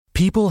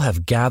People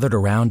have gathered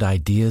around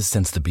ideas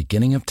since the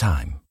beginning of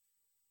time.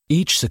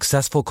 Each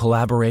successful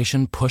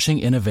collaboration pushing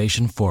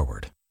innovation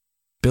forward,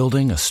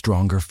 building a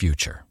stronger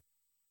future.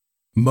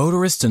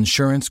 Motorists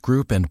Insurance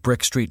Group and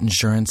Brick Street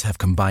Insurance have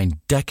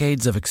combined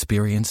decades of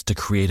experience to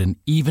create an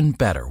even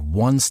better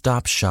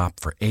one-stop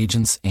shop for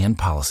agents and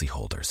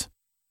policyholders,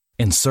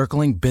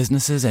 encircling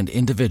businesses and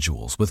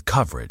individuals with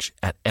coverage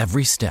at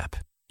every step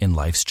in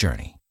life's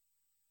journey.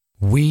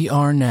 We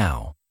are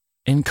now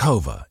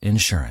Encova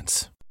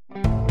Insurance.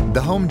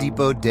 The Home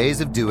Depot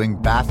Days of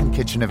Doing Bath and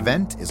Kitchen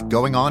event is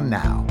going on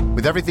now,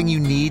 with everything you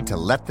need to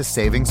let the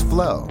savings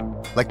flow.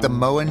 Like the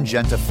Moen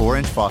Genta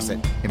 4-inch faucet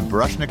in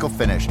brush nickel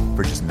finish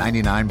for just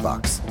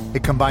 $99.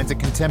 It combines a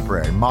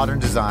contemporary modern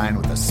design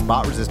with a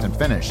spot-resistant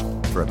finish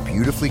for a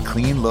beautifully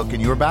clean look in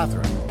your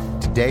bathroom.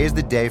 Today is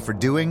the day for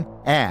doing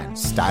and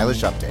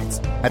stylish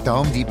updates at the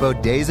Home Depot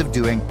Days of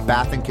Doing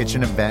Bath and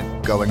Kitchen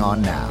event going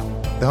on now.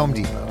 The Home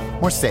Depot.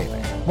 More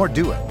saving, more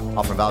doing.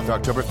 Offer valid through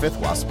October 5th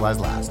while supplies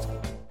last.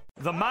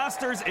 The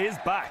Masters is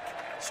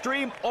back.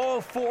 Stream all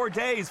 4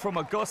 days from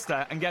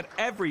Augusta and get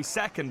every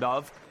second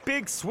of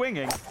big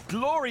swinging,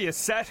 glorious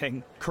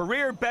setting,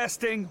 career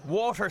besting,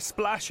 water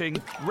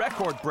splashing,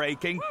 record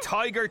breaking,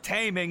 tiger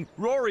taming,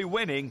 Rory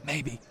winning,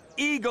 maybe,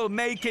 eagle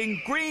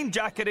making, green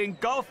jacketing,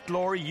 golf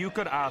glory you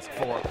could ask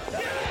for.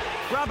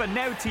 Grab a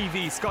Now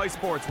TV Sky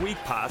Sports Week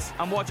Pass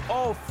and watch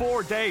all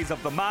 4 days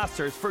of the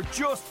Masters for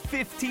just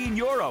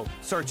 €15.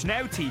 Search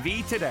Now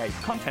TV today.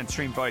 Content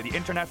streamed via the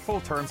internet. Full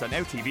terms at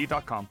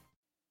nowtv.com.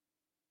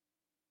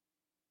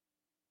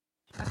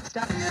 Welcome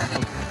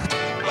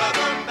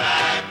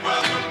back,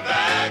 welcome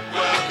back,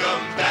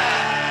 welcome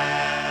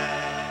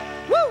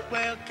back. Woo!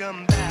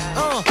 Welcome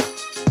back.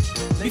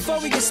 Before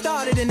we get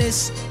started in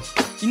this,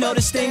 you know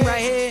this thing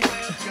right here?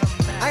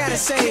 I gotta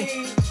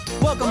say,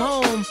 welcome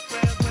home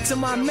to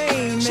my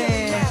main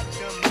man.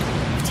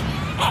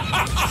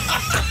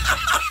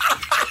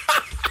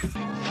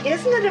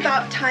 Isn't it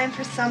about time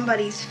for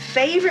somebody's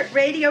favorite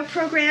radio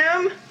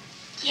program?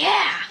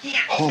 Yeah.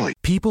 Holy.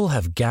 People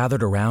have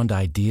gathered around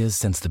ideas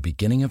since the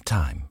beginning of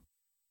time.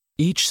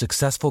 Each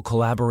successful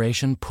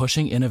collaboration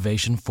pushing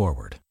innovation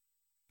forward,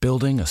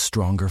 building a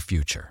stronger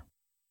future.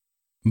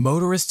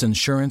 Motorists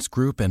Insurance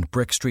Group and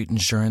Brick Street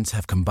Insurance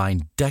have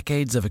combined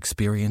decades of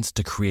experience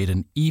to create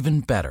an even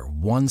better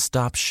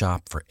one-stop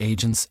shop for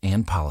agents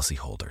and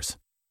policyholders,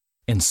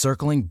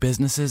 encircling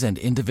businesses and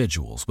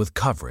individuals with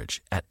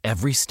coverage at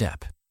every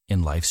step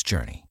in life's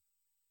journey.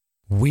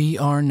 We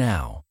are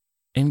now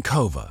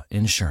Encova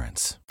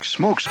Insurance.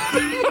 Smokes.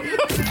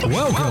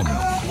 Welcome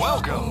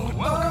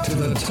to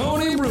the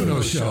Tony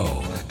Bruno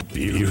Show.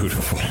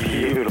 Beautiful,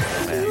 man.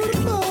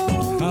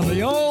 On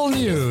the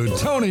all-new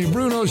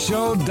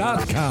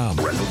TonyBrunoShow.com.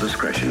 Parental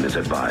discretion is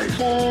advised.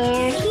 You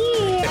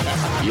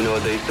know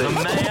what they say? The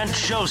man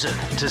chosen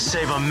to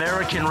save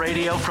American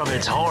radio from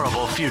its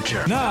horrible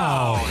future.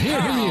 Now,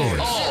 here he is.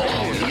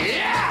 Oh,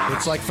 yeah!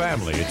 It's like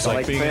family. It's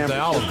like being at the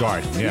Olive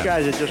Garden. Yeah. You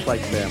guys are just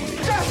like family.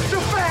 Just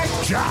a fact.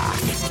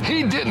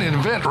 He didn't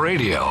invent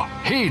radio.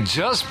 He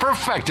just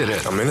perfected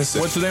it. I'm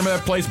innocent. What's the name of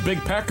that place? Big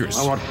Packers.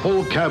 I want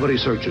full cavity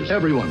searches.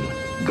 Everyone,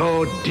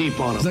 go deep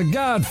on him. The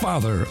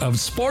godfather of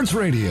sports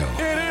radio.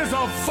 It is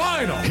a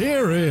final.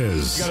 Here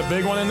is. You got a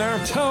big one in there?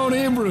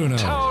 Tony Bruno.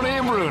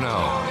 Tony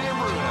Bruno.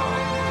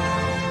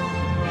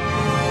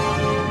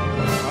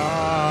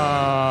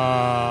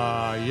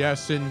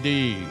 Yes,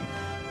 indeed.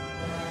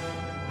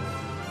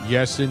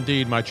 Yes,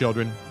 indeed, my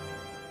children.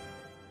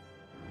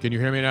 Can you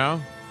hear me now?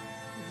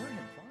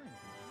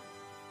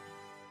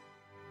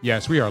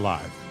 Yes, we are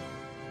live.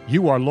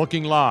 You are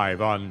looking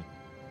live on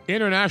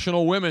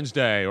International Women's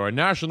Day or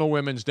National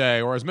Women's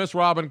Day, or as Miss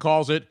Robin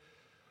calls it,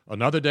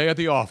 another day at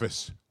the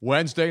office.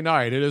 Wednesday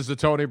night, it is the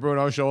Tony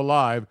Bruno Show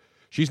live.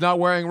 She's not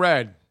wearing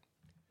red,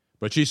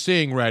 but she's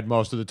seeing red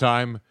most of the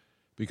time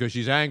because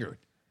she's angered,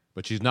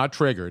 but she's not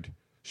triggered.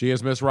 She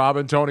is Miss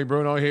Robin, Tony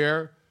Bruno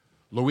here.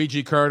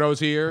 Luigi Curto's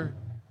here.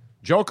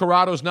 Joe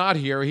Corrado's not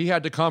here. He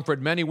had to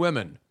comfort many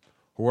women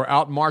who are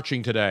out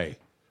marching today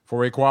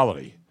for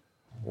equality,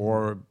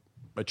 or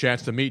a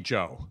chance to meet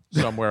Joe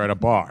somewhere at a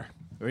bar.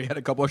 He had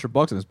a couple extra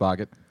bucks in his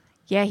pocket.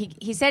 Yeah,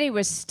 he said he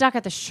was stuck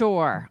at the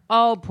shore.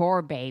 Oh,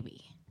 poor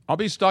baby. I'll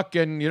be stuck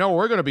in, you know,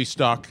 we're going to be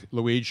stuck,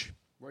 Luigi.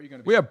 Where are you going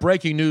to be? We have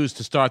breaking news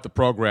to start the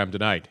program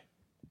tonight.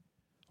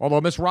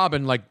 Although Miss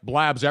Robin,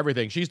 blabs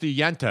everything. She's the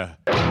Yenta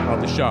of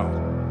the show.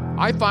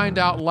 I find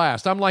out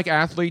last. I'm like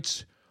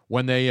athletes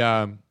when they,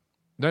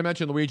 did I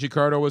mention Luigi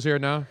Curto was here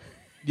now?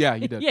 Yeah,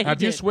 you did.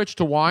 Have you switched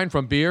to wine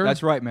from beer?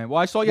 That's right, man.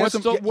 Well, I saw you.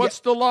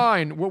 What's the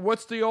line?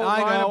 What's the old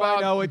line about?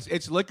 I know.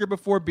 It's liquor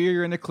before beer,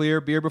 you're in the clear.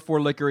 Beer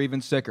before liquor,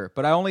 even sicker.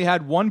 But I only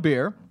had one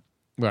beer.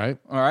 Right.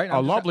 All right. A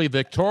lovely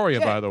Victoria,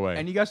 by the way.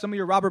 And you got some of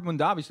your Robert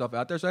Mondavi stuff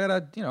out there, so I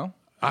gotta,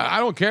 I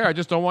don't care. I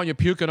just don't want you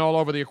puking all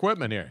over the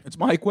equipment here. It's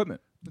my equipment.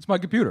 It's my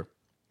computer.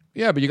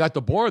 Yeah, but you got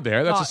the board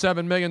there. That's a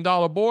 $7 million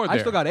board there. I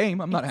still got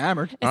aim. I'm not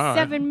hammered. A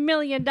 $7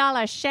 million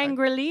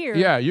Shangri-La.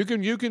 Yeah, you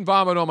can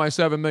vomit on my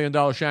 $7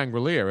 million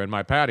Shangri-La in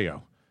my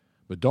patio,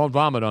 but don't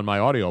vomit on my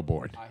audio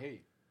board. I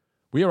hate.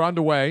 We are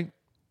underway,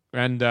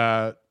 and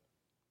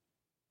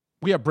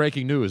We have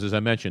breaking news, as I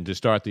mentioned, to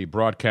start the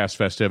broadcast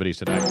festivities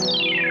tonight.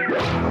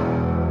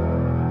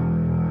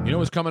 You know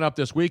what's coming up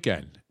this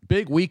weekend?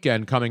 Big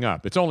weekend coming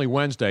up. It's only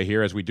Wednesday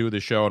here as we do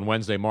this show on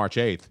Wednesday, March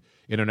 8th,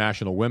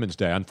 International Women's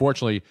Day.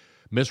 Unfortunately,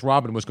 Miss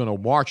Robin was going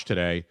to march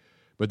today,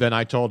 but then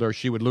I told her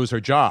she would lose her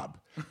job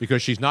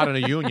because she's not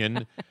in a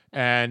union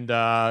and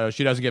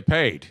she doesn't get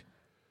paid.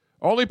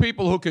 Only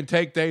people who can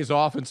take days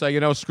off and say,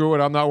 screw it,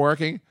 I'm not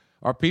working,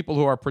 are people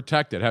who are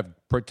protected, have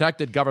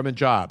protected government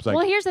jobs.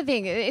 Well, here's the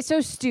thing. It's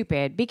so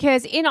stupid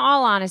because, in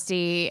all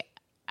honesty,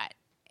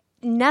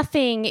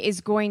 nothing is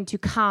going to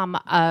come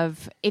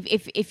of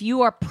if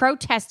you are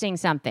protesting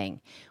something.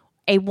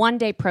 A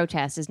one-day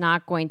protest is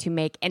not going to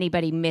make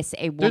anybody miss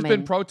a woman. There's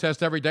been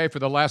protests every day for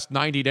the last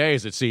 90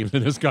 days, it seems,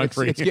 in this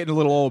country. It's getting a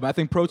little old. I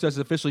think protests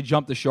officially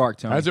jumped the shark,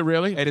 Tony. Has it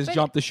really? It has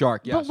jumped the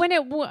shark, yes. But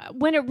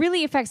when it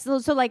really affects,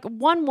 so like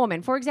one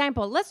woman, for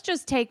example, let's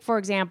just take, for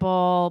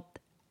example,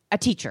 a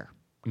teacher.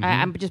 Mm-hmm.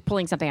 I'm just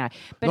pulling something out.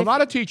 But a lot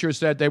of teachers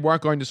said they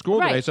weren't going to school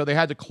today, so they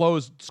had to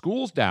close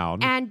schools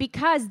down. And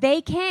because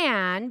they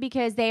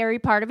are a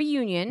part of a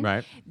union,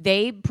 right.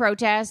 They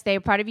protest,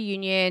 they're part of a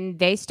union,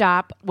 they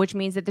stop, which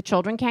means that the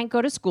children can't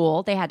go to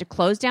school. They had to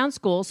close down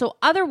school. So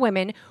other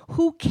women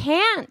who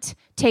can't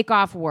take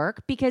off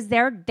work because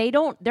they're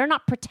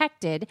not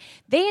protected,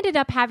 they ended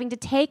up having to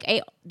take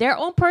their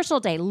own personal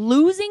day,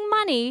 losing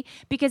money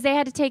because they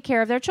had to take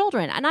care of their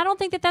children. And I don't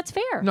think that that's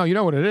fair. No, you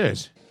know what it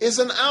is? It's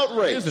an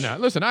outrage. Isn't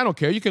it? Listen, I don't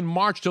care. You can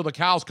march till the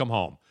cows come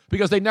home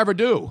because they never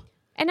do.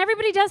 And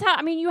everybody does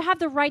you have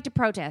the right to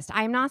protest.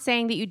 I'm not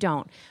saying that you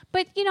don't.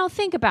 But,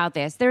 think about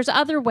this. There's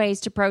other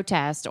ways to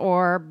protest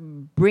or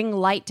bring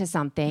light to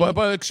something.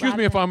 But excuse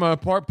me if I'm,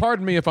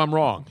 pardon me if I'm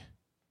wrong.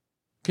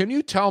 Can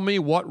you tell me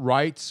what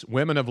rights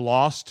women have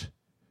lost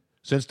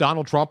since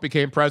Donald Trump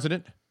became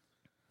president?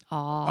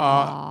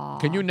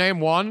 Can you name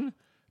one?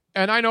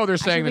 And I know they're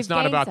saying it's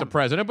not about the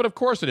president, but of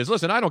course it is.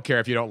 Listen, I don't care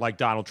if you don't like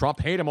Donald Trump.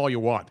 Hate him all you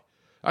want.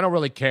 I don't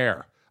really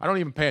care. I don't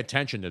even pay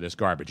attention to this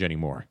garbage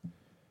anymore.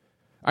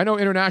 I know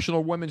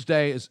International Women's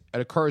Day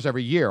occurs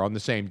every year on the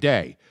same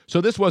day.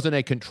 So this wasn't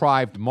a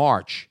contrived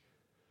march.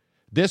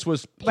 This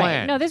was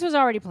planned. Right. No, this was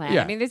already planned.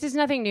 Yeah. I mean, this is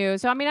nothing new.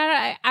 So, and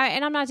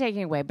I'm not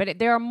taking away, but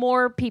there are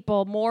more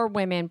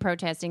women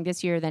protesting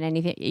this year than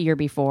any year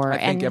before. I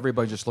think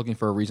everybody's just looking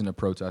for a reason to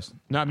protest.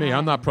 Not me.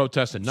 I'm not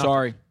protesting nothing.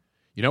 Sorry.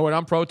 You know what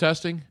I'm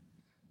protesting?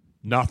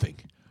 Nothing.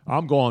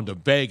 I'm going to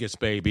Vegas,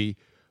 baby.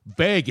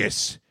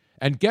 Vegas.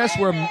 And guess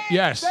where?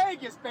 Yes.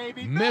 Vegas,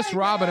 baby. Miss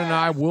Robin and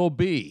I will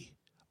be,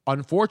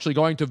 unfortunately,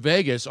 going to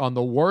Vegas on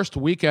the worst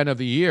weekend of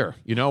the year.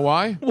 You know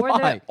why?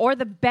 Why? Or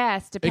the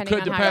best, depending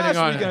on best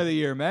weekend of the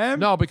year, man.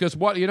 No, because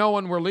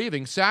when we're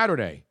leaving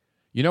Saturday,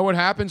 you know what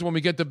happens when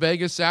we get to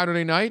Vegas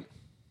Saturday night?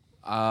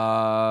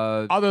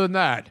 Other than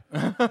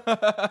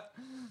that,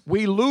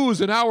 we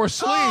lose an hour's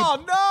sleep.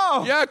 Oh,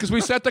 no! Yeah, because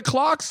we set the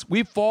clocks.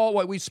 We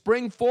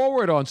spring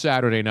forward on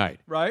Saturday night.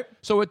 Right.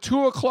 So at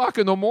 2 o'clock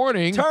in the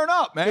morning, turn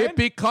up, man. It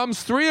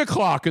becomes 3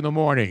 o'clock in the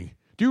morning.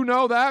 Do you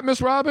know that, Miss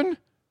Robin?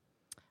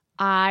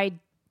 I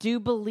do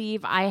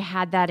believe I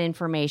had that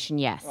information,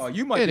 yes. Oh,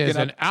 you might. It is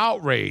an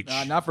outrage.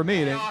 Not for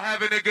me. Y'all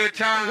having a good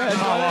time.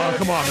 Oh,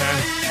 come on,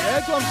 man.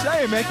 That's what I'm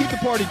saying, man. Keep the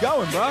party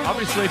going, bro. I'll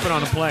be sleeping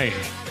on a plane.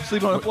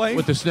 Sleeping on a plane?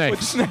 With the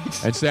Snakes.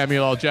 And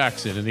Samuel L.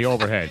 Jackson in the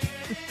overhead.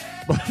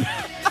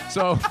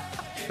 So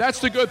that's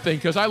the good thing,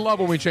 because I love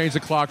when we change the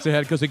clocks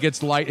ahead because it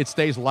gets light. It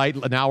stays light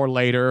an hour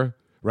later,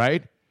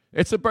 right?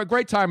 It's a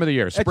great time of the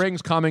year.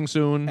 Spring's coming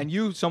soon. And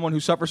you, someone who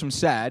suffers from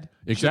SAD,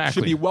 exactly,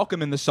 should be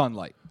welcome in the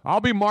sunlight.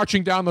 I'll be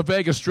marching down the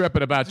Vegas Strip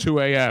at about 2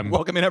 a.m.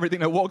 Welcoming everything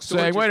that walks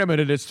towards saying, you. wait a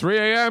minute, it's 3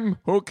 a.m.?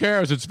 Who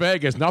cares? It's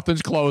Vegas.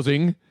 Nothing's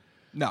closing.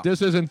 No.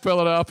 This isn't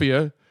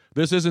Philadelphia.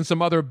 This isn't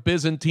some other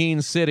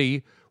Byzantine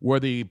city where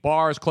the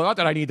bars close. Not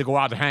that I need to go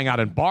out and hang out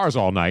in bars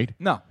all night.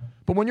 No.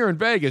 But when you're in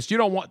Vegas, you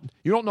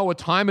don't know what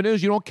time it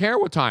is. You don't care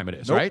what time it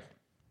is, right?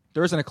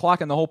 There isn't a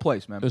clock in the whole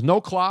place, man. There's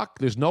no clock.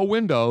 There's no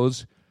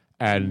windows.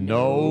 And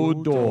no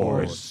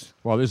doors.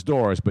 Well, there's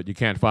doors, but you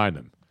can't find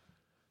them.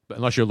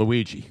 Unless you're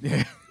Luigi.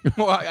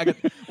 Well,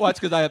 it's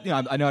because I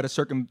know how to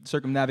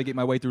circumnavigate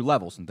my way through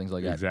levels and things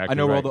like that. Exactly. I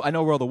know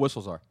where all the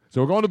whistles are.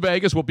 So we're going to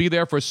Vegas. We'll be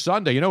there for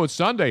Sunday. You know what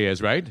Sunday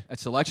is, right?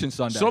 It's Selection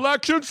Sunday.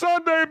 Selection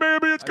Sunday,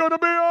 baby! It's going to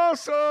be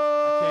awesome.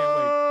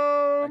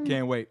 I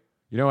can't wait.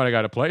 You know what I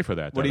got to play for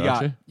that? What do you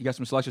got? You? You got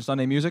some Selection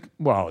Sunday music?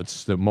 Well,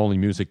 it's the only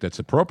music that's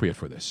appropriate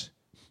for this.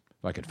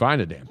 If I could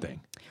find a damn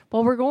thing.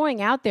 Well, we're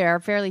going out there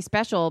fairly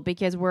special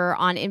because we're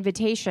on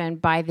invitation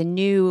by the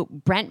new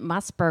Brent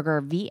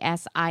Musburger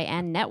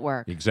VSIN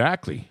network.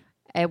 Exactly.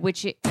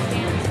 Which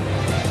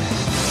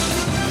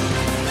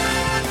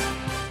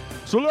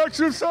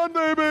Selection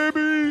Sunday,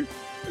 baby.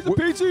 The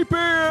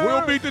PTP.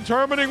 We'll be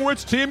determining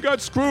which team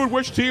got screwed,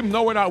 which team.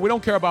 No, we're not. We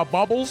don't care about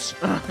bubbles.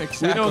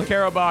 Exactly. We don't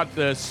care about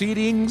the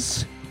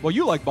seedings. Well,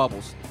 you like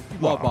bubbles.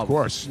 Love bubbles. Of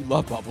course. You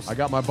love bubbles. I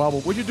got my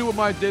bubble. What'd you do with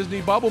my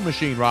Disney bubble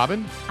machine,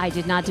 Robin? I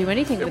did not do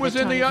anything with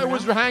it. It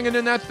was hanging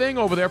in that thing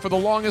over there for the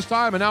longest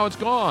time, and now it's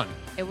gone.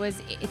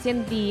 It's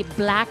in the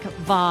black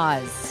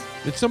vase.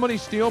 Did somebody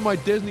steal my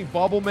Disney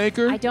bubble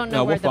maker? I don't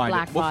know where the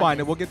black vase We'll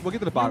find it. We'll get to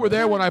the bottom. You were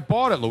there when I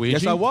bought it, Luigi.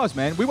 Yes, I was,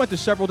 man. We went to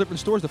several different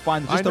stores to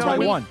find just the right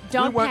one.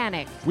 Don't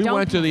panic. We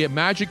went to the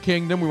Magic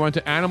Kingdom. We went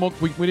to Animal.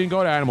 We didn't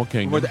go to Animal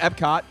Kingdom. We went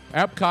to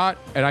Epcot,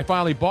 and I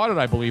finally bought it,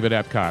 I believe, at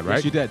Epcot,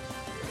 right? Yes, you did.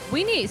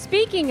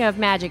 Speaking of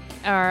Magic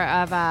or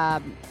of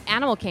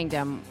Animal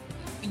Kingdom,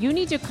 you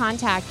need to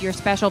contact your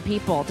special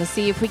people to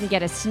see if we can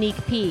get a sneak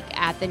peek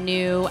at the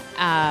new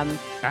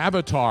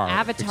Avatar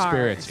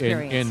experience.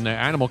 In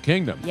Animal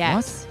Kingdom.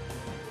 Yes.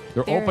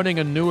 They're opening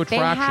a new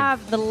attraction. They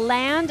have the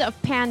Land of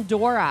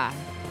Pandora.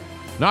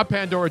 Not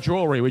Pandora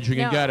jewelry, which you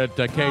can get at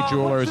K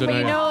Jewelers. But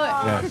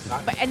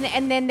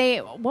and then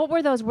what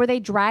were those? Were they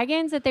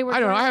dragons that they were? I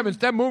don't know.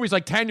 That movie's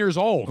like 10 years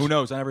old. Who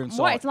knows? I never even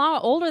saw it. It's a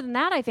lot older than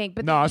that, I think.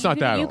 But no, it's not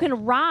that old. You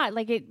can ride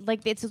like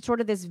it's sort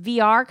of this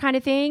VR kind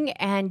of thing,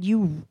 and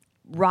you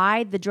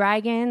ride the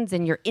dragons,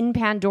 and you're in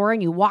Pandora,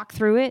 and you walk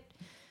through it.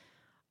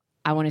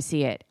 I want to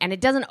see it, and it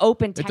doesn't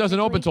open. It doesn't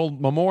open until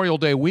Memorial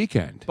Day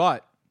weekend.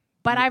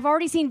 But I've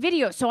already seen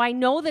videos, so I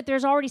know that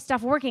there's already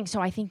stuff working. So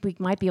I think we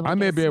might be able. I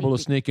may be able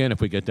to sneak in if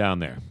we get down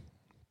there.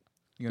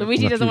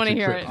 Luigi doesn't want to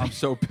hear it. I'm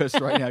so pissed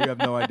right now. You have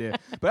no idea.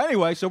 But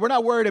anyway, so we're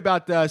not worried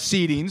about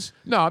seedings.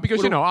 No,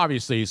 because,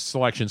 obviously,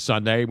 Selection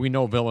Sunday, we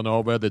know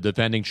Villanova, the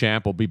defending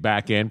champ, will be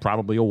back in,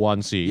 probably a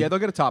 1 seed. Yeah, they'll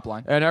get a top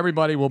line. And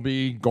everybody will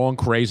be going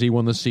crazy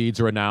when the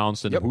seeds are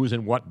announced and who's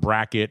in what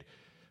bracket.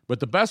 But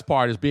the best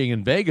part is being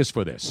in Vegas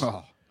for this.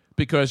 Oh.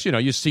 Because,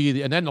 you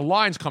see, and then the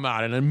lines come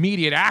out in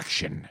immediate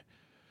action.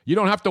 You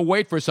don't have to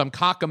wait for some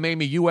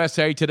cockamamie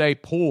USA Today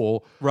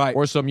pool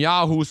or some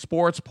Yahoo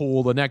Sports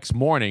pool the next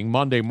morning,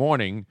 Monday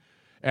morning,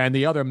 and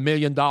the other $1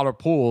 million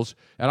pools.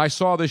 And I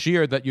saw this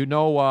year that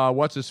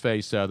what's his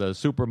face, the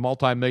super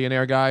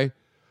multimillionaire guy,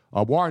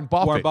 Warren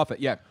Buffett. Warren Buffett,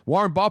 yeah.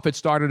 Warren Buffett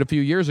started a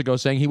few years ago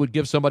saying he would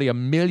give somebody $1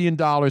 million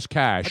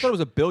cash. I thought it was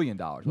 $1 billion.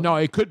 No,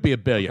 it could be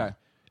 $1 billion. Okay.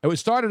 It was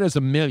started as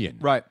 $1 million.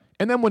 Right.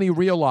 And then when he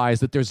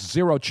realized that there's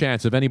zero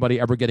chance of anybody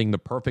ever getting the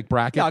perfect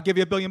bracket, I'll give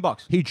you $1 billion.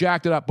 He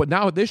jacked it up. But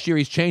now this year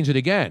he's changed it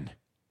again.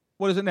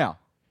 What is it now?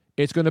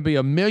 It's going to be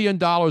 $1 million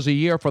a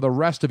year for the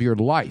rest of your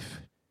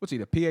life. What's he,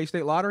 the PA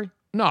State Lottery?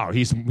 No,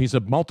 he's a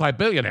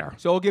multi-billionaire.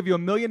 So he'll give you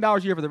 $1 million a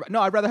year for the. No,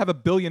 I'd rather have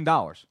 $1 billion.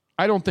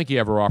 I don't think he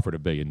ever offered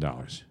 $1 billion.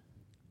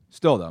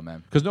 Still, though,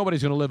 man. Because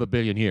nobody's going to live 1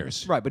 billion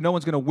years. Right, but no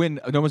one's going to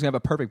win. No one's going to have a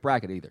perfect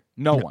bracket either.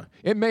 No one.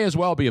 It may as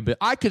well be a bit.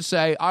 I could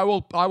say I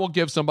will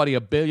give somebody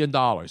 $1 billion.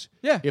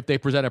 Yeah. If they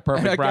present a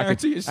perfect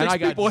bracket, you and I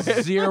got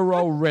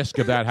zero risk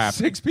of that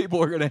happening. 6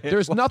 people are going to hit.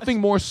 There's nothing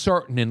more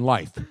certain in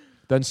life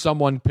than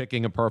someone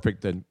picking a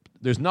perfect.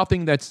 There's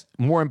nothing that's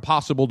more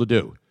impossible to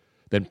do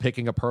than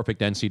picking a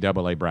perfect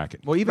NCAA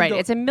bracket. Well, even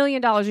it's $1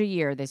 million a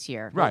year this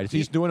year. Right.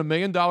 He's doing $1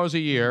 million a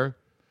year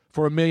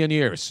for 1 million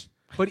years.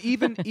 But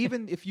even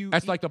if you...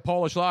 That's like the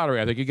Polish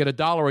lottery. I think you get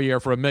 $1 a year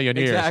for 1 million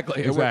years.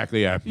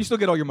 Exactly, yeah. You still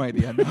get all your money at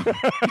the end.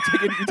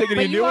 you take an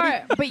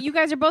annuity? But you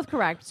guys are both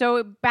correct.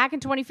 So back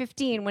in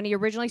 2015, when he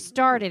originally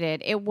started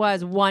it, it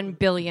was $1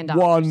 billion.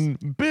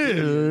 $1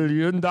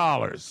 billion.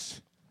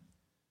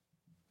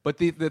 But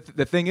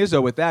the thing is,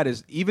 though, with that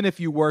is, even if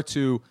you were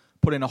to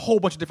put in a whole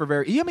bunch of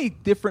different you know how many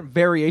different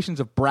variations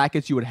of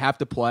brackets you would have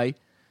to play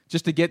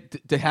just to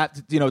get to have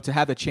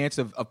the chance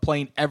of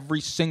playing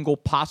every single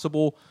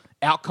possible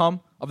outcome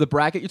of the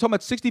bracket? You're talking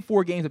about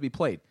 64 games that be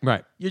played.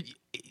 Right.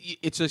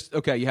 It's just,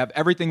 okay, you have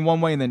everything one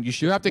way, and then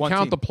you have to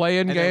count the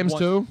play-in games,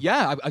 too?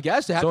 Yeah, I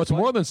guess. So it's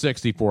more than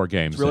 64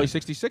 games. It's really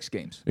 66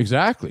 games.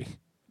 Exactly.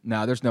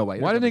 No, there's no way.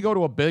 Why didn't they go to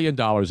 $1 billion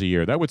a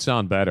year? That would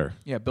sound better.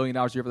 Yeah, $1 billion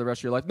a year for the rest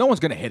of your life. No one's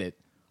going to hit it.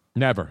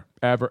 Never,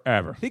 ever,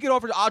 ever. He could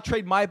offer, I'll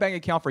trade my bank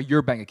account for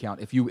your bank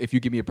account if you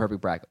give me a perfect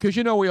bracket. Because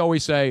we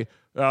always say,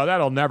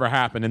 that'll never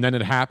happen, and then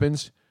it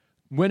happens.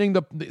 Getting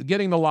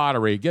the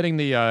lottery, getting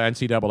the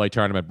NCAA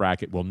tournament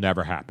bracket will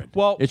never happen.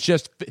 Well, it's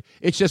just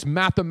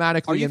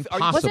mathematically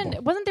impossible.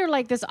 Wasn't there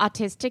like this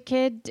autistic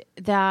kid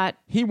that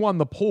he won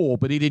the pool,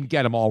 but he didn't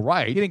get them all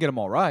right. He didn't get them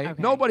all right.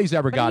 Okay. Nobody's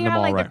ever gotten them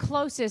all right. The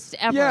closest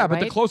ever. Yeah, but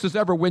right? the closest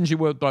ever wins you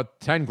with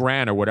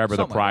 $10,000 or whatever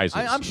the prize is.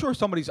 I'm sure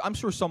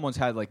someone's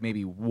had like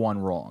maybe one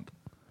wrong.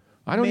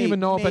 I don't even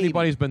know if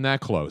anybody's been that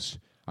close.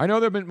 I know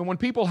there've been when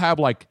people have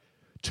like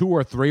 2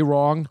 or 3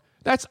 wrong.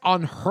 That's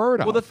unheard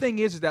of. Well, the thing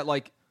is that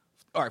like.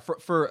 All right,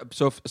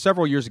 so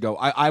several years ago,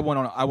 I went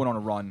on a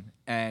run,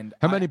 and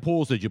how many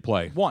pools did you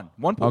play? One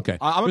pool. Okay,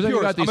 I'm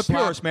a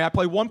purist, man. I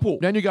play one pool.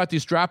 Then you got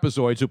these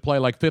trapezoids who play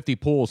like 50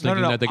 pools,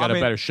 thinking that they got a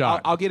better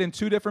shot. I'll get in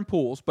 2 different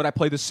pools, but I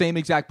play the same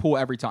exact pool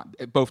every time,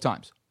 both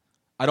times.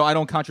 I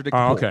don't contradict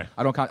the pool. Okay.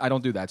 I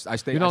don't do that. I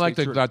stay. You know, like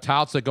the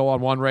touts that go on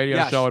one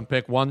radio show and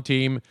pick one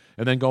team,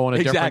 and then go on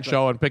a different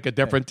show and pick a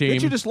different team.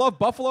 Didn't you just love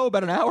Buffalo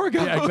about an hour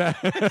ago? Yeah,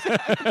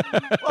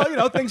 exactly.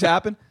 Well, things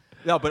happen.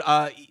 No,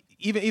 but.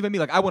 Even me,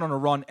 like I went on a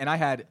run and I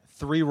had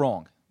 3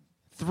 wrong.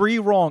 3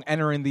 wrong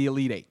entering the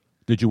Elite 8.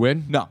 Did you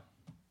win? No.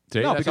 See,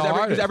 no,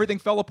 because everything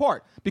fell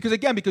apart. Because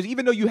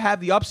even though you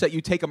have the upset,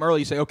 you take them early.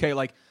 You say, okay,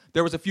 like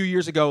there was a few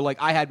years ago, like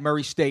I had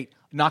Murray State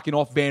knocking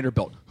off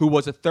Vanderbilt, who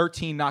was a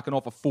 13 knocking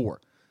off a 4.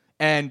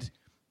 And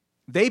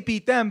They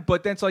beat them,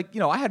 but then it's like,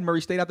 I had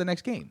Murray State out the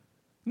next game.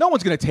 No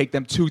one's going to take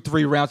them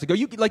 2-3 rounds to go.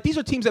 These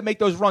are teams that make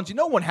those runs.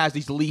 No one has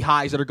these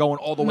Lehighs that are going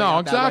all the way. No, out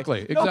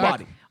exactly. That way.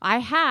 Nobody. I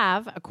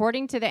have,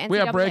 according to the NCAA. We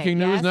have breaking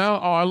news now?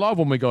 Oh, I love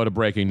when we go to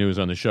breaking news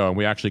on the show and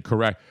we actually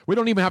correct. We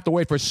don't even have to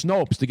wait for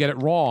Snopes to get it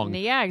wrong.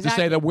 Yeah, exactly.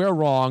 To say that we're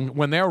wrong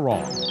when they're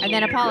wrong. And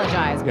then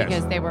apologize Yes.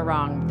 because they were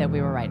wrong, that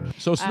we were right.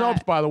 So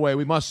Snopes, by the way,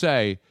 we must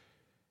say,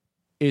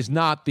 is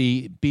not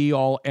the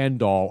be-all,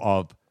 end-all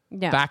of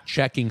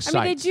fact-checking sites.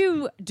 I mean,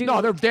 they do.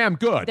 No, they're damn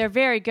good. They're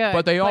very good.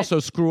 But they also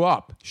screw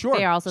up. Sure.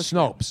 They are also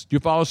Snopes. Do you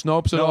follow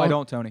Snopes at all? No, I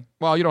don't, Tony.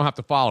 Well, you don't have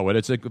to follow it.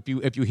 It's like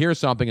if you hear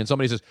something and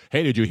somebody says,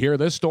 hey, did you hear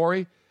this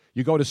story?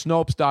 You go to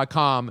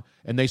Snopes.com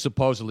and they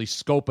supposedly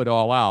scope it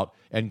all out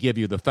and give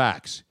you the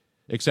facts.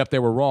 Except they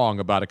were wrong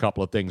about a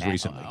couple of things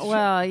recently.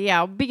 Well,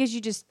 yeah, because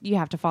you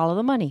have to follow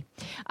the money.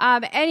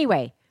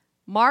 Anyway,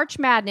 March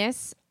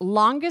Madness,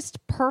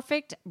 longest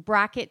perfect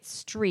bracket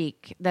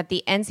streak that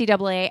the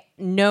NCAA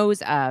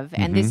knows of,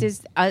 and this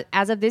is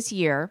as of this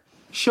year.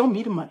 Show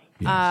me the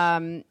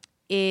money.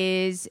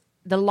 Is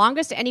the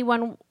longest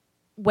anyone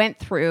went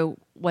through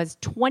was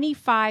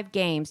 25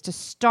 games to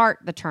start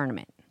the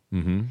tournament.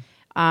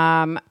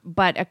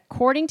 But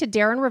according to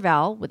Darren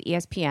Ravel with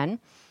ESPN,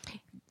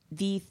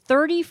 the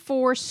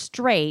 34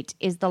 straight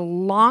is the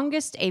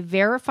longest a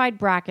verified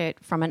bracket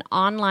from an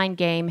online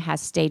game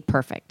has stayed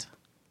perfect.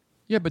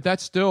 Yeah, but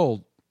that's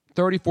still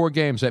 34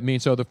 games. That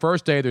means, so the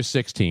first day there's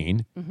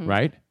 16,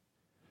 right?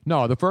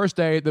 No, the first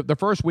day, the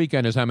first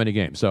weekend is how many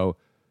games? So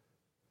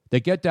they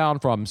get down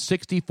from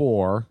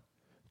 64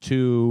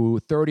 to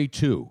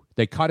 32.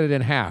 They cut it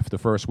in half the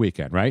first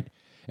weekend, right?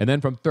 And then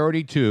from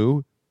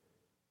 32,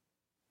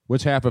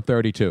 what's half of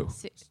 32?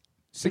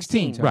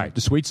 16. Right,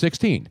 the Sweet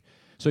 16.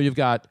 So you've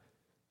got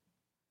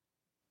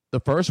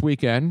the first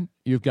weekend,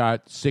 you've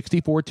got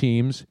 64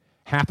 teams,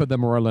 half of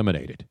them are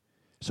eliminated.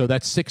 So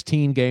that's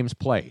 16 games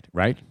played,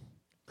 right?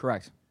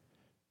 Correct.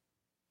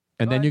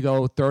 And then you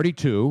go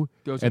 32,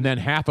 and then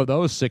half of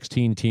those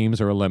 16 teams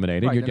are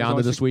eliminated. Right, You're down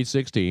to the Sweet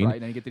 16, right,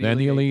 then you get then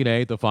the Elite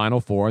Eight, the Final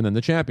Four, and then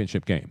the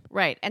championship game.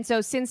 Right. And so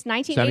since Semifinal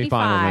and then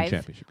 1985,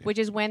 championship game. which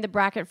is when the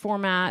bracket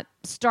format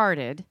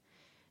started,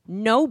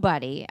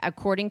 nobody,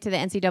 according to the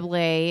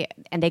NCAA,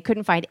 and they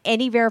couldn't find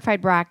any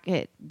verified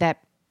bracket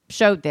that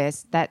showed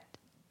this, that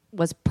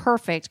was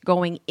perfect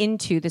going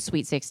into the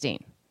Sweet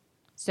 16.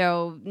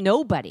 So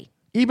nobody.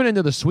 Even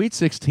into the Sweet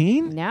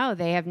 16? No,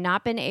 they have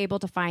not been able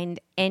to find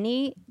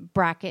any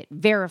bracket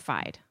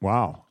verified.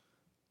 Wow.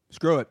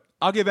 Screw it.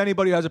 I'll give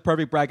anybody who has a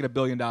perfect bracket $1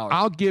 billion.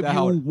 I'll give you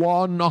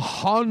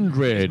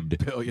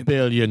 $100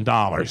 billion.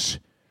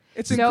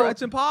 It's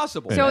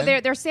impossible. So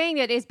they're saying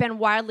that it's been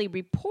widely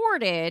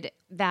reported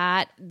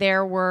that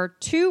there were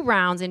 2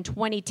 rounds in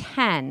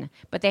 2010,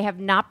 but they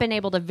have not been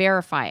able to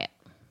verify it.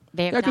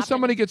 Yeah, because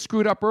somebody gets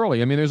screwed up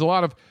early. I mean, there's a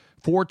lot of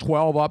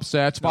 4-12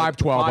 upsets,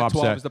 5-12 upsets.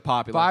 5-12 is the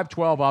popular.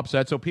 5-12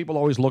 upsets, so people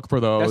always look for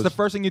those. That's the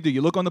first thing you do.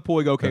 You look on the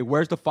pool, you go, okay,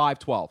 where's the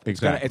 5-12?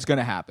 Exactly. It's going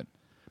to happen.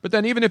 But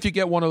then even if you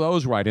get one of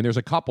those right, and there's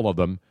a couple of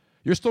them,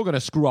 you're still going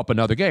to screw up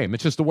another game.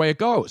 It's just the way it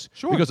goes.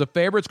 Sure. Because a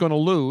favorite's going to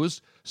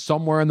lose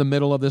somewhere in the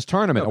middle of this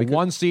tournament. A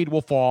 1 seed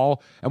will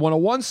fall, and when a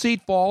 1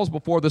 seed falls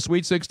before the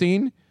Sweet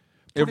 16,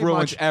 it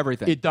ruins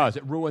everything. It does.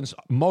 It ruins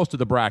most of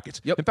the brackets.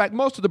 Yep. In fact,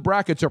 most of the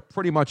brackets are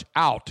pretty much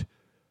out.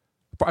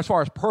 As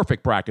far as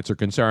perfect brackets are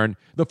concerned,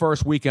 the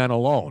first weekend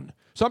alone.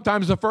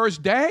 Sometimes the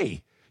first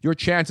day, your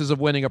chances of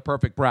winning a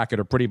perfect bracket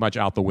are pretty much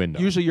out the window.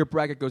 Usually your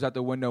bracket goes out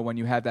the window when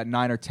you have that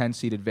 9 or 10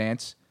 seed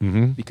advance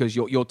because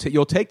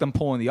you'll take them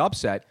pulling the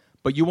upset,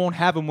 but you won't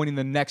have them winning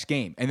the next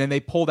game. And then they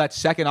pull that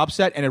second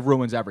upset, and it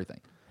ruins everything.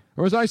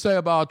 Or as I say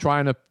about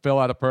trying to fill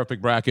out a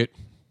perfect bracket,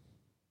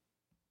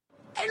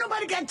 Ain't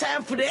nobody got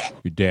time for that.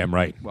 you're damn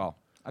right. Well,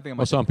 I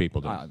think some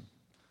people do.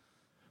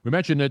 We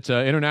mentioned it's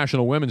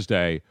International Women's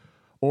Day.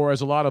 Or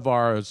as a lot of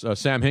our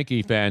Sam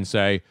Hinkie fans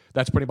say,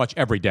 that's pretty much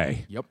every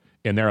day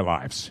in their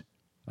lives.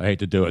 I hate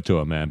to do it to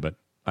them, man, but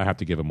I have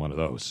to give them one of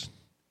those.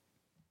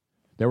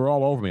 They were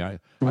all over me. I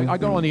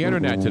go on the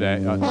internet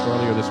today,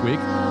 earlier this week,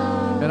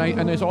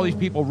 and there's all these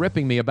people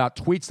ripping me about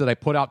tweets that I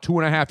put out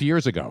 2.5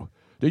 years ago.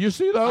 Did you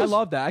see those? I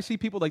love that. I see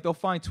people they'll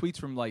find tweets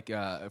from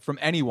from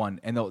anyone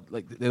and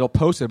they'll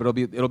post it, but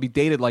it'll be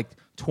dated like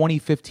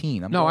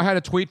 2015. I had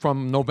a tweet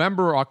from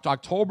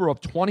October of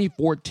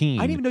 2014.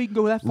 I didn't even know you can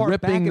go that far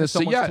back ripping into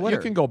someone's Twitter.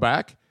 You can go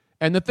back,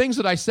 and the things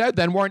that I said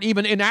then weren't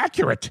even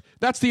inaccurate.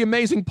 That's the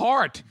amazing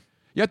part.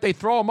 Yet they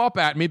throw them up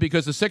at me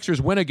because the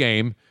Sixers win a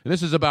game, and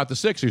this is about the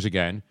Sixers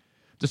again.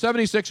 The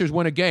 76ers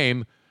win a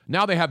game.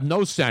 Now they have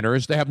no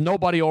centers. They have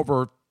nobody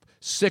over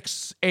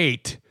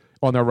 6'8"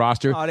 on their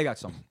roster. Oh, they got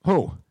some.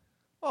 Who?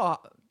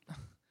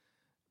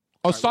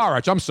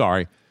 Saric. I'm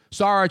sorry.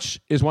 Saric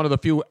is one of the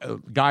few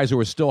guys who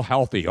are still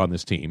healthy on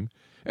this team.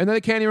 And then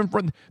they can't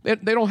even,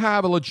 they don't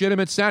have a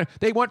legitimate center.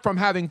 They went from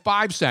having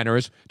 5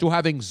 centers to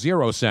having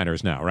 0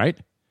 centers now, right?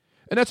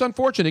 And that's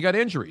unfortunate. They got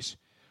injuries.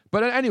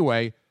 But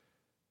anyway,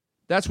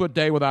 that's what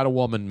Day Without a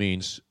Woman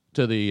means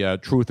to the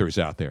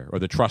truthers out there, or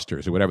the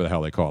trusters, or whatever the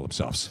hell they call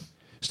themselves.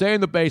 Stay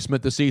in the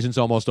basement. The season's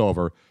almost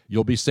over.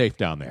 You'll be safe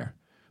down there.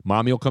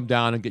 Mommy will come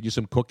down and get you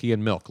some cookie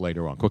and milk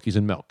later on. Cookies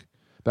and milk.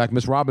 In fact,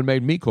 Miss Robin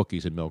made me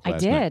cookies and milk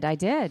last night. I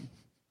did.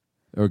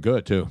 They were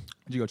good, too.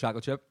 Did you go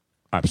chocolate chip?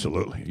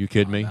 Absolutely. You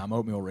kidding me? I'm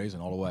oatmeal raisin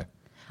all the way.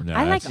 No,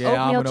 I like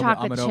oatmeal chocolate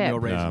I'm an chip. oatmeal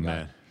raisin No, guy.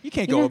 man. You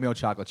can't go oatmeal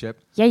chocolate chip.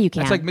 Yeah, you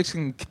can. It's like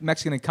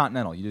Mexican and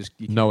continental. You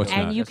can't No, it's do it.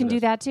 not. And you Yes, can it do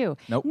is. that too.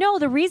 Nope. No,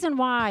 the reason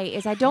why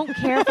is I don't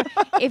care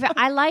if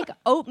I like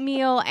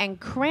oatmeal and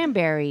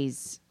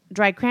cranberries,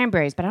 dried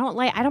cranberries, but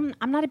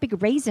I'm not a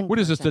big raisin. What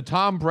is this, the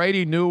Tom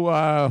Brady new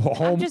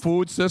home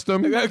food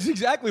system? That's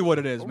exactly what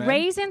it is, man.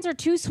 Raisins are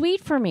too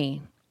sweet for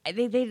me. I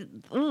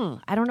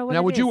don't know what Now,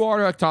 it would is. you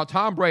order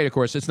Tom Brady? Of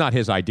course, it's not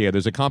his idea.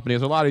 There's a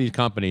a lot of these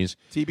companies.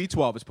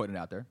 TB12 is putting it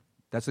out there.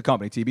 That's the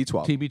company,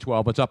 TB12.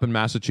 TB12, it's up in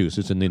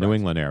Massachusetts in the New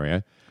England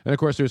area. And, of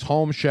course, there's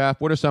Home Chef.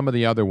 What are some of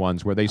the other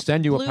ones where they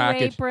send you Blue a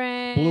package?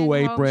 Apron, Blue Home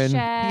Apron.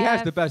 Chef, He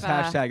has the best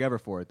hashtag ever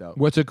for it, though.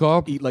 What's it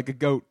called? Eat like a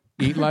goat.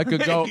 Eat like a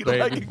goat, Eat baby.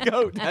 like a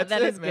goat. That's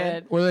That it, is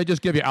man. good. Where they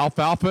just give you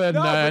alfalfa and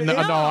No, but it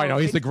is- no, I know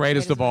he's the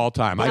greatest of all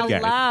time. I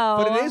get it.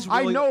 Hello. But it is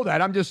really... I know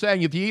that. I'm just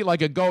saying, if you eat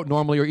like a goat,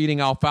 normally you're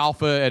eating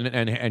alfalfa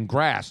and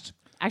grass.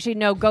 Actually,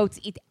 no, goats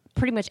eat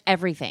pretty much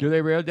everything. Do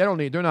they really? They don't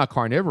eat. They're not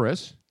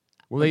carnivorous.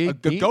 Will they A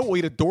eat? goat will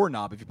eat a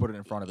doorknob if you put it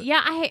in front of it.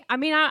 Yeah,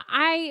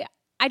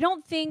 I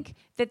don't think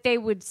that they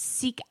would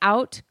seek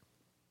out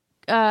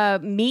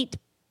meat,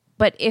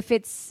 but if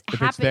it's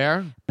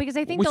there, because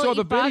I think we they'll saw eat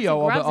the bugs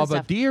video and grubs of and a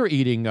stuff. deer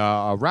eating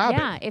a rabbit.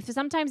 Yeah, if or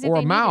they a need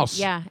it, mouse.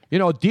 yeah, You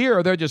know,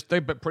 deer,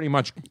 they pretty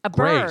much a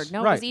graze. bird.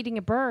 No, right. it was eating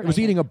a bird. It was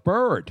eating a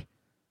bird.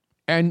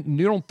 And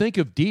you don't think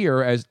of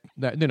deer as,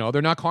 they're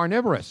not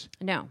carnivorous.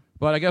 No.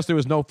 But I guess there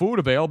was no food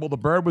available. The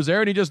bird was there,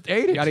 and he just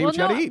ate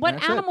it.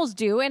 What animals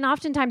do, and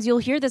oftentimes you'll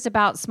hear this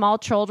about small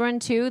children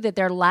too, that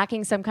they're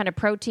lacking some kind of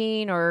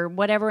protein or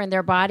whatever in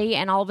their body,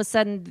 and all of a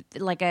sudden,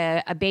 like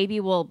a baby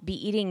will be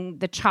eating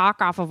the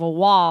chalk off of a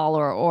wall,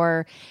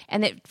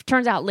 and it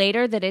turns out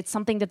later that it's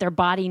something that their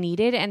body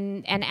needed,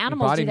 and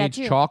animals do that needs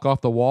too. chalk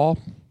off the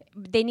calcium.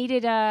 They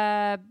needed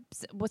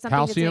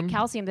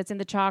calcium that's in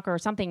the chalk or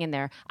something in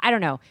there. I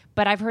don't know,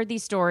 but I've heard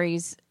these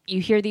stories. You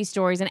hear these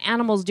stories, and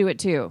animals do it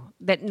too.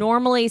 That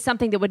normally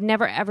something that would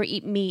never ever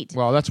eat meat.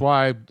 Well, that's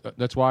why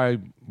I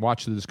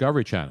watch the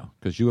Discovery Channel,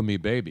 because you and me,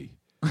 baby,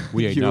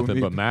 we ate nothing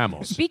but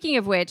mammals. Speaking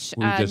of which,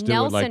 We just do it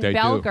Nelson like they do.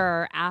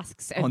 Belger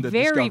asks a On the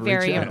very, Discovery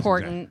very Channel.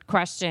 important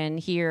question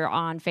here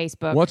on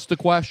Facebook. What's the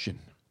question?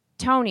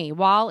 Tony,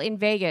 while in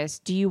Vegas,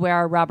 do you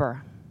wear a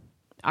rubber?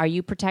 Are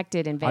you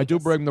protected in Vegas? I do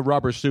bring the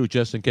rubber suit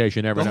just in case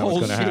you never The know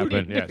what's whole going to suit?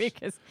 happen. Yes,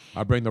 Because-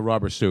 I bring the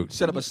rubber suit.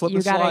 Set up a slip You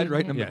and gotta- slide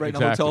right in the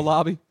exactly. hotel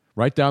lobby.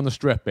 Right down the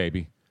strip,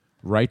 baby.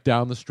 Right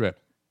down the strip.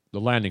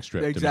 The landing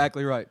strip. to me.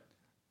 Exactly right.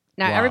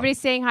 Now, Wow. everybody's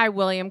saying hi,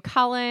 William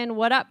Cullen.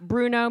 What up,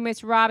 Bruno,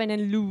 Miss Robin,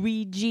 and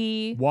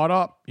Luigi? What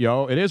up,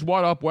 yo? It is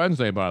What Up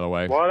Wednesday, by the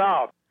way. What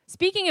up?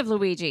 Speaking of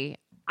Luigi,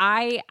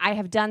 I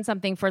have done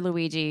something for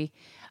Luigi,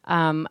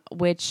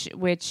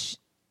 which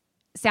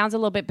sounds a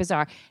little bit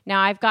bizarre.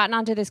 Now, I've gotten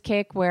onto this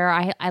kick where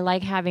I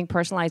like having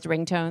personalized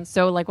ringtones.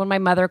 So, like when my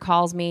mother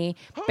calls me,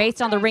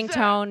 based on the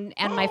ringtone,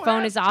 and my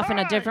phone is off in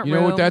a different You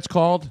room. know what that's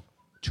called?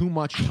 Too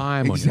much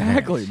time on your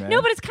hands. man. No,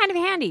 but it's kind of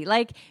handy.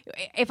 Like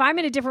if I'm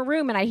in a different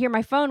room and I hear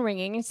my phone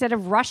ringing, instead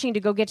of rushing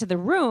to go get to the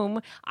room,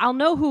 I'll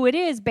know who it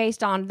is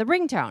based on the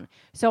ringtone.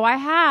 So I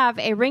have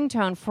a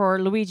ringtone for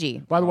Luigi.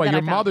 By the way, that your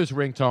I found. mother's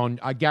ringtone,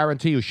 I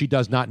guarantee you she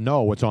does not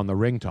know what's on the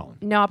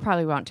ringtone. No, I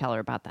probably won't tell her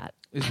about that.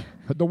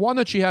 The one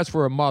that she has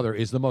for her mother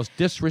is the most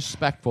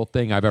disrespectful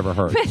thing I've ever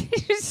heard.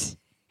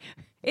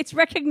 It's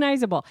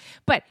recognizable.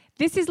 But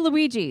this is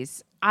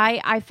Luigi's.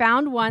 I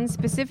found one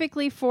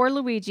specifically for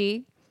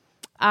Luigi.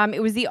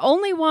 It was the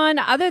only one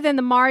other than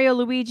the Mario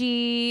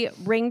Luigi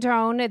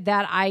ringtone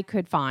that I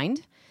could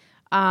find.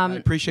 I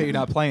appreciate you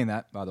not playing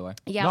that, by the way.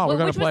 Yeah, No, we're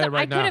gonna which was play it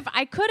right now.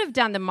 I could have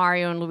done the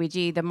Mario and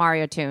Luigi, the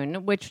Mario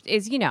tune, which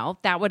is,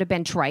 that would have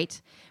been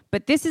trite.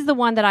 But this is the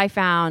one that I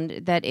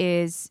found that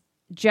is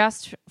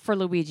just for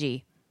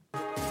Luigi.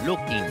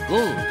 Looking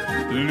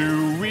good.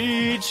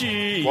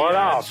 Luigi, What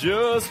up? I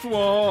just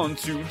want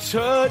to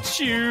touch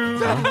you.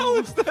 The hell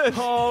is this?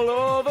 All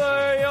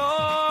over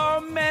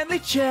your manly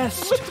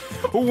chest.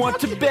 Want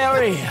to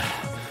bury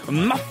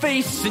my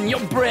face in your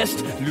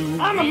breast. Luigi,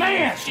 I'm a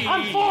man.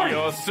 I'm 40.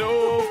 You're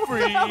so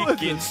hell is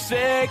freaking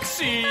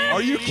sexy.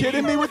 Are you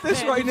kidding me with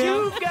this right now?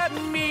 You've got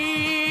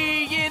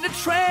me in a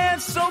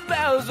trance, so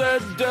Bowser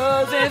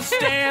doesn't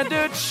stand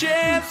a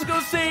chance. Go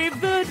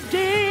save the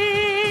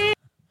day.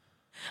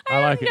 I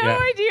like have it. no Yeah.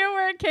 idea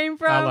where it came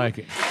from. I like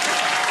it.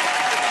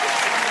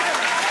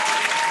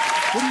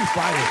 Where do you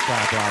find this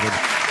crap, Robin?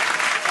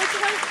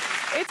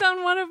 It's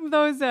on one of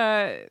those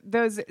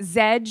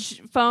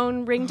Zedge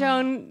phone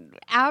ringtone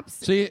apps.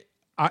 See,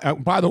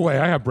 by the way,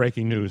 I have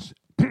breaking news.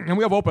 And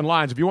we have open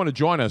lines. If you want to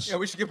join us, Yeah,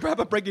 we should get wrap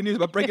up breaking news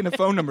about breaking the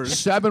phone numbers.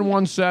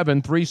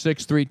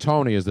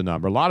 717-363-TONY is the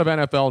number. A lot of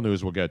NFL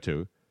news we'll get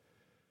to.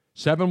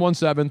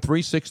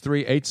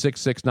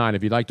 717-363-8669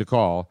 if you'd like to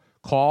call.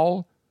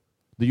 Call.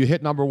 Do you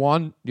hit number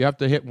one? You have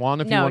to hit one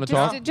if you want to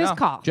talk? Just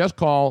call. Just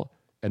call,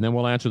 and then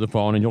we'll answer the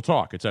phone, and you'll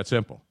talk. It's that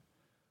simple.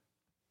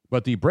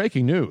 But the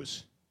breaking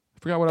news, I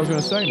forgot what I was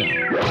going to say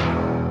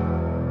now.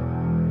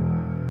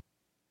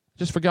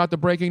 Just forgot the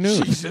breaking news.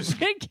 Jesus.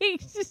 Did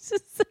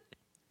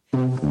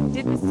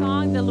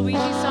the Luigi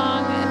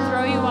song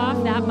throw you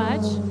off that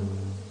much?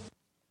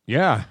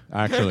 Yeah,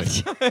 actually.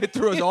 It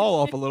threw us all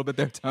off a little bit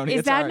there, Tony. Is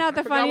It's that all right. not the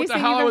I forgot funniest what the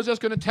thing hell I you've was just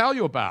going to tell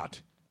you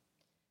about.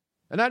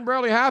 And that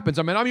rarely happens.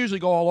 I mean, I'm usually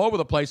go all over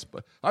the place.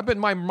 But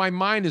my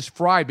mind is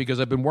fried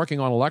because I've been working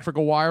on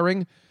electrical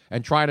wiring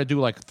and trying to do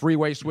like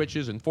 3-way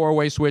switches and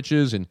 4-way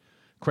switches and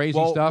crazy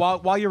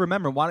stuff. While you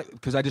remember,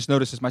 because I just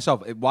noticed this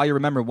myself, while you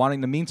remember,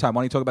 in the meantime,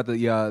 why don't you talk about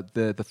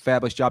the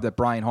fabulous job that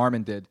Brian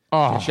Harmon did,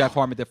 Chef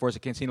Harmon did for us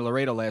at Cantina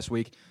Laredo last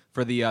week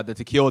for the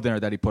tequila dinner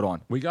that he put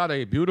on. We got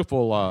a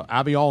beautiful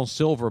Avion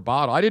silver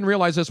bottle. I didn't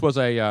realize this was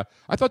I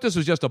thought this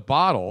was just a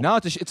bottle. No,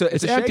 it's an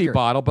empty shaker.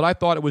 bottle, but I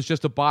thought it was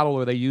just a bottle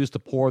where they used to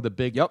pour the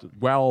big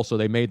well, so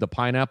they made the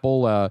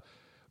pineapple.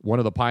 One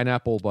of the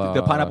pineapple...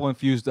 the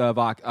pineapple-infused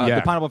vodka.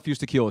 The pineapple-infused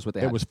tequila is what they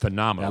had. It was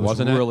phenomenal,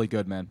 wasn't it? It was really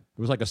good, man. It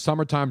was like a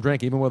summertime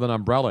drink, even with an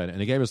umbrella in it,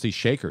 and they gave us these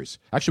shakers.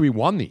 Actually, we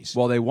won these.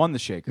 Well, they won the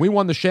shaker. We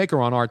won the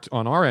shaker on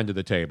our end of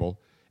the table,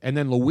 and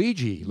then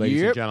Luigi,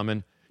 ladies and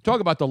gentlemen, talk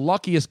about the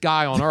luckiest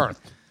guy on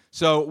earth.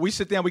 So we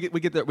sit down, we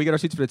get our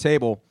seats for the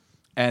table,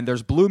 and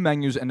there's blue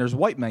menus and there's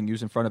white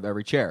menus in front of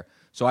every chair.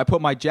 So I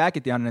put my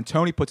jacket down, and then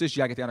Tony puts his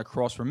jacket down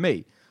across from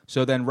me.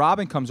 So then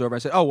Robin comes over. I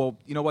said, oh, well,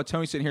 you know what?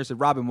 Tony's sitting here. I said,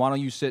 Robin, why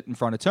don't you sit in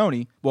front of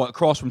Tony? Well,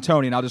 across from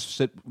Tony, and I'll just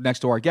sit next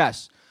to our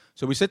guests.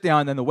 So we sit down,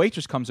 and then the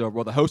waitress comes over.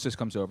 Well, the hostess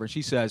comes over, and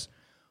she says,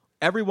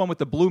 everyone with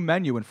the blue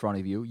menu in front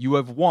of you, you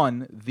have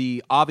won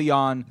the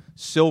Avion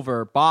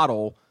silver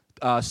bottle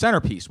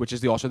centerpiece, which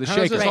is also the How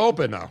shaker. does this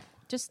open, though?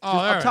 Just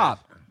up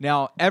top.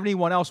 Now,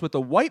 everyone else with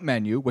the white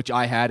menu, which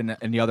I had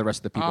and the other rest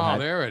of the people had. Oh,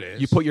 there it is.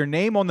 You put your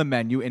name on the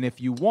menu, and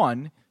if you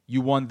won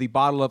the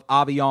bottle of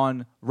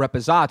Avion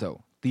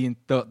Reposato,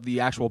 the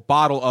actual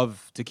bottle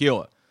of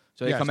tequila.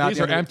 So they come out. These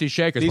are empty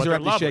shakers. These but are they're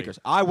empty lovely. shakers.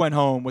 I went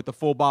home with the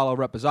full bottle of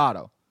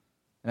Reposato,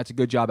 and that's a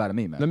good job out of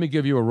me, man. Let me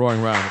give you a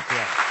roaring round of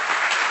applause.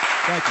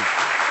 Thank you.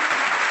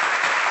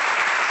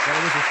 But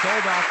it was a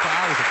sold-out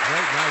crowd. It was a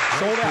great night.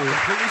 Sold out.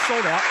 Completely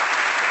sold out.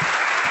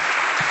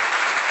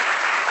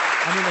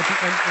 I mean,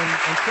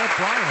 and Chef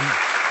Brian,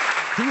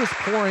 he was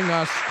pouring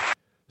us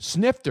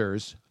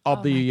snifters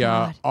of the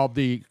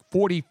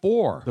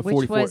 44. The Which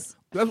 44. was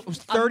That was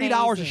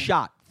 $30 a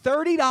shot.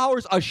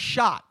 $30 a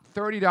shot.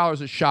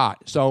 $30 a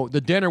shot. So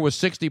the dinner was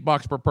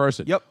 $60 per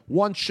person. Yep.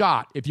 One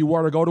shot if you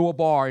were to go to a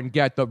bar and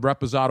get the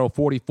Reposado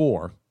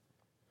 44,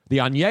 the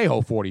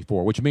Añejo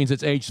 44, which means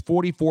it's aged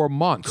 44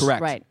 months.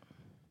 Correct. Right.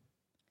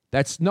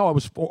 It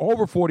was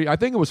over 40. I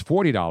think it was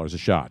 $40 a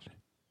shot.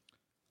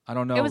 I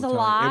don't know. It was a Tony.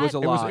 lot. It was a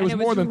lot. It was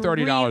more than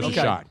 $30 a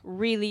shot.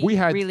 We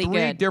had really three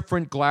good.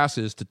 different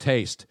glasses to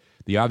taste: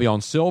 the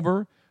Avion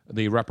Silver,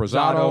 the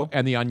Reposado,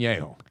 and the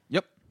Añejo.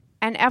 Yep.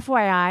 And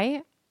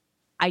FYI,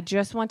 I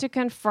just want to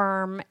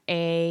confirm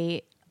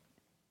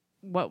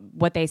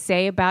what they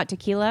say about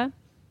tequila.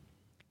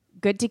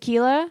 Good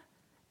tequila,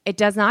 it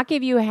does not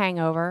give you a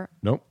hangover.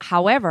 Nope.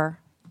 However,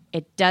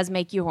 it does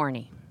make you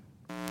horny.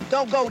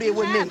 Don't go there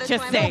with me.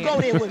 Just saying. Don't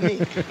go there with me.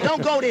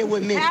 Don't go there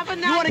with me. You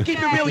want to keep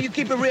it real, you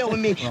keep it real with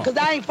me. Because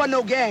I ain't for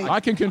no game. I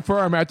can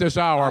confirm at this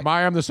hour.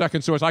 I am the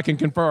second source. I can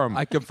confirm.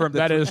 I confirmed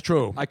that is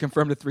true. I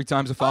confirmed it 3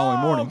 times the following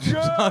morning.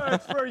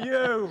 Good for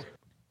you.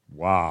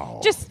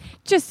 Wow.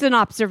 Just an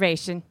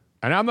observation.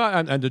 And I'm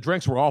not. And the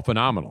drinks were all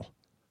phenomenal.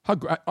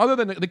 Other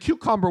than the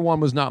cucumber one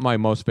was not my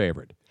most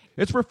favorite.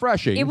 It's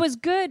refreshing. It was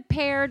good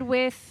paired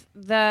with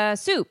the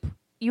soup.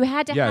 You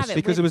had to have it.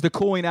 Because it was the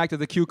cooling act of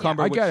the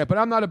cucumber. I get it, but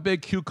I'm not a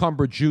big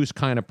cucumber juice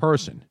kind of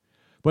person.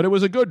 But it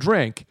was a good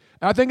drink.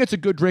 I think it's a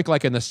good drink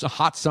like in the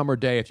hot summer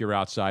day if you're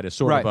outside. It's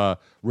sort of a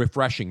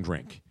refreshing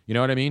drink. You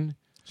know what I mean?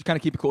 Just kind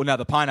of keep it cool. Now,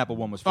 the pineapple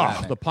one was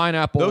fat, man. The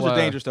pineapple. Those are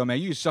dangerous, though, man.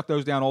 You suck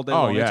those down all day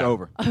long. Yeah. It's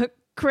over.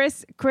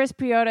 Chris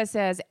Priota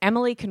says,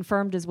 Emily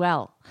confirmed as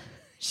well.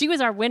 She was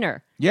our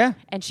winner. Yeah.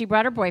 And she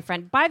brought her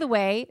boyfriend. By the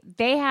way,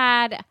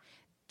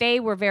 they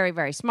were very,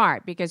 very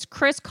smart because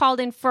Chris called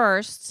in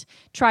first,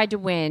 tried to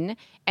win,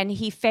 and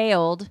he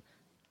failed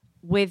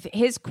with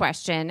his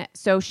question.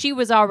 So she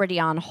was already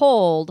on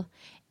hold,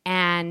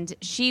 and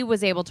she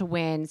was able to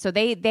win. So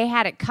they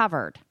had it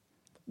covered.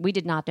 We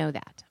did not know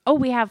that. Oh,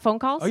 we have phone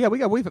calls? Oh, yeah, we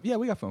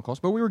got phone calls,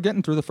 but we were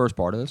getting through the first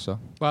part of this. So,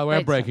 by the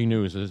way, breaking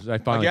news is I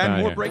finally again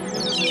more here. breaking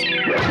news.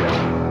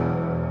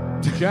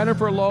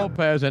 Jennifer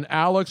Lopez and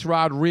Alex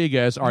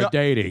Rodriguez are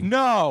dating.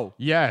 No.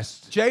 Yes.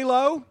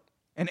 J-Lo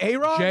and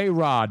A-Rod?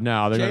 J-Rod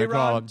now. They're going to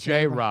call him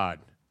J-Rod.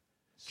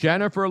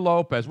 Jennifer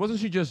Lopez. Wasn't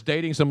she just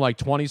dating some like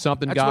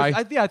 20-something guy?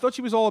 I thought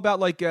she was all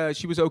about like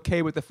she was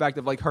okay with the fact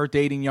of like her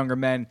dating younger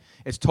men.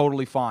 It's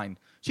totally fine.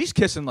 She's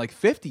kissing like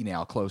 50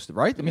 now, close to,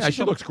 right? I mean,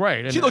 she looks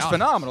great. She looks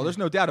phenomenal. There's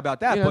no doubt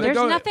about that. Yeah, but There's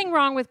nothing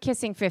wrong with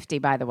kissing 50,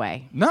 by the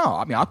way. No,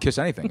 I mean, I'll kiss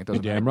anything. It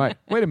doesn't You're matter. damn right.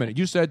 Wait a minute.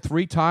 You said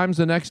 3 times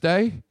the next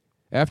day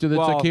after the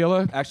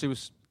tequila? Actually, it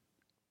was...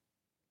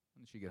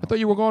 I thought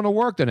you were going to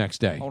work the next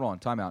day. Hold on,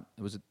 time out.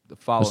 It was the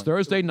following. It was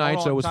Thursday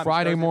night, so it was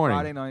Friday morning.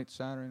 Friday night,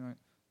 Saturday night.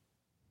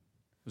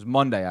 was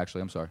Monday,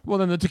 actually. I'm sorry. Well,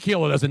 then the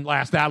tequila doesn't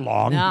last that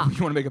long. No.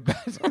 You want to make a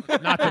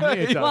bet? Not to me,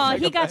 it doesn't. Well,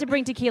 he got to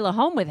bring tequila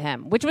home with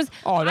him, which was...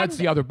 Oh, that's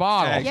the other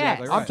bottle.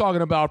 Yes. I'm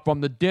talking about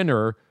from the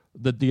dinner,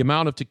 the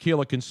amount of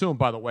tequila consumed,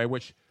 by the way,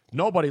 which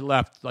nobody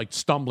left like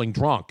stumbling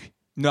drunk.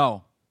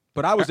 No.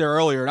 But I was there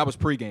earlier, and I was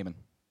pre-gaming.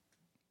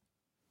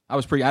 I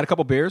had a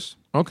couple beers.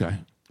 Okay.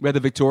 We had the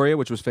Victoria,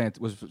 which was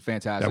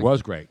fantastic. That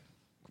was great.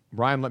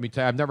 Brian, let me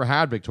tell you, I've never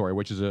had Victoria,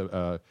 which is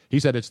he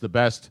said it's the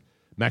best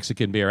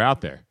Mexican beer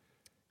out there.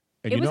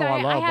 And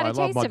I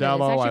love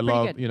Modelo. I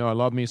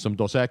love me some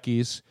Dos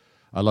Equis.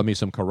 I love me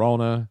some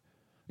Corona.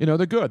 They're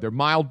good. They're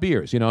mild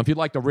beers. If you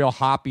like the real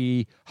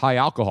hoppy, high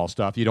alcohol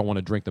stuff, you don't want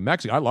to drink the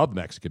Mexican. I love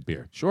Mexican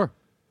beer. Sure.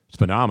 It's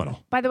phenomenal.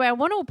 By the way, I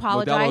want to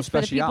apologize Modelo for the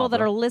Especial, people that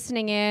bro. are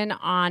listening in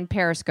on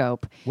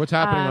Periscope. What's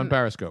happening on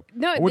Periscope?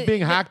 No, We're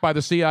being hacked by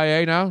the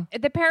CIA now?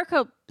 The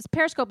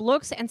Periscope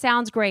looks and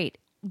sounds great.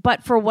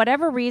 But for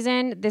whatever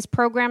reason, this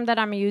program that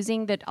I'm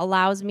using that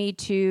allows me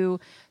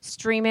to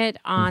stream it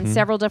on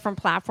several different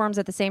platforms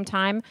at the same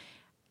time,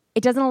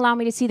 it doesn't allow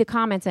me to see the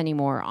comments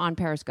anymore on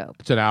Periscope.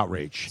 It's an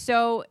outrage.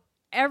 So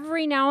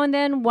every now and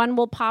then one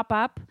will pop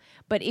up.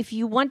 But if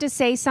you want to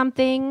say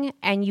something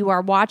and you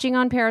are watching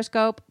on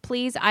Periscope,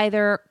 please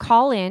either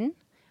call in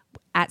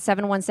at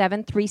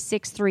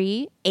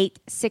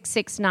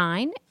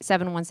 717-363-8669,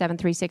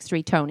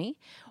 717-363-TONY,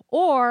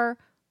 or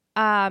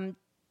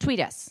tweet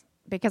us.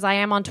 Because I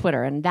am on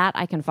Twitter, and that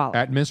I can follow.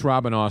 At Miss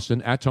Robin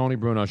Austin, at Tony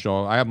Bruno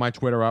Show. I have my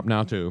Twitter up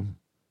now, too.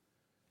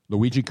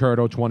 Luigi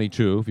Curto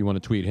 22, if you want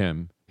to tweet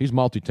him. He's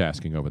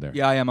multitasking over there.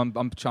 Yeah, I am.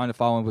 I'm trying to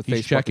follow him with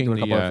He's Facebook. checking and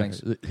doing a couple of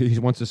things. He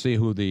wants to see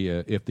who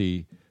if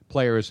the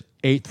players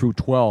 8 through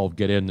 12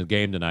 get in the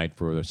game tonight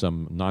for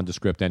some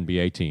nondescript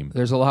NBA team.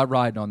 There's a lot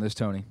riding on this,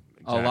 Tony.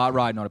 Exactly. A lot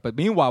riding on it. But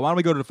meanwhile, why don't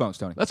we go to the phones,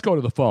 Tony? Let's go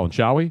to the phone,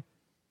 shall we?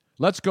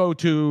 Let's go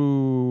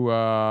to...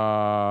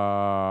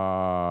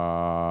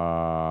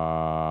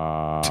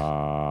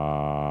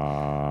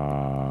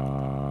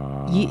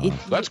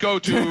 let's go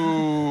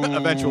to...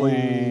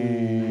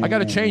 Eventually. I got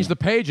to change the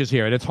pages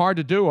here, and it's hard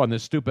to do on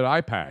this stupid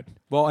iPad.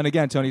 Well, and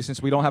again, Tony,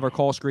 since we don't have our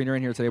call screener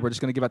in here today, we're just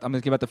going to I'm going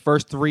to give out the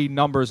first 3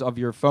 numbers of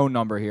your phone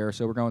number here.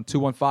 So we're going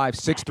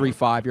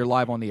 215-635. You're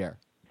live on the air.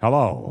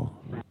 Hello.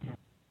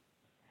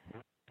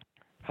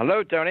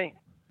 Hello, Tony.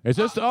 Is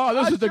this? Oh,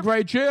 this is the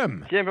great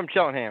Jim. Jim from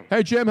Cheltenham.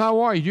 Hey, Jim,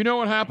 how are you? You know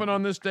what happened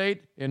on this date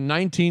in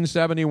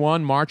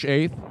 1971, March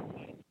 8th?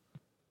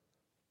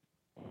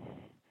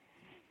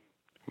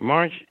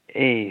 March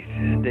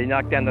 8th. They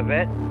knocked down the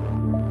vet?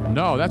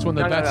 No, that's when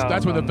the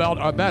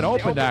vet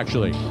opened,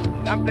 actually.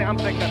 I'm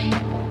thinking.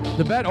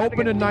 The vet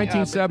opened in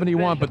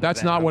 1971, but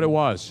that's not what it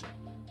was.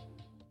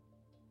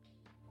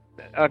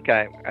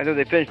 Okay, I know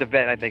they finished the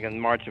vet, I think, in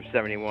March of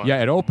 71.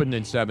 Yeah, it opened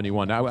in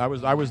 71. I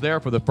was there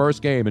for the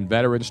first game in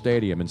Veterans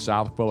Stadium in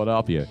South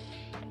Philadelphia.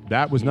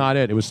 That was not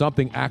it. It was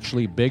something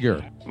actually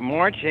bigger.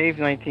 March 8th,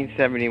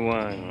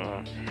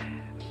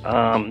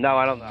 1971. No,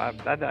 I don't.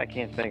 I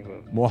can't think of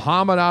it.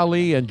 Muhammad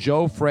Ali and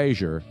Joe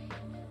Frazier,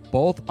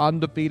 both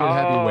undefeated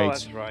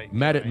heavyweights, that's right.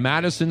 met at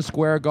Madison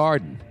Square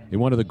Garden in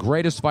one of the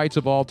greatest fights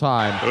of all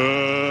time.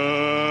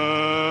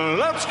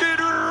 Let's get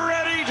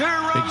ready to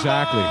rumble.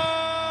 Exactly.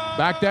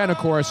 Back then, of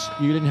course,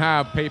 you didn't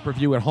have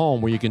pay-per-view at home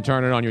where you can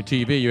turn it on your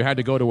TV. You had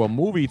to go to a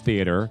movie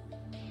theater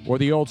or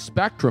the old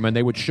Spectrum, and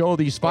they would show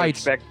these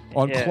fights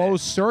on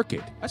closed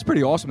circuit. That's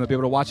pretty awesome to be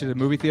able to watch it at a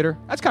movie theater.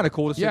 That's kind of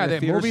cool to see. Yeah, in they a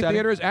theater movie setting.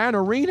 theaters and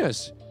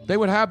arenas. They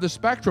would have the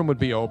Spectrum would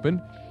be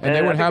open, and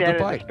they would have the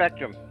fight.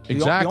 Spectrum.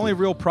 Exactly. The only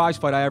real prize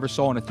fight I ever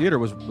saw in a theater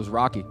was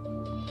Rocky.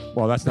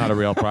 Well, that's not a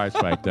real prize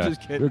fight.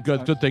 Just kidding.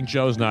 Good thing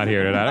Joe's not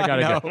here tonight.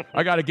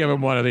 I got to give him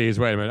one of these.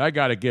 Wait a minute. I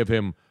got to give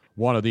him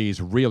one of these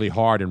really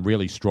hard and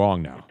really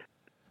strong now.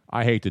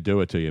 I hate to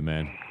do it to you,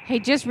 man. Hey,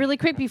 just really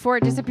quick before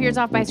it disappears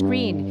off my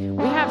screen,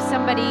 we have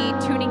somebody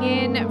tuning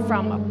in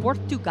from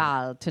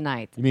Portugal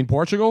tonight. You mean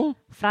Portugal?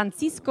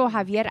 Francisco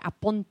Javier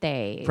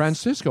Aponte.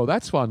 Francisco,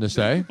 that's fun to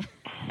say.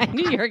 I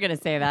knew you were going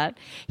to say that.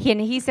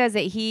 He says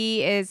that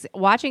he is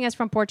watching us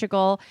from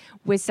Portugal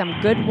with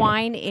some good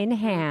wine in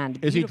hand.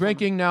 Is he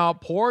drinking now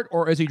port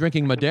or is he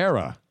drinking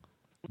Madeira?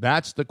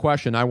 That's the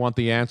question I want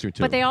the answer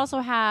to. But they also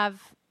have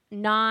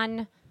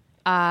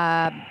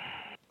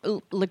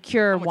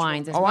liqueur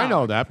wines as well. I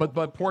know that,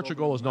 but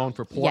Portugal is known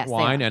for port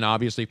wine and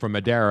obviously for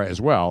Madeira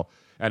as well,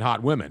 and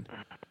hot women.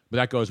 But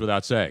that goes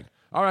without saying.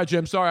 All right,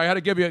 Jim, sorry, I had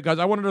to give you, because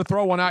I wanted to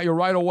throw one at you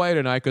right away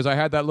tonight, because I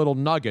had that little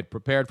nugget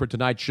prepared for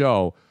tonight's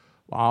show.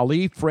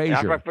 Ali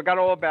Frazier. Yeah, I forgot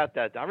all about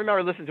that. I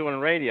remember listening to it on the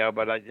radio,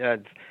 but I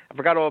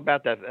forgot all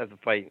about that as a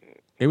fight.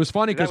 It was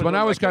funny because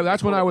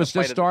that's when I was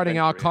just starting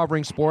out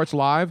covering sports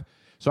live.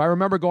 So I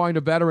remember going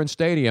to Veterans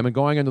Stadium and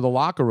going into the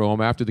locker room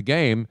after the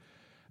game,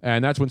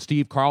 and that's when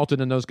Steve Carlton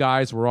and those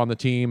guys were on the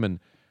team, and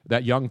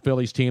that young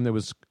Phillies team that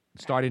was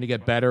starting to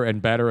get better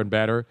and better and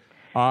better.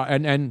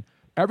 And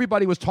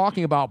everybody was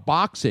talking about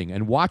boxing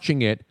and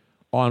watching it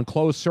on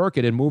closed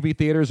circuit in movie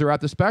theaters or at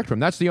the Spectrum.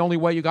 That's the only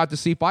way you got to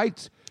see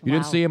fights. You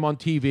didn't see them on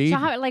TV. So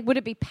how, would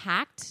it be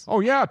packed?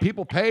 Oh, yeah.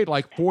 People paid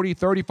like $40,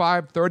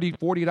 $35, $30,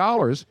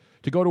 $40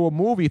 to go to a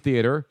movie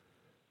theater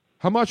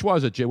How much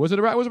was it, Jim? It was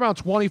around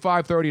 $25,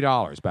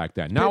 $30 back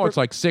then. Now it's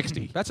like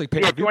 $60. That's like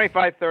pay-per-view.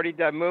 $25,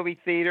 $30 movie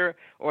theater,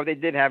 or they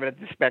did have it at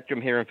the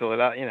Spectrum here in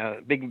Philadelphia. You know,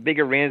 big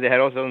arenas. They had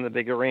also in the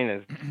big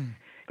arenas.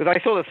 Because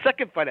I saw the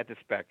second fight at the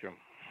Spectrum.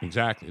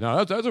 Exactly.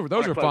 No, those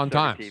are fun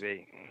times.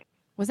 TV.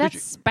 Was that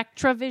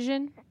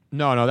SpectraVision?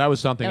 No, that was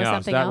something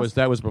else.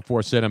 That was before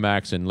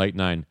Cinemax in late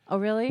 9. Oh,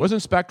 really?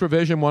 Wasn't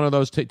SpectraVision one of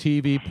those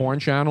TV porn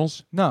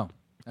channels? No.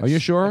 Are you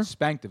sure? That's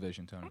Spank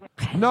Division, Tony.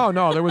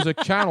 No, there was a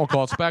channel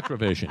called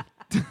SpectraVision.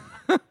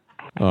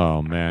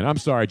 Oh, man. I'm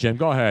sorry, Jim.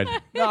 Go ahead.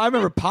 No, I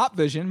remember Pop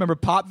Vision. Remember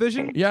Pop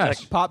Vision?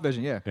 Yes. Pop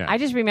Vision, yeah. I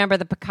just remember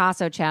the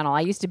Picasso channel.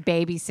 I used to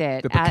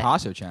babysit. The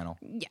Picasso channel.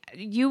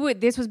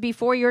 This was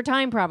before your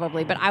time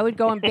probably, but I would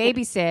go and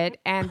babysit,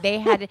 and they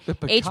had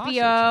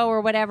HBO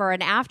or whatever,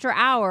 and after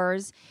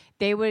hours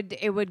it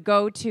would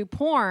go to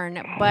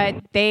porn, but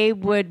they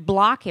would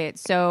block it.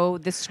 So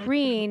the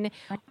screen.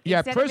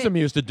 Yeah, Prism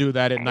used to do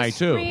that at night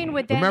too.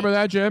 Remember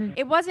that, Jim?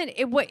 It wasn't.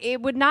 It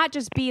would not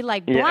just be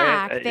like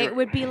black. It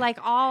would be like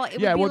all. It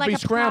would be like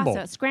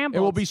scrambled. Scrambled. It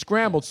will be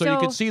scrambled, so you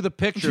could see the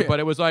picture. But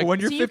it was like when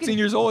you're 15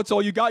 years old, it's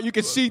all you got. You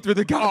could see through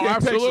the goddamn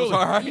absolutely. pictures.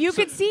 All right? You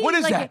could see. What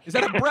is that? Is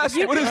that a breast?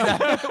 What is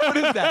that? What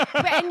is that?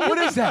 What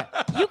is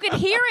that? You could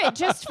hear it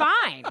just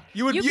fine.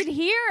 You could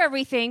hear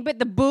everything, but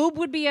the boob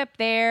would be up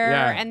there,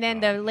 and then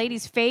the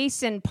lady's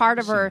face and part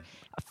of her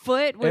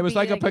foot would be. It was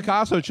like a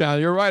Picasso channel.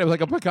 You're right. It was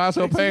like a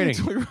Picasso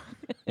painting.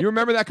 You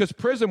remember that? Because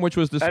Prism, which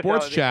was the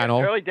sports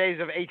channel. The early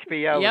days of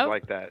HBO was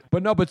like that.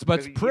 But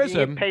Prism.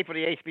 You didn't pay for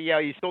the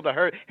HBO. You still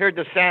heard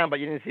the sound, but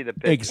you didn't see the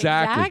picture.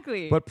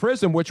 Exactly. But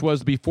Prism, which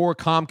was before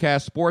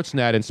Comcast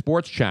Sportsnet and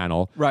Sports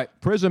Channel. Right.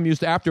 Prism used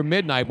to, after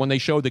midnight, when they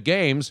showed the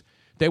games,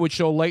 they would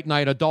show late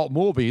night adult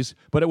movies,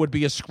 but it would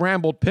be a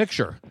scrambled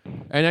picture.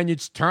 And then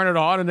you'd turn it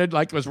on, and then,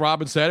 like as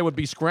Robin said, it would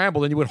be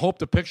scrambled, and you would hope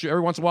the picture,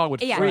 every once in a while, it would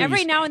freeze. Yeah,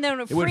 every now and then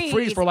it would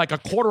freeze for like a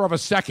quarter of a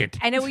second.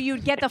 And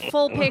you'd get the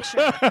full picture.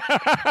 So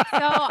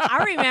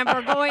I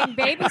remember going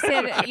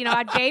babysit,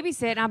 I'd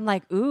babysit, and I'm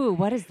like, ooh,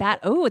 what is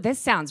that? Ooh, this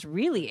sounds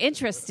really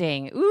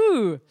interesting.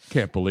 Ooh.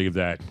 Can't believe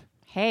that.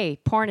 Hey,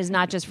 porn is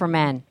not just for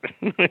men.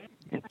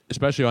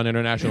 Especially on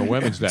International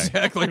Women's Day.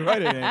 Exactly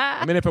right.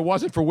 I mean, if it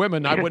wasn't for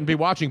women, I wouldn't be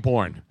watching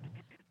porn.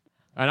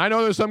 And I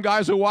know there's some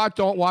guys who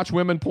don't watch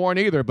women porn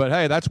either, but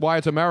hey, that's why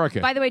it's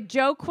American. By the way,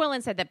 Joe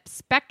Quillen said that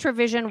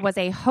SpectraVision was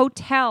a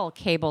hotel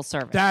cable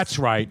service. That's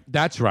right.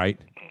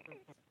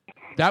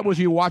 That was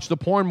you watch the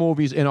porn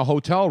movies in a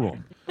hotel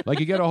room. Like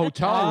you get a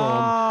hotel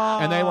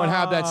room, and they would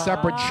have that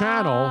separate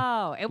channel.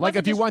 Like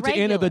if you went to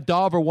Inn of the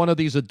Dove or one of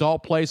these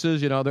adult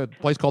places, the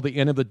place called the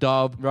Inn of the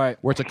Dove, right,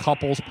 where it's a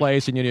couple's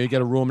place, and you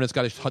get a room and it's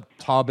got a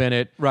tub in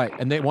it, right.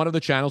 And one of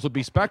the channels would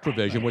be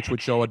SpectraVision, which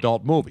would show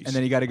adult movies. And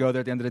then you got to go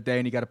there at the end of the day,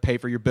 and you got to pay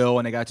for your bill,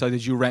 and they got to tell you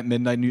that you rent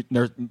Midnight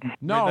Nurses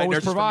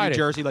from New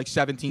Jersey like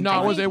 17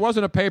 times. No, it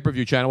wasn't a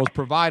pay-per-view channel. It was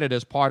provided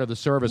as part of the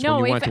service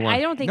when you went to one.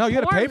 I don't think. No, you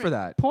got to pay for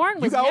that. Porn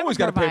was always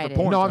got to pay for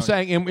porn. No, I'm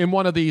saying in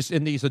one of these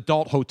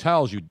adult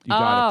hotels, you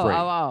got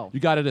it free. You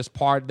got it as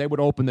part. They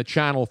would open the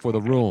channel for the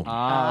room. You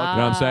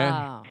know what I'm saying?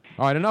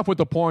 All right, enough with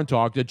the porn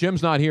talk.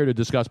 Jim's not here to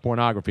discuss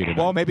pornography today.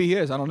 Well, maybe he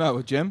is. I don't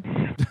know. Jim?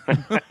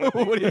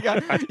 What do you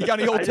got? You got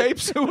any old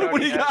tapes? What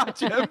do you got,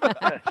 Jim?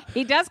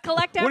 He does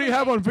collect everything. What do you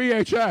have on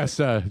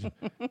VHS?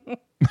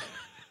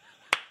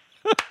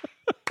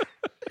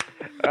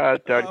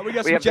 We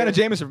got some Jenna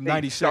Jameson from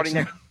 96.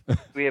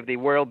 We have the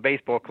World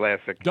Baseball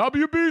Classic.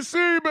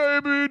 WBC,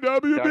 baby,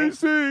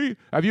 WBC.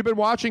 Have you been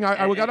watching?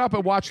 I got up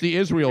and watched the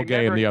Israel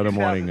game the other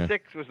morning.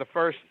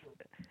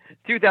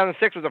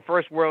 2006 was the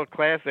first World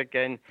Classic,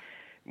 and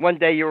one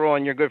day you were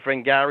on your good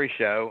friend Gary's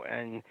show,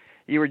 and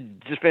you were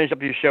just finished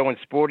up your show on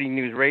Sporting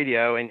News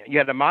Radio, and you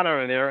had a monitor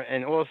in there,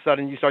 and all of a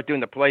sudden you start doing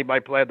the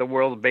play-by-play of the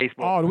World of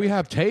Baseball. Oh, do we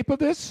have tape of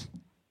this?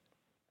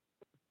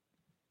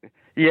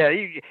 Yeah,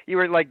 you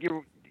were like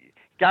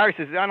Gary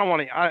says,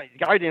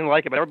 Gary didn't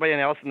like it, but everybody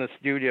else in the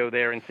studio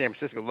there in San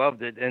Francisco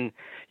loved it. And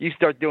you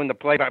start doing the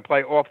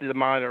play-by-play off the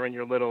monitor in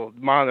your little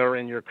monitor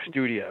in your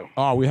studio.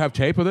 Oh, we have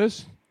tape of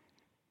this?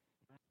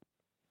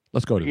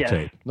 Let's go to the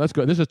tape. Let's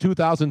go. This is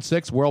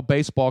 2006 World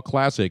Baseball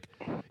Classic,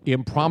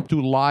 impromptu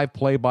live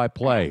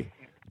play-by-play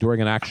during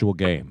an actual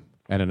game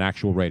and an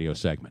actual radio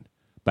segment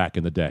back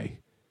in the day.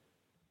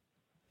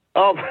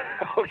 Oh,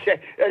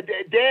 okay.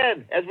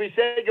 Dan, as we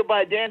say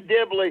goodbye, Dan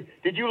Dibley,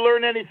 did you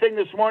learn anything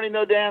this morning,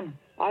 though, Dan?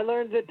 I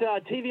learned that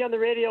TV on the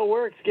radio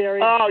works,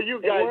 Gary. Oh,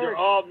 you guys are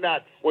all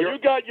nuts. Well, you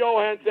got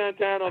Johan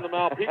Santana on the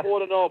mound. People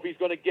want to know if he's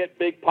going to get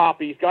Big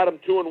Poppy. He's got him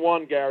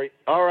 2-1, Gary.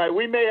 All right,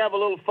 we may have a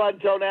little fun,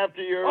 Tone,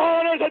 after your...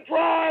 Oh, there's a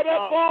drive.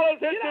 That ball is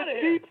hit to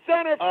deep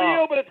center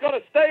field, but it's going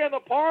to stay in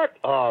the park.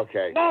 Oh,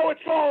 okay. No, it's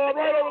going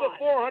right over the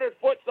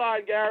 400-foot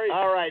sign, Gary.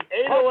 All right,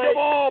 808. Punch the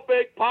ball,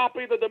 Big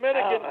Poppy. The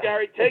Dominicans,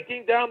 Gary,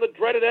 taking down the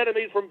dreaded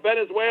enemies from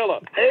Venezuela.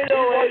 808. Give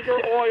us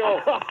your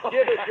oil.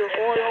 Give us your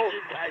oil.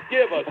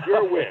 Give us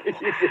your win.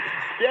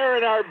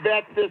 Sharing our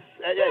bet this...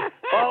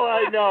 all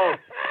I know.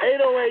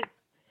 808.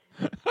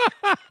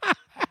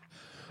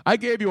 I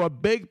gave you a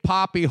Big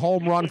Poppy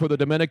home run for the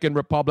Dominican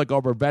Republic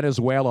over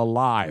Venezuela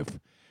live.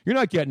 You're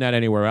not getting that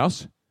anywhere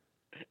else.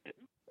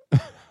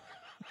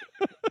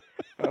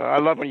 I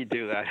love when you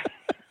do that.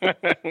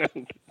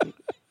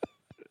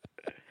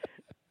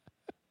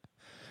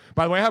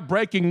 By the way, I have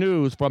breaking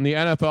news from the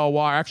NFL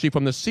Wire, actually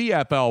from the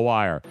CFL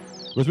Wire,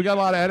 because we got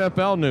a lot of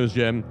NFL news,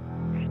 Jim.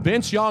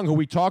 Vince Young, who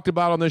we talked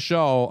about on the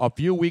show a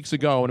few weeks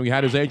ago when we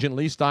had his agent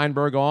Lee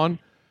Steinberg on,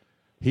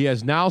 he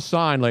has now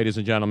signed, ladies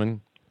and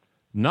gentlemen,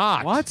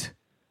 not with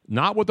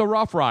the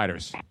Rough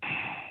Riders.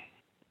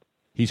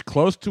 He's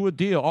close to a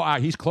deal.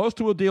 He's close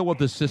to a deal with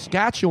the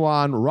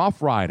Saskatchewan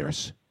Rough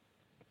Riders.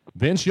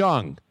 Vince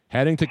Young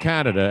heading to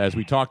Canada, as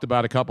we talked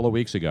about a couple of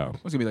weeks ago.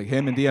 What's it going to be, like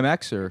him and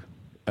DMX, or?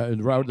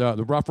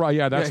 The Rough Rider,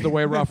 yeah, that's the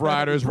way Rough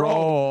Riders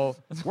roll.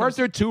 Weren't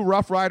there two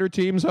Rough Rider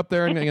teams up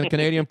there in the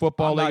Canadian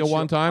Football League at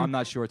one time? I'm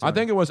not sure. I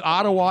think it was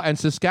Ottawa and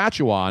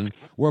Saskatchewan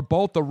were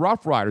both the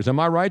Rough Riders. Am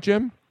I right,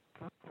 Jim?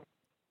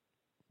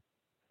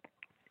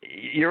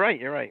 You're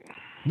right.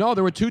 No,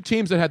 there were two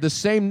teams that had the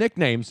same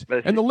nicknames.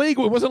 In the league,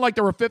 it wasn't like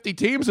there were 50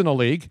 teams in the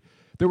league.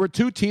 There were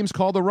two teams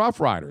called the Rough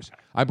Riders.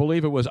 I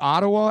believe it was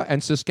Ottawa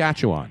and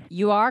Saskatchewan.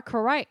 You are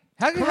correct.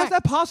 How's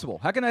that possible?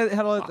 How can I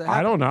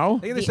don't know.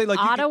 They say, like,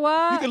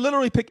 Ottawa. You can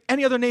literally pick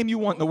any other name you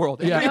want in the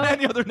world. Yeah.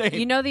 Any other name.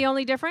 You know the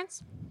only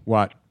difference?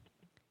 What?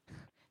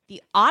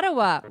 The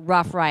Ottawa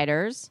Rough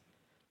Riders,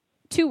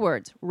 2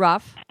 words,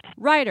 Rough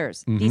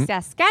Riders. Mm-hmm. The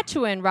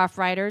Saskatchewan Rough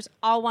Riders,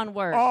 all 1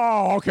 word.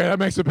 Oh, okay, that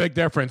makes a big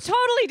difference.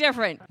 Totally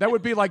different. That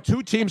would be like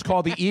two teams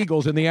called the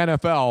Eagles in the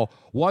NFL.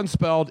 One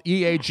spelled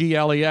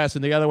E-A-G-L-E-S,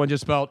 and the other one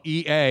just spelled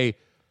E-A-G-L-E-S.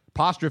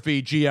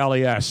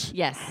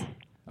 Yes.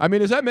 I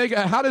mean,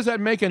 how does that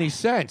make any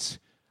sense?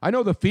 I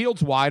know the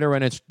field's wider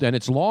and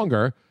it's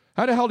longer.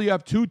 How the hell do you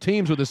have two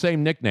teams with the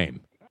same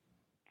nickname?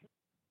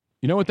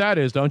 You know what that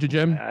is, don't you,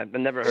 Jim? I've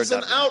never heard that.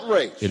 It's an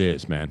outrage. It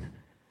is, man.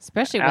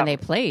 Especially when they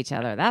play each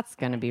other. That's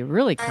going to be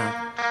really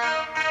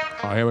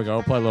Oh, here we go.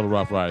 We'll play a little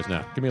Rough Riders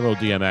now. Give me a little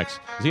DMX.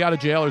 Is he out of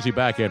jail or is he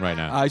back in right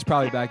now? He's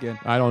probably back in.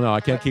 I don't know. I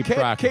can't keep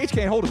track. Cage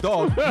can't hold a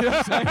dog. You know what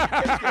I'm saying?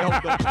 Cage can't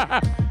hold a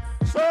dog.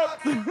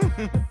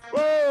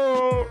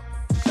 Whoa.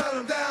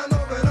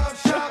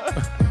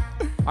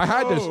 I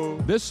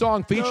had this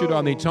song featured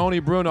on the Tony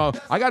Bruno.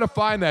 I got to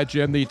find that,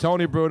 Jim. The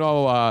Tony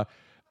Bruno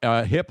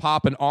hip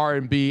hop and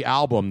R&B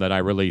album that I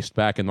released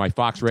back in my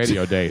Fox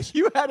Radio days.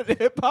 You had a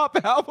hip hop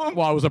album?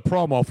 Well, it was a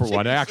promo for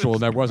one. Actual,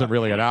 there wasn't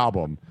really an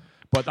album.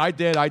 But I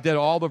did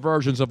all the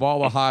versions of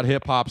all the hot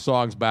hip hop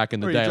songs back in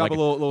the day, like a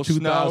little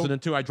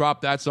 2002. Snow. I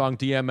dropped that song,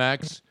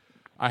 DMX.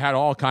 I had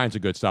all kinds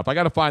of good stuff. I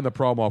got to find the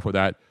promo for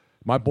that.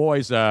 My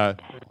boys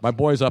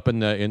up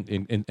in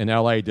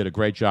L.A. did a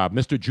great job.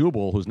 Mr.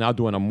 Jubal, who's now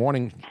doing a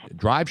morning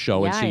drive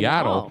show in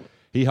Seattle,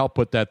 he helped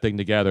put that thing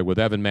together with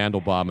Evan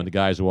Mandelbaum and the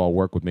guys who all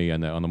work with me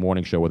on the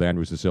morning show with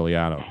Andrew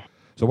Siciliano.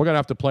 So we're going to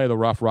have to play the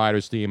Rough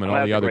Riders theme and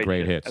all the other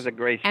great hits. That's a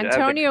great show.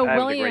 Antonio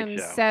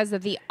Williams says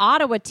that the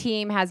Ottawa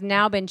team has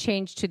now been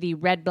changed to the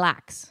Red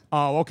Blacks.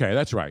 Oh, okay,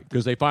 that's right,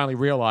 because they finally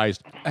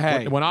realized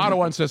when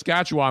Ottawa and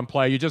Saskatchewan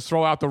play, you just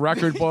throw out the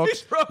record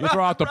books, you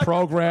throw out the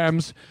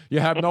programs, you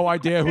have no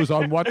idea who's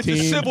on what team.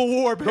 It's a civil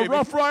war, baby. The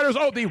Rough Riders,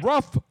 the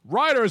Rough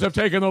Riders have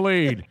taken the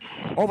lead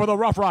over the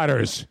Rough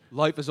Riders.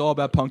 Life is all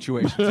about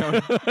punctuation.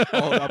 Tony.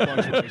 All about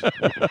punctuation.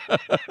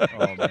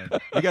 Oh, man.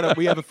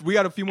 We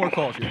got a few more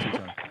calls here, too,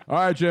 Tony. All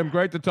right, Jim,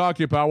 great to talk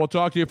to you, pal. We'll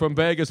talk to you from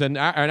Vegas, and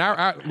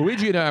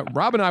Luigi and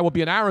Rob and I will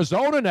be in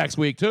Arizona next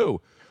week,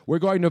 too. We're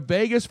going to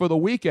Vegas for the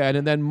weekend,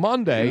 and then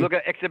Monday... You look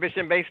at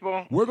exhibition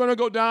baseball? We're going to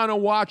go down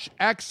and watch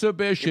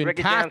exhibition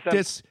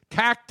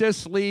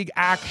Cactus League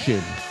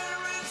action.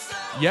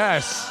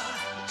 Yes.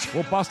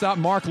 We'll bust out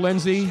Mark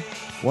Lindsay,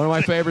 one of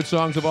my favorite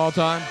songs of all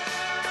time.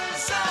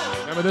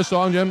 Remember this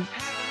song, Jim?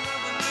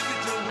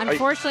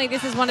 Unfortunately,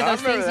 this is one of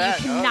those things that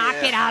you cannot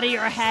get out of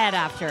your head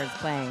after it's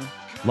playing.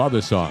 Love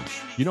this song.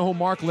 You know who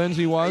Mark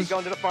Lindsay was? Are you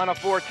going to the Final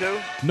Four, too?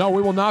 No,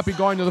 we will not be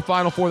going to the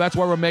Final Four. That's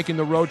why we're making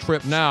the road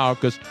trip now,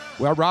 because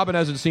Robin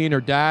hasn't seen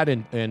her dad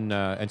and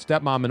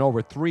stepmom in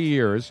over 3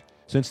 years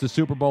since the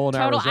Super Bowl in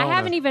Arizona. I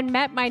haven't even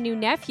met my new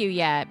nephew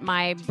yet.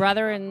 My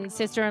brother and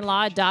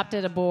sister-in-law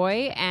adopted a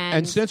boy.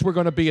 And since we're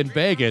going to be in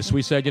Vegas,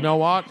 we said, you know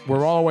what?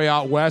 We're all the way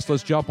out west.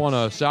 Let's jump on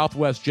a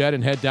Southwest jet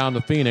and head down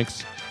to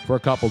Phoenix for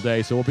a couple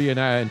days. So we'll be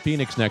in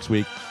Phoenix next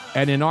week.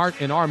 And in our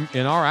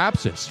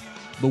absence,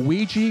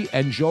 Luigi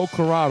and Joe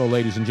Corrado,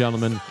 ladies and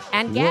gentlemen.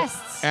 And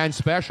guests. And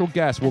special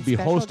guests will be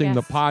hosting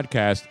the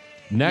podcast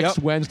next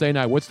Wednesday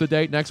night. What's the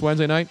date next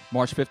Wednesday night?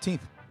 March 15th.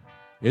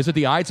 Is it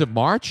the Ides of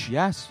March?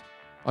 Yes.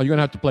 Oh, you're going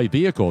to have to play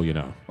vehicle, you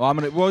know. Well,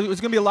 it's going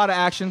to be a lot of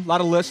action, a lot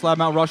of lists, a lot of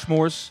Mount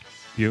Rushmores.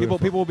 Beautiful.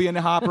 People will be in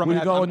the hopper.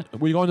 We're going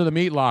to the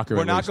meat locker.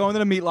 We're not going to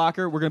the meat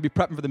locker. We're going to be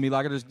prepping for the meat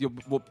locker.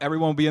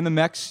 Everyone will be in the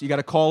mix. You got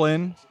to call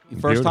in.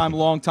 First time,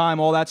 long time,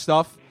 all that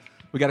stuff.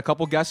 We got a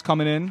couple guests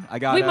coming in.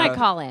 We might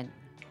call in.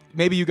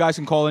 Maybe you guys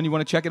can call in. You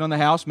want to check in on the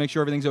house, make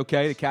sure everything's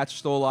okay. The cats are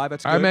still alive.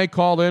 That's good. I may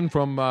call in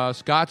from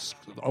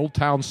Old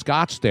Town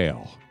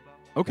Scottsdale.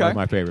 Okay. One of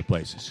my favorite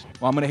places.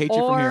 Well, I'm going to hate you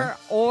from here.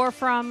 Or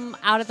from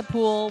out at the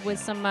pool with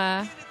some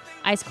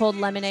ice-cold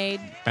lemonade.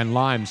 And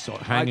limes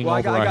hanging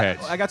over our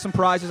heads. I got some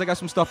prizes. I got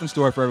some stuff in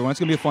store for everyone. It's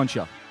going to be a fun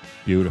show.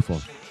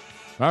 Beautiful.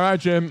 All right,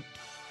 Jim.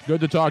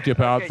 Good to talk to you,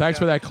 pal. Thanks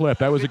for that clip.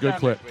 That was a good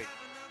clip.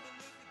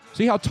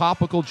 See how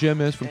topical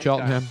Jim is from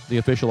Cheltenham, the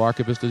official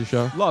archivist of the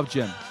show? Love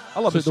Jim. I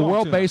love So his the song,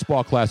 World too.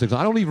 Baseball Classics.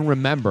 I don't even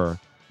remember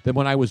that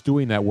when I was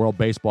doing that World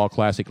Baseball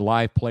Classic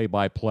live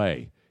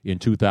play-by-play in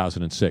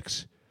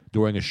 2006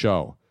 during a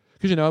show.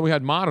 Because, we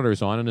had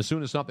monitors on, and as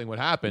soon as something would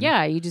happen...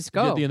 Yeah, you just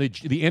go.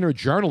 The inner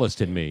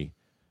journalist in me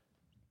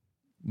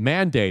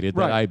mandated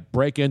that I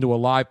break into a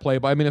live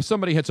play-by... I mean, if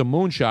somebody hits a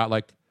moonshot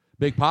like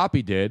Big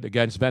Papi did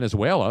against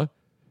Venezuela,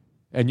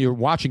 and you're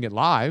watching it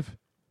live,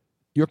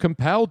 you're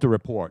compelled to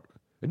report.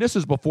 And this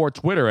is before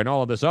Twitter and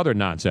all of this other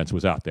nonsense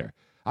was out there.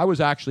 I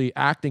was actually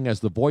acting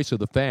as the voice of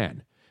the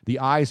fan, the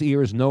eyes,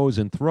 ears, nose,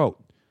 and throat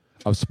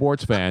of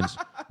sports fans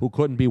who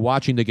couldn't be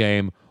watching the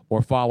game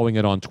or following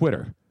it on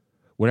Twitter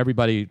when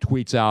everybody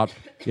tweets out,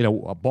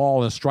 a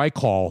ball and a strike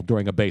call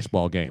during a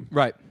baseball game.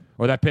 Right.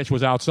 Or that pitch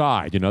was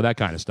outside, that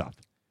kind of stuff.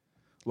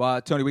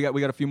 Well, Tony, we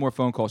got a few more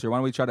phone calls here. Why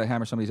don't we try to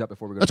hammer some of these up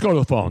before we go? Let's go to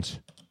the phones.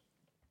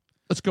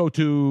 Let's go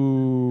to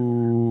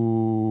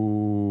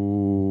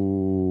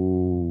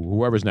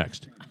whoever's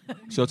next.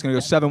 So it's going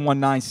to go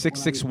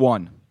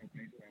 719-661.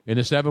 In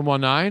the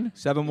 719?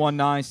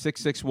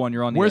 719-661.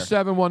 You're on the Where's air.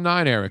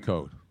 719 area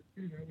code?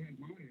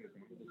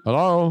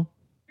 Hello?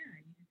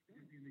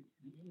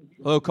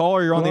 Hello,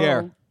 caller. You're on the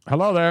air.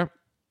 Hello there.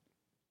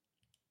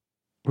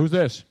 Who's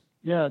this?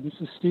 Yeah, this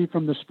is Steve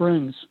from the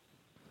Springs.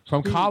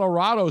 From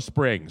Colorado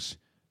Springs.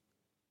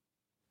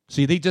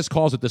 See, he just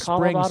calls it the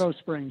Colorado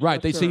Springs.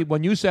 Right. Yes, See, sir.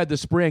 when you said the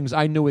Springs,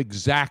 I knew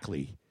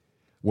exactly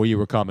where you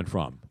were coming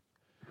from.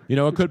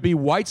 It could be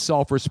White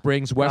Sulphur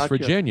Springs, West Gotcha.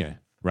 Virginia,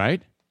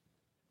 right?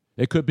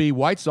 It could be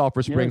White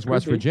Sulphur Springs, it could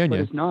West be,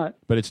 Virginia.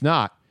 but it's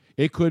not.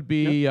 It could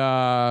be,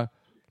 Palm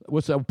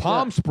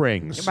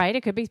Springs. Right,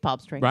 it could be Palm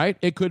Springs. Right?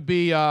 It could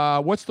be,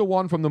 what's the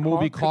one from the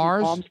movie Could be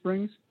Cars? Palm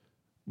Springs.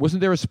 Wasn't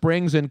there a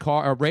Springs in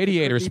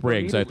Radiator Could be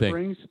Springs, Bonita I think?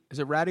 Springs. Is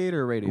it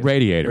Radiator or Radiator?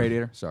 Radiator.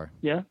 Radiator. Sorry.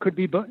 Yeah, it could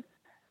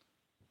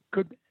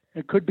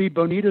be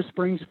Bonita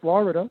Springs,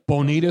 Florida.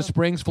 Bonita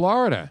Springs,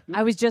 Florida.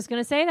 I was just going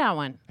to say that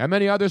one. How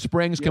many other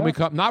springs can we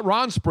come? Not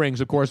Ron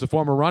Springs, of course, the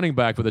former running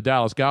back for the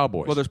Dallas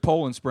Cowboys. Well, there's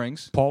Poland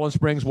Springs. Poland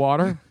Springs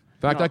water. In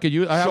fact, I could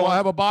use. I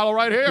have a bottle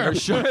right here.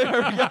 Sure.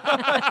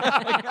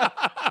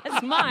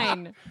 That's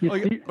mine.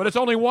 But it's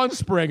only one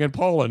spring in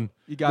Poland,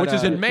 which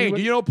is in Maine.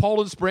 Do you know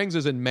Poland Springs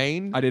is in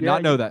Maine? I did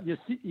not know that.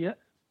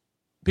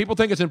 People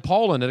think it's in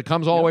Poland, and it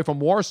comes all the way from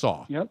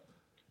Warsaw. Yep.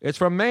 It's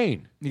from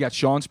Maine. You got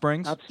Shawn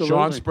Springs? Absolutely.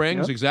 Shawn Springs,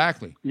 Yep.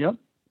 exactly. Yep.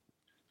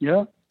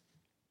 Yeah.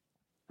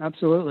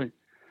 Absolutely.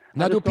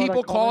 Now, do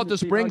people call it the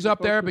Springs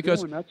up there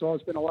because that's all.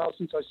 It's been a while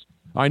since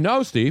I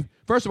know, Steve.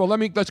 First of all,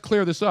 let's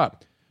clear this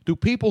up. Do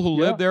people who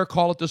live there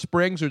call it the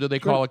Springs, or do they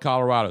call it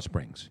Colorado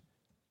Springs?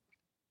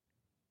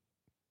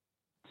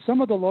 Some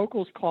of the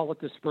locals call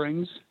it the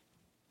Springs,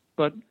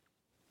 but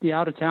the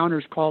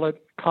out-of-towners call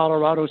it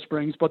Colorado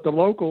Springs. But the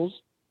locals,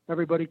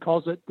 everybody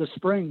calls it the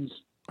Springs.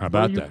 How about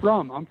Where are that? you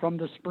from? I'm from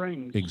the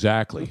Springs.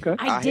 Exactly. Okay.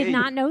 I did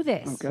not know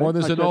this. Okay. Well,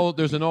 there's an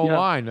old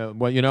line.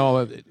 When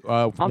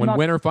not-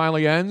 winter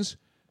finally ends,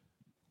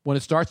 when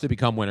it starts to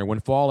become winter, when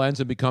fall ends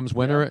and becomes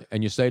winter,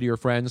 and you say to your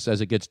friends as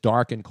it gets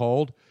dark and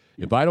cold,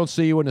 if I don't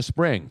see you in the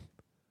spring,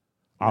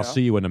 I'll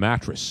see you in the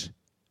mattress.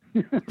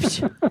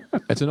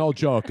 It's an old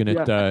joke, and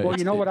it. Well,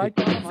 you know what I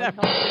tell them?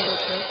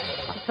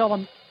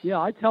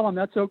 I tell them,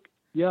 that's okay.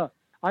 Yeah,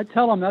 I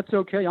tell them that's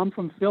okay. I'm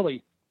from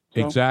Philly.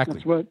 So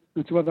Exactly.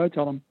 That's what I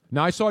tell them.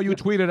 Now, I saw you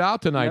tweeted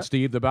out tonight,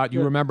 Steve, about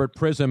you remembered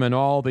Prism and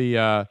all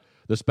the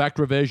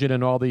Spectravision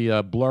and all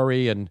the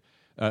blurry and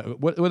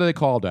what do they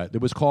call that?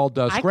 It was called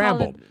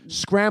scrambled.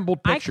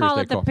 Scrambled pictures. I call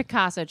they it the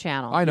Picasso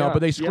channel. I know, but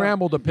they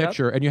scrambled the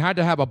picture, and you had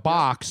to have a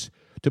box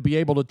to be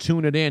able to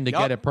tune it in to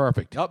get it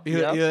perfect. Yep.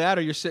 Either that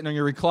or you're sitting on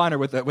your recliner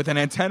with an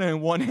antenna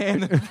in one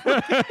hand.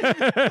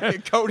 I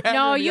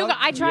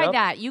tried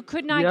that. You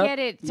could not get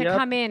it to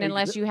come in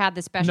unless you had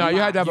the special No, you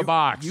had to have You- a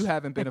box. You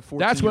haven't been a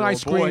 14-year-old That's when I boy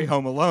screamed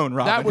home alone,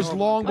 Robin. That was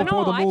long Oh,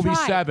 before no, the I movie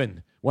tried.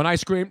 7 when I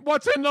screamed,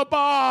 "What's in the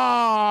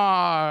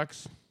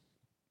box?"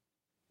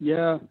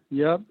 Yeah.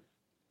 Yep.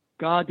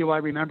 God, do I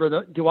remember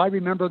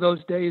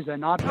those days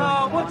and not?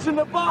 What's in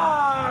the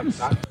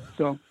box?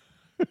 So.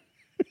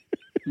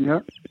 Yeah.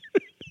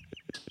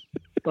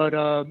 But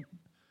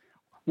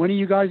when are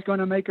you guys going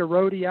to make a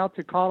roadie out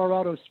to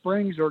Colorado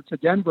Springs or to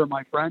Denver,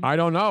 my friend? I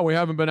don't know. We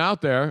haven't been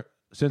out there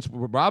since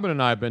Robin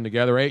and I have been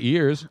together 8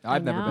 years.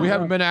 I've never been. We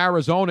haven't been to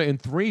Arizona in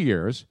 3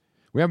 years.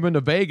 We haven't been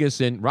to Vegas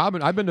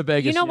I've been to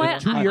Vegas You know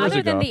what? 2 years Other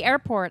ago. than the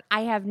airport,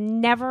 I have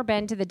never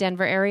been to the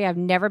Denver area. I've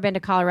never been to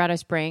Colorado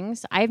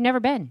Springs. I've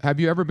never been. Have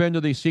you ever been to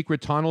the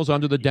secret tunnels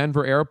under the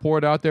Denver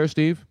airport out there,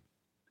 Steve?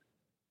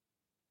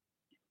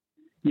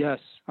 Yes,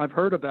 I've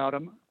heard about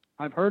them.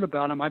 I've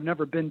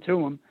never been to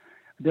them.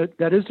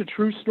 That is a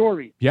true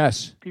story.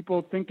 Yes.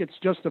 People think it's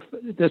just a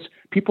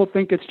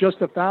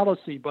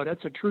fallacy, but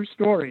it's a true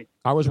story.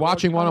 I was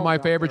watching one of my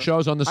favorite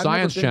shows on the I've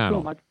Science never been to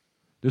Channel. 'em.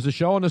 There's a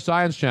show on the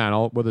Science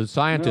Channel with a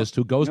scientist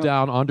who goes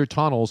down under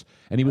tunnels,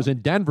 and he was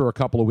in Denver a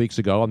couple of weeks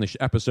ago on the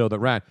episode that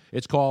ran.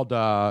 It's called,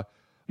 what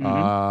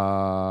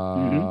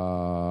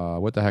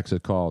the heck's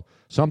it called?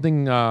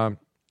 Something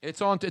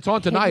It's on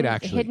tonight,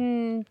 actually.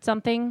 Hidden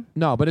something?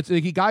 No, but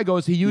the guy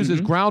goes, he uses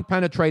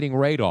ground-penetrating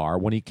radar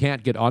when he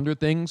can't get under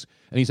things,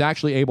 and he's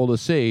actually able to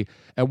see.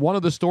 And one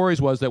of the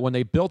stories was that when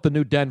they built the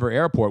new Denver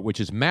airport, which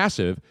is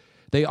massive,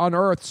 they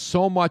unearthed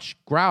so much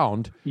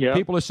ground. Yeah.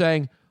 People are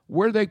saying,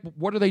 what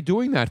are they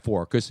doing that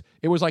for? Because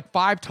it was like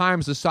 5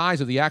 times the size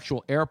of the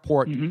actual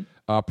airport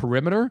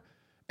perimeter.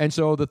 And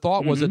so the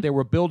thought was that they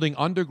were building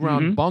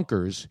underground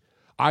bunkers,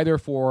 either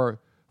for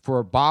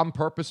bomb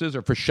purposes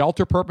or for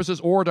shelter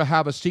purposes, or to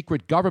have a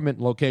secret government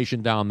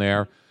location down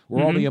there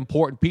where all the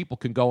important people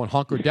can go and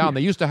hunker down.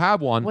 They used to have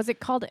one. Was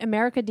it called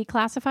America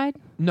Declassified?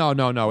 No.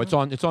 It's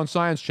on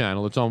Science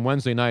Channel. It's on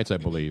Wednesday nights, I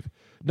believe.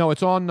 No,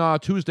 it's on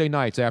Tuesday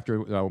nights after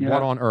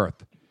What on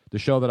Earth, the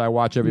show that I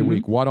watch every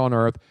week, What on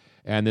Earth,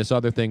 and this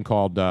other thing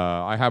called,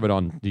 I have it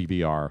on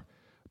DVR.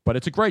 But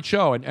it's a great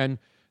show, and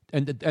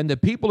the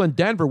people in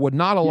Denver would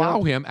not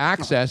allow him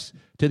access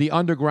to the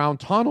underground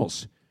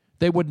tunnels.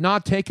 They would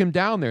not take him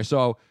down there.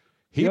 So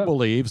he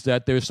believes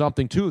that there's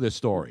something to this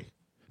story.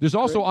 There's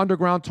also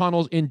underground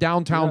tunnels in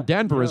downtown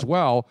Denver as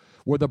well,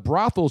 where the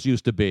brothels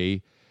used to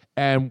be,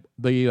 and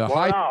the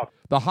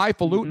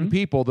highfalutin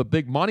people, the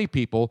big money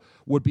people,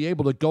 would be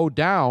able to go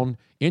down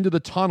into the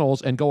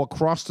tunnels and go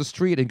across the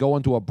street and go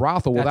into a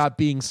brothel without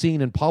being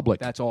seen in public.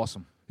 That's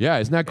awesome. Yeah,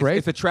 isn't that great?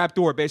 It's a trap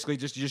door, basically.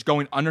 You're just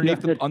going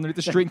underneath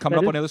the street and coming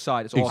up on the other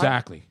side. It's awesome.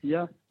 Exactly.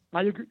 Yeah,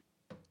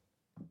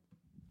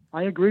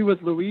 I agree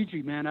with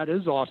Luigi, man. That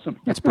is awesome.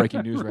 That's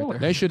breaking news right there.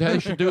 They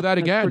should do that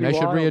again. They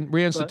should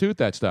reinstitute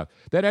that stuff.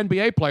 That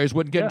NBA players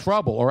wouldn't get in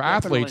trouble, or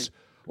athletes,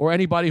 or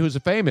anybody who's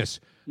famous.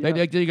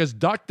 They just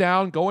duck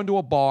down, go into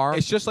a bar.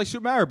 It's just like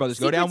Super Mario Brothers.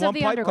 Go down one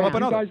pipe, come up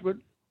another.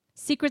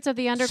 Secrets of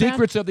the Underground?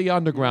 Secrets of the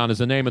Underground is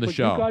the name of the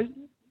show.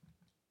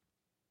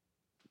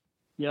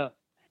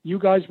 You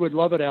guys would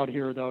love it out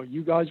here, though.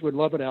 You guys would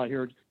love it out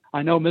here.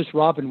 I know Miss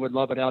Robin would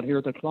love it out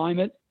here. The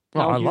climate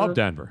I love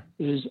Denver.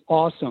 Is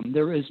awesome.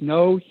 There is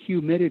no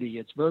humidity.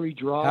 It's very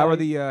dry. How are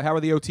the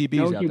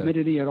OTBs out there? No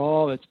humidity at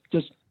all. It's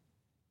just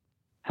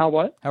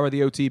what? How are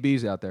the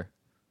OTBs out there?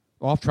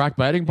 Off-track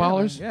betting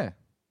ballers? Yeah.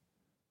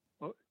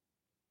 You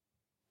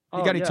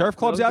got any turf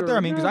clubs out there? I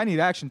mean, because I need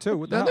action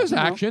too. There's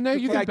action there.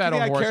 You can bet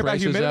on horse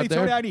races out there.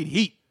 Tony, I need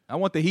heat. I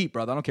want the heat,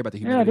 brother. I don't care about the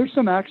humidity. Yeah, there's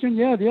some action.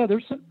 Yeah.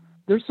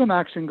 There's some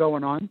action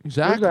going on.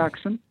 Exactly. There's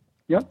action.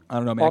 Yep. I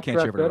don't know, man. I can't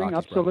cheer for the Rockies.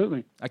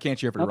 Absolutely. I can't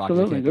cheer for the Rockies.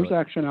 Absolutely. There's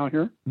action out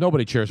here.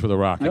 Nobody cheers for the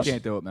Rockies. I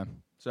can't do it,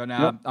 man. So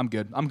now I'm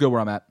good. I'm good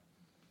where I'm at.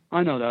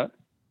 I know that.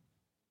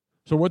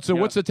 So what's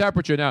the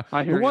temperature now?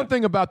 The one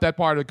thing about that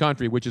part of the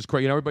country, which is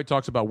crazy, everybody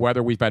talks about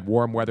weather. We've had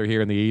warm weather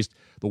here in the east.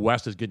 The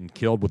west is getting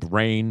killed with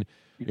rain.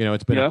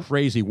 It's been a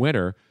crazy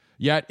winter.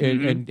 Yet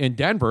in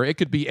Denver, it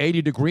could be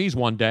 80 degrees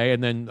one day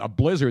and then a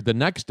blizzard the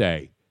next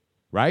day.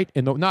 Right?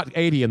 Not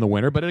 80 in the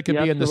winter, but it could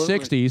be in the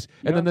 60s,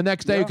 and then the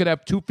next day you could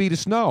have 2 feet of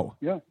snow.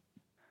 Yeah.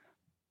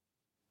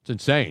 It's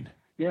insane.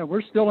 Yeah,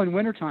 we're still in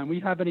wintertime. We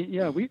haven't. It's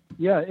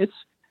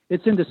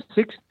in the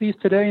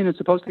 60s today, and it's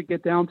supposed to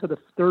get down to the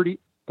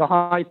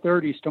high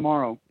 30s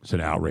tomorrow. It's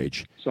an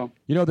outrage. So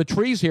the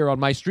trees here on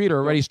my street are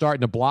already starting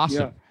to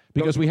blossom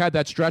because we had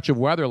that stretch of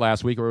weather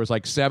last week where it was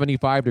like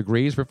 75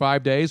 degrees for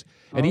 5 days,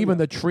 and even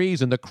the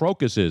trees and the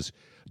crocuses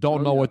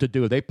don't know what to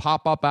do. They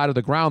pop up out of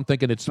the ground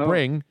thinking it's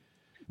spring.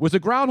 Was the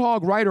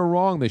groundhog right or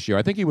wrong this year?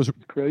 I think he was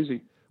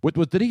crazy.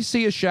 Did he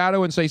see a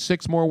shadow and say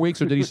 6 more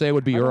weeks, or did he say it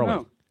would be early?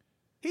 Know.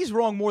 He's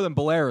wrong more than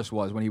Belaris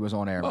was when he was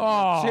on air.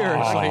 Oh,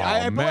 seriously.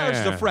 man.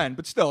 Belaris is a friend,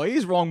 but still,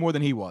 he's wrong more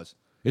than he was.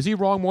 Is he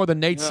wrong more than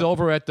Nate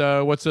Silver at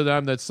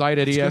that site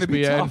at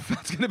ESPN?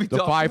 It's going to be the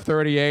tough.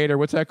 538, or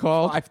what's that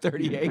called?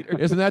 538.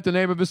 Isn't that the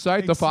name of his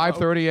site? The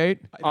 538.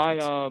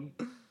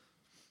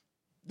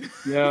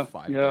 Yeah.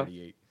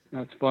 538.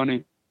 That's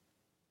funny.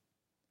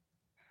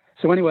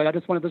 So anyway, I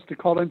just wanted us to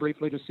call in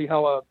briefly to see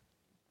how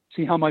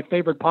my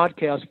favorite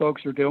podcast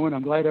folks are doing.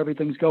 I'm glad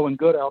everything's going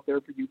good out there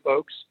for you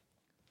folks.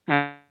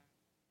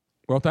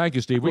 Well, thank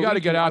you, Steve. We got to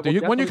get out there.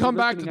 When you come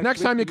back,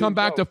 next time you come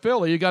back to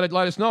Philly, you got to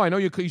let us know. I know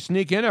you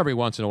sneak in every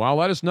once in a while.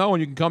 Let us know,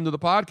 and you can come to the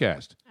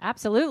podcast.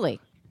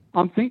 Absolutely.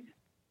 Back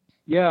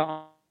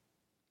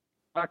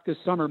this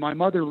summer. My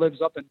mother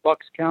lives up in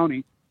Bucks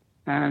County,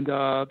 and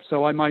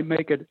so I might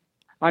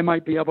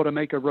be able to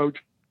make a road.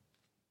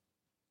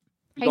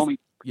 She's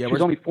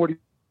only 40.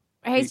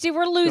 Hey, Steve,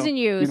 we're losing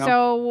you.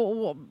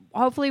 So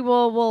hopefully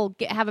we'll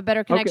have a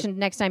better connection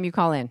next time you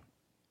call in.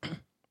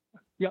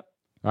 Yep.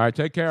 All right,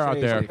 take care out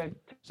there.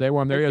 Stay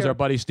warm. There he is, our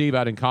buddy Steve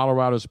out in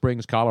Colorado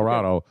Springs,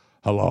 Colorado.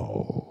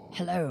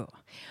 Okay. Hello.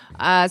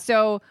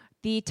 So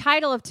the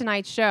title of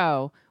tonight's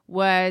show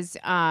was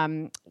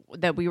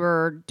that we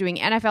were doing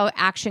NFL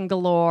action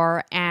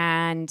galore,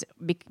 and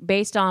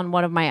based on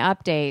one of my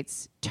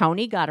updates,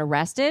 Tony got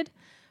arrested.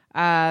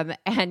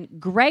 And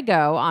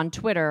Grego on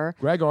Twitter.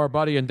 Grego, our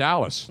buddy in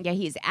Dallas. Yeah,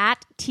 he's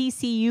at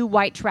TCU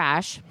White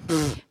Trash.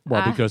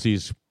 Well, because he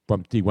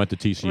went to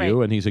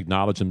TCU and he's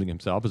acknowledged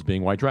himself as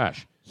being white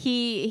trash.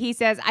 He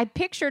says, I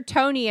picture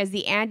Tony as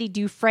the Andy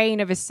Dufresne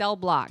of his cell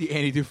block. The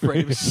Andy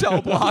Dufresne of his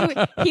cell block.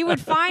 He would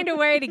find a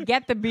way to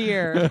get the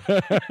beer.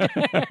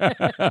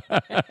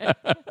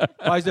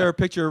 Why is there a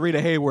picture of Rita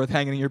Hayworth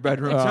hanging in your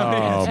bedroom, Tony?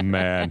 Oh,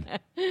 man.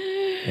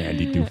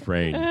 Andy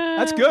Dufresne.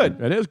 That's good.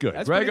 That is good.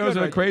 That's Grego's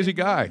a crazy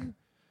guy.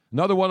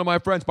 Another one of my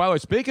friends. By the way,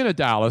 speaking of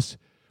Dallas,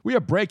 we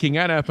have breaking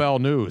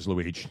NFL news,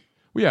 Luigi.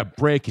 We have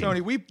breaking.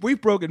 Tony,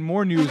 we've broken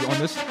more news on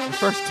this the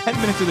first 10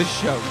 minutes of this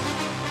show.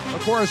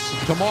 Of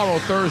course, tomorrow,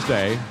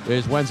 Thursday,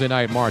 is Wednesday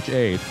night, March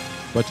 8th.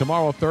 But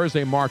tomorrow,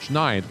 Thursday, March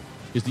 9th,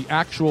 is the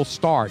actual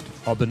start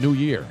of the new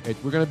year.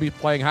 We're going to be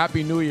playing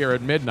Happy New Year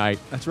at midnight.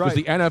 That's right.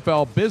 Because the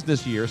NFL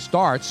business year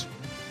starts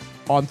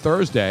on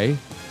Thursday,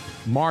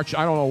 March,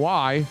 I don't know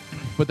why,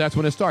 but that's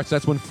when it starts.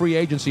 That's when free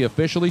agency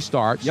officially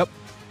starts. Yep.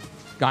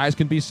 Guys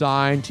can be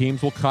signed,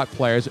 teams will cut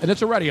players, and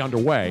it's already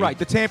underway. Right.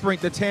 The tampering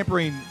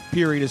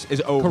period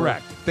is over.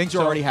 Correct. Things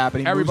are already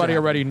happening. Everybody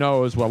already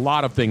knows a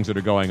lot of things that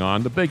are going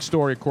on. The big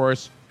story, of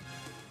course,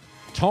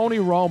 Tony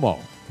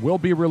Romo will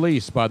be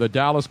released by the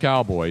Dallas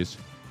Cowboys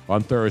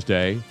on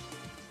Thursday.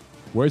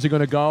 Where's he going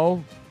to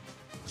go?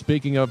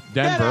 Speaking of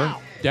Denver,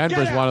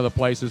 Denver's one of the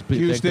places.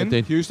 Houston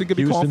could be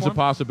called Houston's for a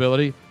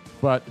possibility.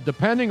 But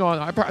depending on,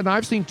 and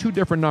I've seen two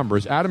different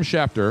numbers. Adam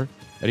Schefter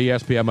at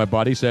ESPN, my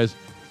buddy, says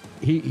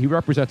he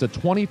represents a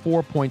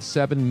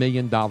 $24.7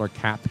 million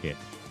cap hit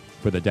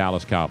for the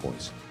Dallas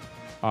Cowboys.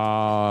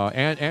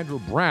 And Andrew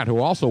Brandt, who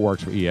also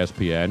works for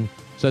ESPN,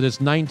 said it's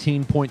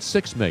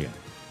 $19.6 million.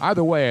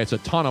 Either way, it's a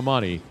ton of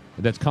money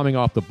that's coming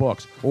off the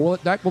books. Will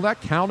that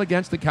count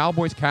against the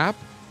Cowboys cap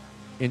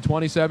in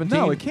 2017?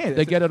 No, it can't.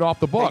 They get it off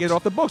the books. They get it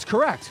off the books,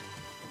 correct.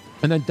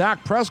 And then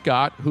Dak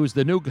Prescott, who's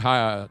the new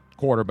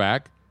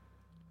quarterback,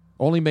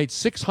 only made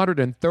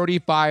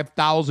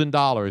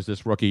 $635,000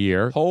 this rookie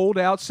year. Hold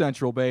out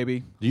Central,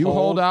 baby. Do you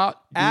hold out?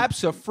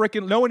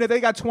 Abso-freaking knowing that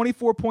they got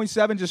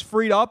 24.7 just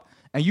freed up,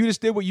 and you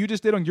just did what you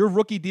just did on your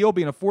rookie deal,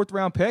 being a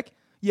fourth-round pick.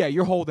 Yeah,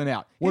 you're holding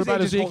out. What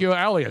about Ezekiel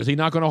Elliott? Is he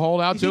not going to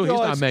hold out too? He's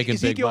not making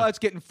big money. Ezekiel Elliott's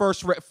getting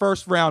first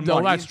round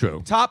money. No, that's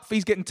true.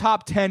 He's getting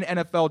top 10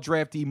 NFL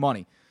draftee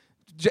money.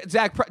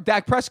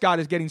 Dak Prescott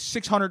is getting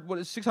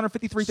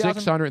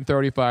 $653,000?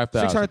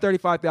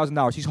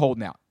 $635,000. He's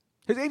holding out.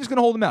 His agent's going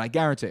to hold him out. I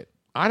guarantee it.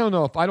 I don't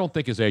know I don't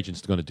think his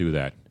agent's going to do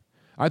that.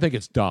 I think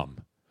it's dumb.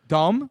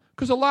 Dumb?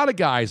 Because a lot of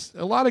guys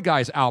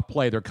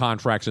outplay their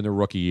contracts in their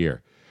rookie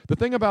year. The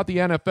thing about the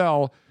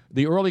NFL,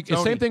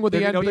 same thing with the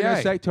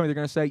NBA. They're going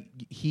to say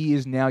he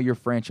is now your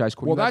franchise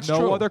quarterback. Well, that's true.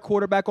 no other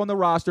quarterback on the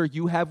roster.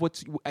 You have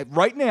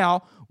right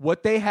now.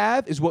 What they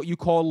have is what you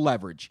call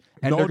leverage,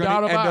 and no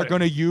doubt about it. And they're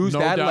going to use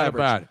that doubt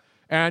leverage. About it.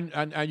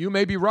 And you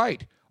may be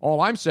right.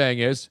 All I'm saying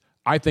is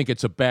I think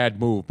it's a bad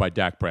move by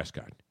Dak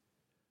Prescott.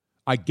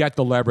 I get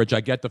the leverage.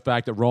 I get the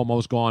fact that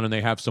Romo's gone and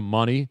they have some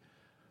money.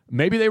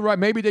 Maybe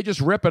they just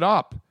rip it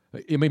up.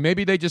 I mean,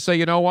 maybe they just say,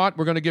 you know what,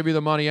 we're going to give you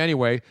the money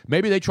anyway.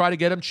 Maybe they try to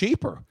get him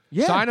cheaper.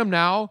 Yeah. Sign him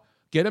now,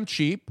 get him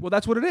cheap. Well,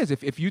 that's what it is.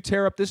 If you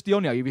tear up this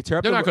deal now,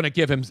 they're not going to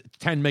give him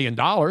 $10 million.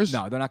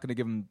 No, they're not going to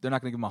give him. They're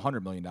not going to give him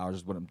 $100 million.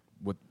 Is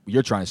what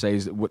you're trying to say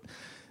is what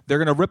they're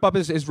going to rip up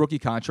his rookie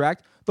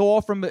contract. They'll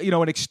offer him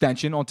an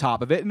extension on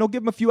top of it, and they'll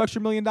give him a few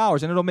extra $1 million,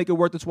 and it'll make it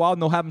worth its while.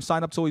 And they'll have him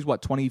sign up till he's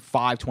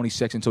 25,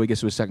 26 until he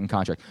gets to his second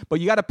contract. But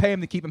you got to pay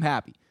him to keep him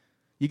happy.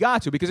 You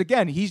got to, because,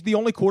 again, he's the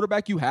only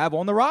quarterback you have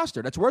on the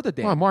roster. That's worth a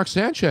damn. Well, Mark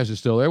Sanchez is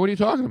still there. What are you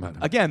talking about?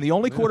 Again, the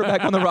only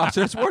quarterback on the roster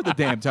that's worth a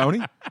damn,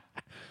 Tony.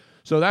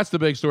 So that's the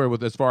big story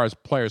as far as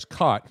players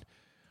cut.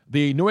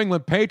 The New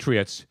England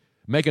Patriots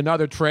make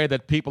another trade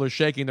that people are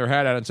shaking their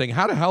head at and saying,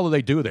 how the hell do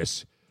they do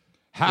this?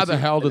 How the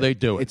hell do they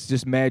do it? It's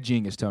just mad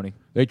genius, Tony.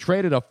 They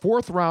traded a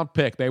fourth-round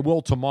pick. They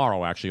will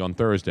tomorrow, actually, on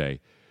Thursday.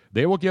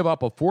 They will give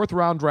up a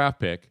fourth-round draft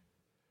pick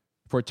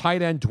for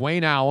tight end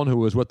Dwayne Allen, who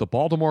was with the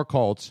Baltimore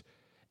Colts.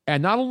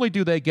 And not only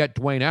do they get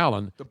Dwayne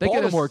Allen, the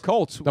Baltimore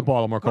Colts, the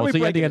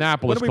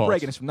Indianapolis Colts. When are we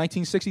breaking this? From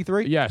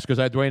 1963? Yes, because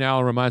Dwayne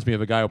Allen reminds me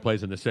of a guy who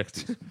plays in the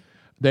 60s.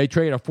 They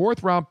trade a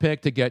fourth-round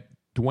pick to get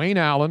Dwayne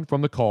Allen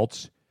from the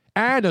Colts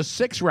and a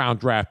sixth-round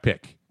draft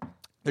pick.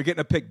 They're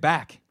getting a pick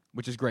back,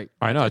 which is great.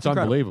 I know. It's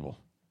unbelievable.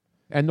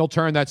 And they'll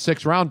turn that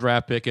sixth-round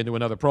draft pick into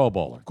another Pro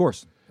Bowler. Of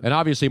course. And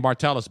obviously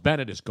Martellus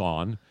Bennett is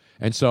gone,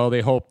 and so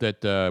they hope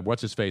that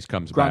what's-his-face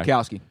comes back.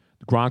 Gronkowski.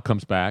 Gronk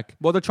comes back.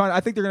 Well,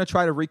 I think they're going to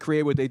try to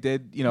recreate what they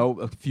did,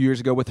 a few years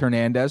ago with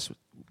Hernandez.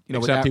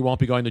 Except he won't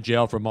be going to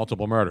jail for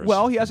multiple murders.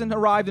 Well, he hasn't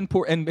arrived in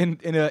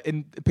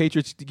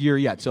Patriots gear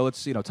yet, so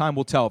time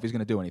will tell if he's going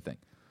to do anything.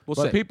 We'll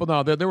see. People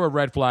know there were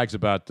red flags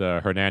about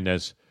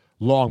Hernandez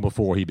long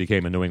before he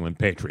became a New England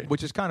Patriot,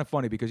 which is kind of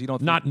funny because you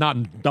don't not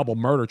double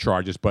murder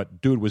charges, but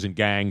dude was in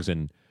gangs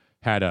and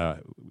had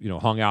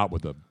hung out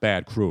with a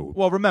bad crew.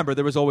 Well, remember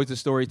there was always the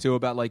story too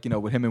about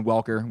with him and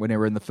Welker when they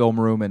were in the film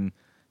room and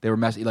they were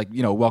messing,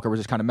 Welker was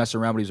just kind of messing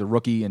around when he was a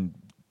rookie, and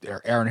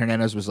Aaron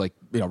Hernandez was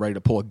ready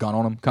to pull a gun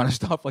on him, kind of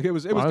stuff. It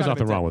was. There's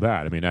nothing wrong with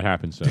that. I mean, that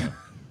happens,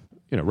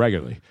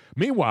 regularly.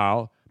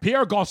 Meanwhile,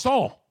 Pierre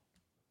Garçon,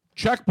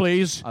 check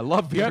please. I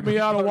love Get me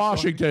out of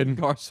Washington.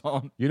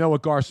 Garçon. You know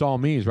what Garçon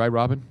means, right,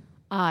 Robin?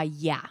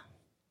 Yeah.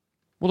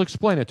 Well,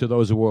 explain it to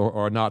those who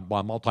are not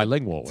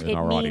multilingual in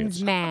our audience. It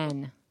means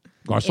man.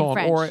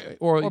 Garçon,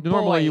 or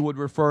normally boy. you would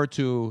refer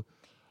to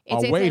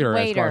It's a waiter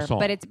as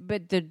garçon.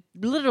 but the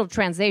literal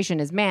translation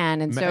is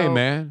man, and so Hey,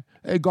 man.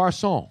 Hey,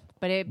 garçon.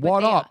 But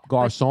what up,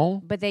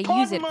 garçon? But they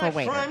use it for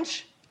waiter.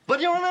 French,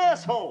 but you're an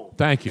asshole.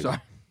 Thank you.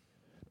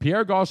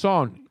 Pierre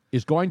Garçon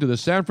is going to the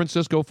San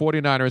Francisco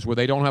 49ers where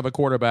they don't have a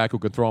quarterback who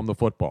can throw him the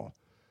football.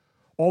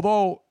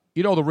 Although,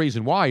 you know the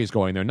reason why he's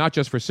going there, not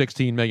just for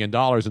 $16 million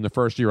in the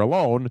first year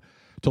alone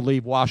to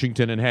leave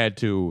Washington and head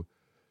to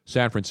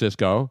San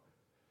Francisco,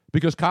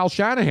 because Kyle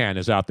Shanahan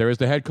is out there as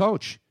the head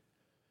coach.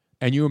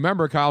 And you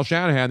remember Kyle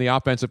Shanahan, the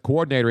offensive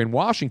coordinator in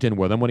Washington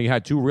with him when he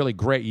had 2 really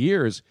great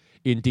years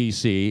in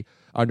D.C.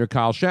 under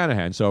Kyle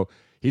Shanahan. So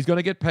he's going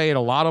to get paid a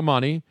lot of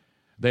money.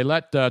 They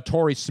let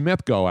Torrey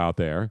Smith go out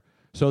there,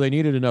 so they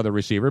needed another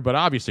receiver. But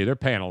obviously they're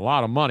paying a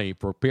lot of money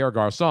for Pierre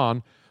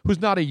Garçon, who's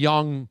not a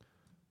young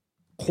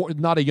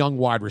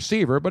wide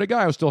receiver, but a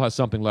guy who still has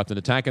something left in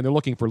the tank, and they're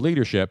looking for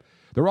leadership.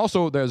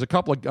 There's a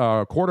couple of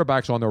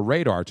quarterbacks on their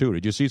radar, too.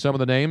 Did you see some of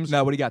the names?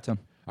 No, what do you got, Tim?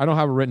 I don't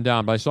have it written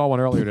down, but I saw one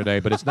earlier today,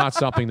 but it's not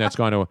something that's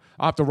going to...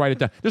 I'll have to write it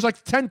down. There's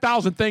like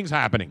 10,000 things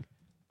happening.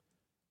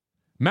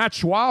 Matt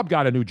Schwab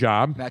got a new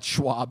job. Matt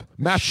Schwab,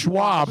 Matt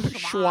Schwab,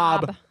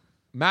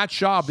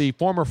 the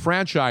former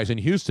franchise in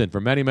Houston for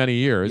many, many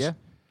years. Yeah.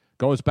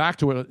 Goes back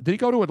to it. Did he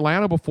go to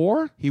Atlanta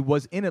before? He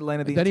was in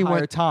Atlanta the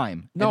entire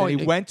time. No, and then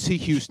he went to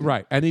Houston.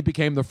 Right, and he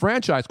became the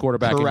franchise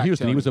quarterback in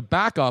Houston. Tony. He was a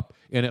backup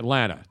in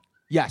Atlanta.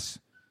 Yes.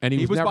 And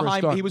he was never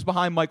behind. He was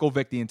behind Michael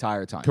Vick the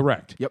entire time.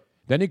 Correct. Yep.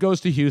 Then he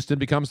goes to Houston,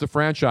 becomes the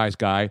franchise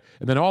guy,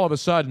 and then all of a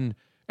sudden,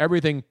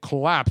 everything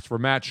collapsed for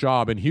Matt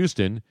Schaub in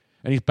Houston,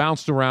 and he's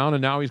bounced around,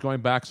 and now he's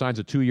going back, signs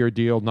a 2-year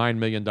deal, $9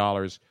 million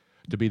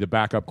to be the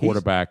backup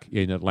quarterback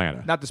in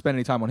Atlanta. Not to spend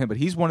any time on him, but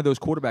he's one of those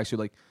quarterbacks who,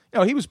 like,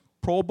 he was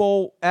Pro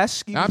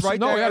Bowl-esque. He was right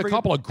there. He had a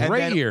couple of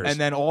great years. And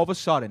then all of a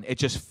sudden, it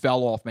just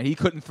fell off, man. He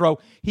couldn't throw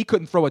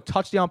a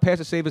touchdown pass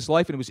to save his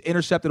life, and it was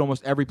intercepted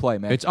almost every play,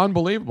 man. It's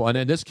unbelievable. And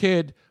then this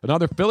kid,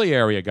 another Philly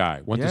area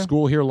guy, went to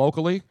school here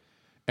locally,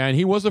 and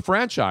he was the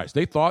franchise.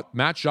 They thought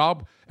Matt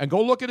Schaub, and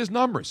go look at his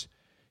numbers.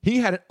 He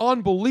had an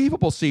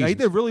unbelievable season. Yeah, he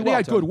did really well. He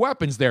had good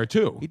weapons there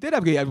too. He did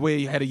have. He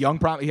had a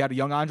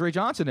young Andre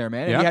Johnson there,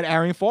 man. And Yep. he had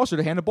Arian Foster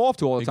to hand the ball off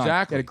to all the time.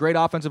 Exactly. He had a great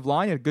offensive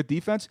line. He had a good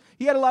defense.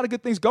 He had a lot of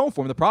good things going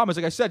for him. The problem is,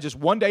 like I said, just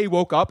one day he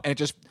woke up and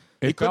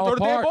he couldn't throw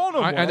the damn ball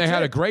no more. And they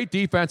had a great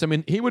defense. I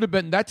mean,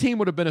 that team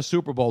would have been a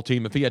Super Bowl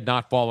team if he had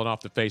not fallen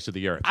off the face of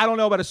the earth. I don't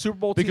know about a Super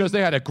Bowl team. Because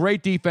they had a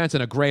great defense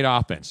and a great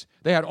offense.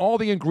 They had all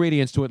the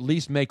ingredients to at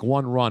least make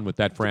one run with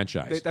that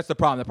franchise. That's the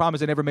problem. The problem is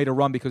they never made a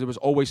run because it was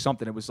always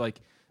something. It was like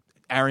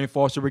Arian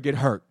Foster would get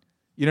hurt.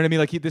 You know what I mean?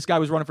 Like this guy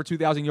was running for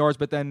 2,000 yards,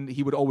 but then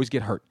he would always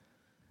get hurt.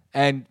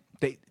 And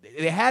they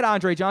had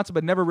Andre Johnson,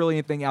 but never really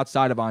anything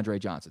outside of Andre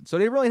Johnson. So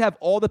they really have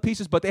all the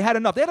pieces, but they had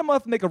enough. They had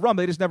enough to make a run,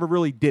 but they just never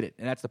really did it,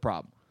 and that's the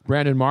problem.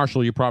 Brandon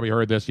Marshall, you probably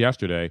heard this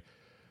yesterday.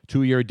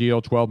 2-year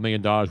deal, $12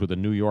 million with the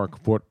New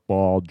York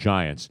Football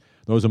Giants.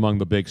 Those among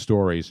the big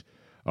stories.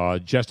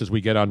 Just as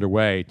we get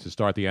underway to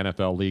start the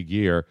NFL league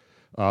year,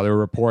 there are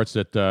reports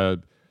that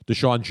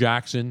Deshaun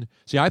Jackson.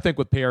 See, I think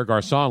with Pierre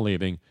Garçon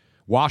leaving,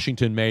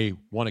 Washington may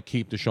want to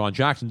keep Deshaun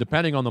Jackson,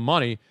 depending on the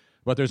money.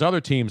 But there's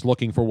other teams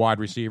looking for wide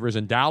receivers.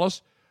 In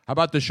Dallas, how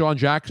about Deshaun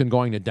Jackson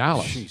going to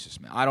Dallas?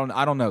 Jesus, man. I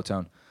don't know,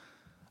 Tone.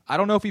 I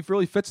don't know if he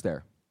really fits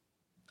there.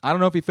 I don't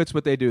know if he fits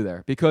what they do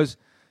there. Because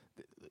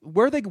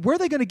where are they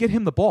going to get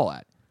him the ball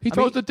at? He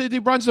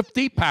runs a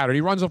deep pattern.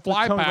 He runs a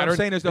fly Tony, pattern. What I'm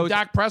saying is, though,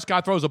 Dak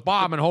Prescott throws a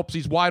bomb and hopes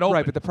he's wide open.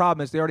 Right, but the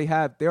problem is they already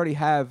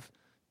have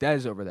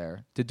Dez over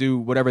there to do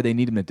whatever they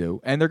need him to do,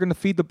 and they're going to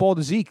feed the ball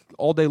to Zeke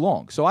all day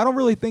long. So I don't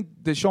really think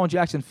Deshaun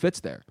Jackson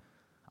fits there.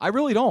 I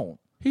really don't.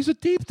 He's a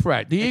deep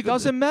threat. It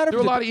doesn't matter. There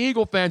are a lot of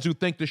Eagle fans who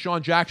think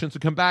Deshaun Jackson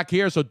should come back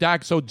here so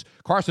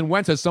Carson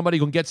Wentz has somebody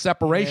who can get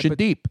separation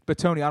deep. But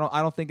Tony,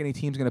 I don't think any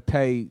team's going to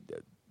pay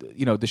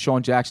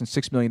Deshaun Jackson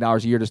 $6 million a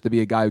year just to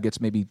be a guy who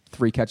gets maybe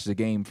 3 catches a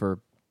game for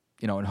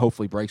and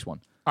hopefully breaks one.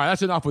 All right,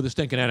 that's enough with the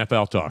stinking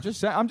NFL talk.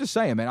 I'm just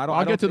saying, man.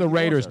 I'll get to the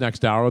Raiders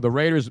next hour. The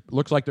Raiders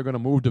looks like they're going to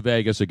move to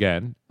Vegas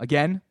again.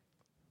 Again?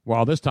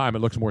 Well, this time it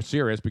looks more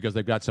serious because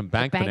they've got some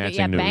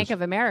financing news. Bank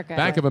of America.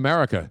 Bank of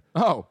America.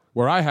 Oh.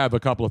 Where I have a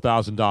couple of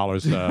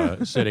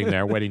 $1,000 sitting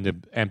there waiting to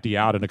empty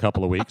out in a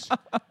couple of weeks.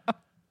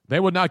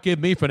 They would not give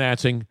me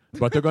financing,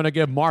 but they're going to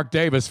give Mark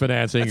Davis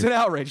financing. It's an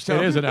outrage,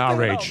 Tony. It is an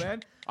outrage. Hell,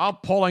 man? I'm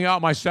pulling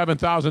out my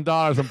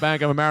 $7,000 from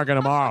Bank of America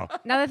tomorrow.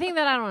 Now, the thing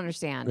that I don't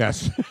understand.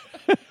 Yes.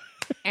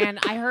 And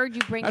I heard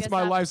you bring That's this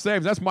my up. life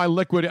savings. That's my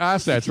liquid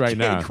assets right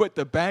now. You can't quit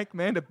the bank,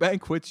 man. The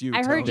bank quits you.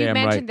 I heard you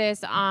mention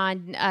this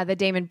on the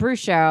Damon Bruce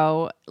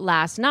show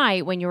last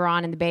night when you were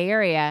on in the Bay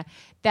Area,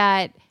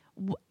 that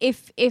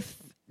if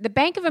the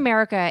Bank of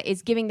America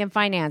is giving them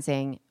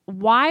financing,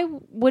 why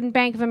wouldn't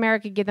Bank of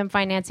America give them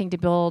financing to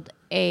build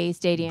a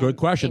stadium? Good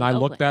question. I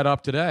looked that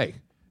up today.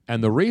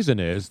 And the reason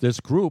is this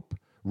group,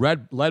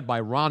 led by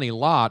Ronnie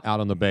Lott out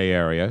in the Bay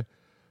Area,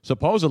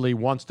 supposedly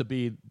wants to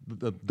be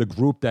the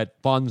group that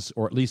funds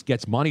or at least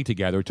gets money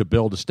together to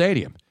build a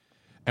stadium.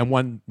 And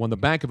when the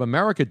Bank of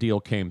America deal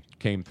came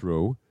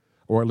through,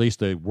 or at least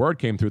the word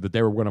came through that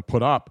they were going to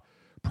put up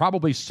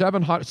probably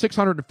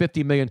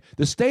 $650 million.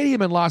 The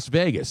stadium in Las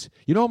Vegas,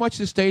 you know how much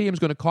the stadium is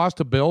going to cost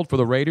to build for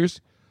the Raiders?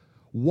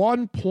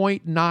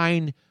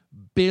 $1.9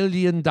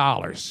 billion.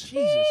 Jesus.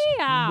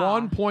 Yeah.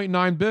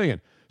 $1.9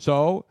 billion.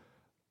 So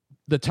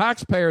the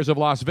taxpayers of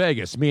Las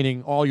Vegas,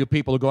 meaning all you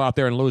people who go out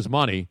there and lose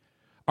money,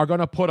 are going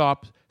to put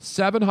up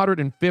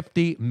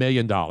 $750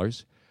 million.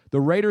 The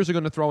Raiders are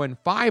going to throw in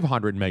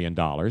 $500 million.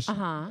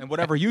 And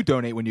whatever you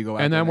donate when you go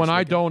out. And then when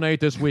I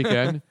donate this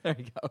weekend, there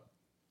you go.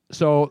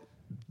 So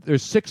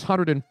there's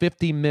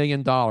 $650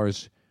 million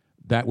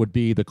that would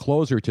be the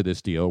closer to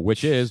this deal,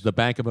 which is the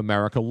Bank of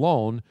America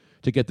loan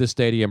to get this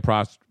stadium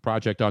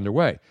project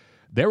underway.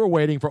 They were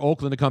waiting for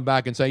Oakland to come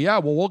back and say, yeah,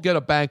 well, we'll get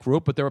a bank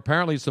group, but there were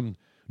apparently some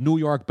New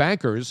York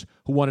bankers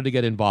who wanted to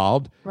get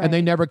involved, and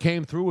they never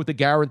came through with the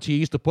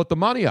guarantees to put the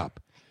money up.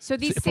 So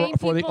these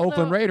for the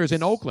Oakland Raiders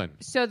in Oakland.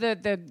 So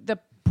the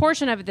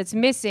portion of it that's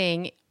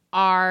missing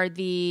are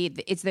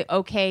it's the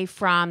okay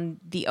from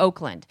the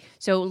Oakland.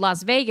 So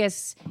Las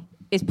Vegas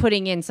is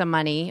putting in some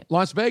money.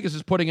 Las Vegas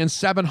is putting in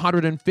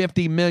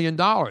 $750 million.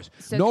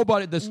 So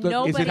nobody in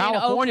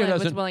California Oakland was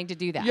doesn't willing to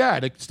do that. Yeah,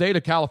 the state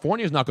of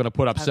California is not going to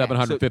put up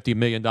 $750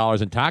 million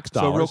in tax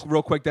dollars. So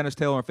real quick, Dennis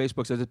Taylor on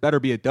Facebook says it better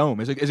be a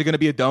dome. Is it going to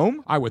be a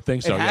dome? I would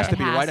think so. It has to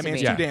be, right? I mean,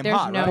 it's too damn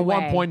hot. No right?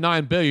 way. For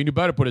 $1.9 billion, you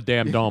better put a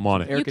damn dome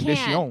on it. Air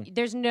conditioning.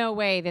 There's no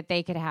way that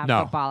they could have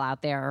football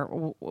out there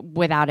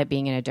without it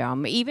being in a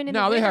dome. Even in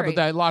they have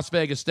that Las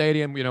Vegas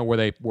Stadium,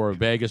 where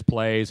Vegas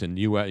plays and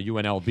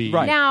UNLV.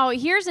 Right. Now,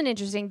 here's an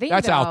interesting thing.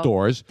 That's though,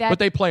 outdoors, but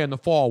they play in the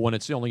fall when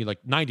it's only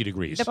like 90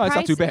 degrees. The price, it's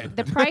not too bad.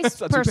 The price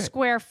per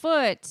square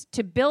foot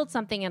to build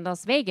something in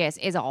Las Vegas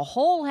is a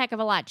whole heck of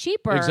a lot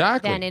cheaper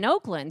than in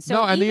Oakland.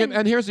 So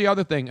and here's the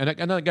other thing, and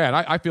again,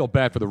 I feel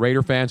bad for the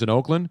Raider fans in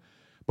Oakland,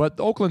 but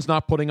Oakland's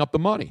not putting up the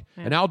money.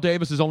 Yeah. And Al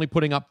Davis is only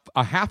putting up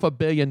 $500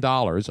 million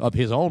of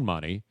his own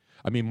money.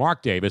 I mean,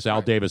 Mark Davis,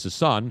 Al Davis'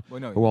 son,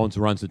 who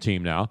runs the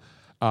team now,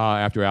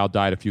 after Al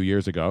died a few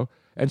years ago.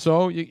 And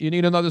so you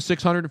need another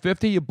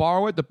 $650. You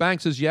borrow it. The bank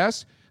says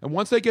yes. And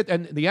once they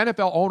and the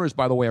NFL owners,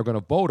 by the way, are going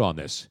to vote on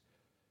this,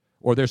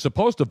 or they're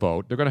supposed to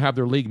vote. They're going to have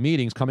their league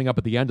meetings coming up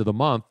at the end of the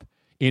month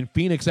in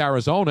Phoenix,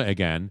 Arizona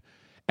again.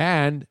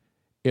 And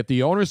if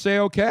the owners say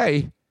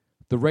okay,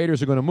 the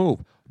Raiders are going to move.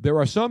 There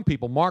are some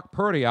people, Mark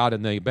Purdy out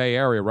in the Bay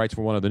Area writes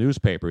for one of the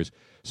newspapers,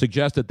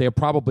 suggests that they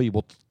probably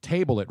will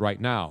table it right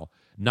now,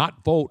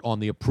 not vote on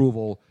the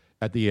approval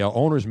at the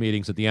owners'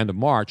 meetings at the end of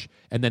March,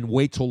 and then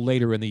wait till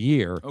later in the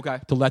year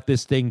to let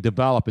this thing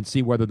develop and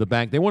see whether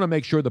they want to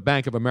make sure the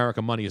Bank of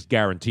America money is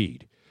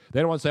guaranteed. They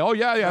don't want to say, oh,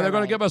 yeah, they're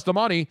going to give us the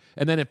money,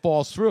 and then it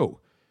falls through.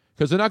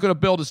 Because they're not going to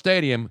build a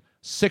stadium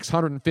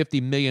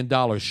 $650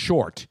 million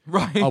short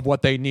of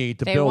what they need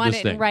to build this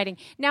thing. They want it in writing.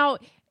 Now,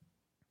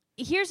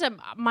 here's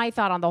my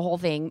thought on the whole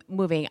thing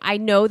moving. I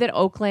know that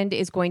Oakland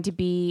is going to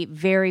be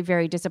very,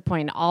 very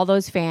disappointed. All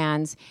those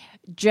fans,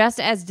 just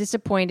as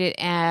disappointed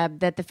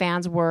that the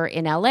fans were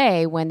in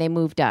L.A. when they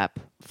moved up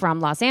from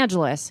Los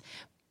Angeles.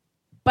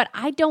 But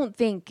I don't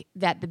think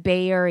that the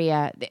Bay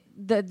Area,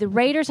 the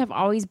Raiders have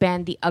always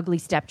been the ugly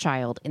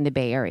stepchild in the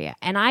Bay Area.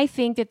 And I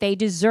think that they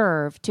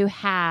deserve to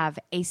have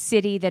a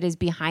city that is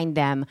behind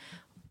them.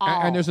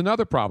 And there's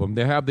another problem.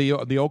 They have the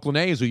Oakland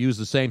A's who use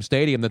the same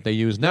stadium that they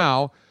use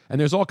now. And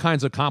there's all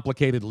kinds of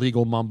complicated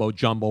legal mumbo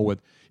jumbo with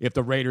if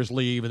the Raiders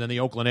leave and then the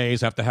Oakland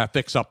A's have to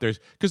fix up theirs.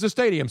 Because the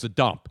stadium's a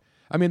dump.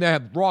 I mean, they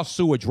have raw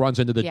sewage runs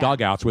into the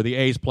dugouts where the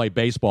A's play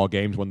baseball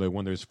games when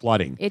there's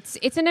flooding. It's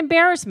an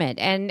embarrassment,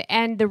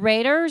 and the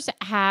Raiders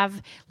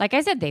have, like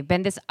I said, they've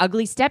been this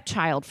ugly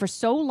stepchild for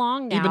so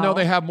long now. Even though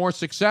they have more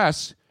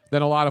success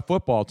than a lot of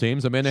football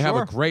teams. I mean, they have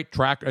a great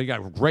track, they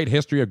got a great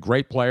history of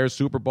great players,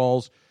 Super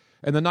Bowls,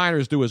 and the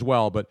Niners do as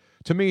well. But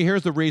to me,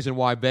 here's the reason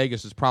why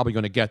Vegas is probably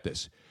going to get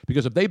this.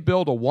 Because if they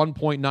build a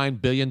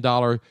 $1.9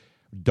 billion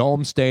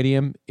dome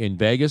stadium in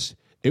Vegas,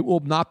 it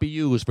will not be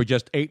used for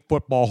just 8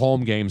 football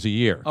home games a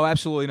year. Oh,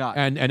 absolutely not.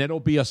 And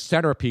it'll be a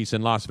centerpiece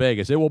in Las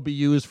Vegas. It will be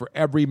used for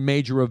every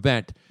major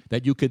event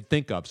that you could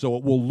think of. So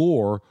it will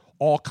lure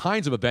all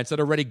kinds of events that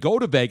already go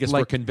to Vegas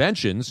for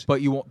conventions.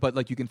 But you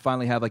can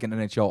finally have like an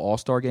NHL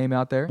All-Star game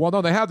out there. Well,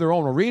 no, they have their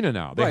own arena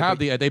now.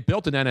 They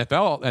built an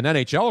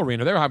NHL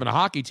arena. They're having a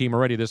hockey team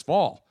already this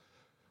fall.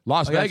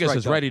 Las Vegas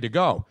is ready to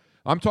go.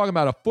 I'm talking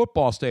about a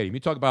football stadium. You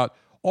talk about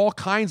all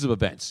kinds of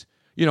events.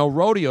 You know,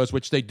 rodeos,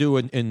 which they do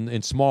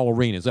in small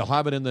arenas. They'll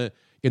have it in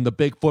the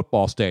big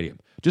football stadium.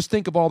 Just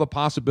think of all the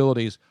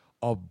possibilities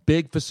of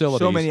big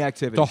facilities. So many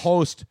activities. To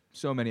host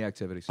so many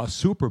activities. A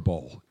Super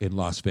Bowl in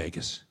Las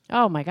Vegas.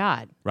 Oh, my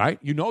God. Right?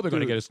 You know they're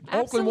going to get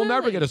Oakland will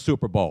never get a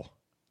Super Bowl.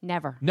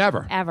 Never.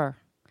 Ever.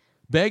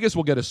 Vegas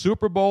will get a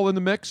Super Bowl in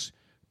the mix,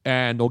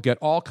 and they'll get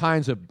all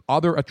kinds of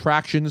other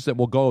attractions that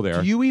will go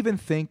there. Do you even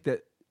think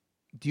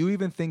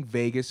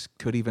Vegas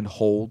could even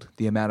hold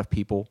the amount of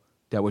people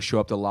that would show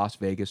up to Las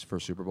Vegas for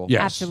a Super Bowl?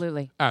 Yes.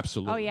 Absolutely.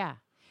 Absolutely. Oh, yeah.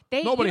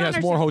 Nobody has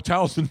more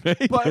hotels than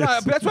Vegas. But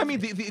that's what I mean.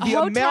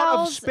 The amount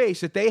of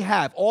space that they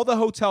have, all the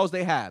hotels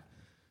they have.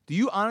 Do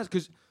you honestly?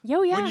 Because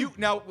Yo,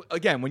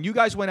 yeah. when you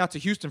guys went out to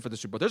Houston for the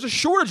Super Bowl, there's a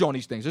shortage on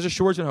these things. There's a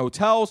shortage in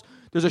hotels.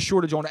 There's a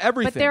shortage on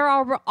everything. But there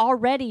are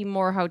already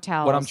more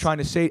hotels. What I'm trying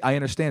to say, I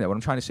understand that. What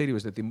I'm trying to say to you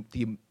is that the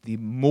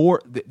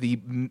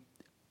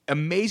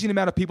amazing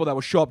amount of people that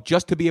will show up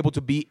just to be able to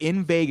be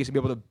in Vegas and be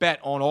able to bet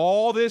on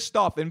all this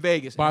stuff in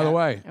Vegas. By the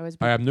way,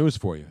 I have news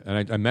for you,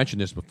 and I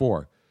mentioned this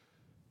before.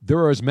 There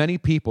are as many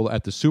people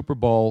at the Super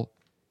Bowl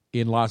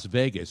in Las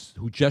Vegas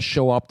who just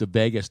show up to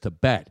Vegas to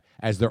bet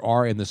as there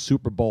are in the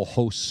Super Bowl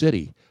host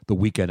city the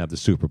weekend of the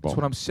Super Bowl. That's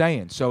what I'm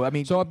saying. So, what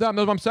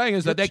I'm saying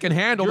is that they can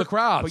handle the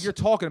crowds. But you're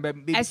talking about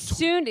maybe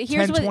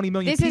 20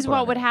 million this is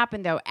what would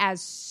happen, though.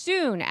 As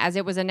soon as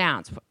it was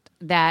announced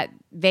that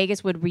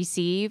Vegas would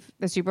receive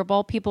the Super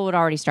Bowl, people would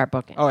already start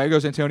booking. Oh, there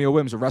goes Antonio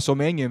Williams, a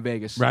WrestleMania in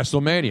Vegas.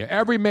 WrestleMania.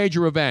 Every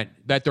major event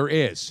that there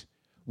is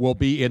will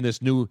be in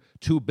this new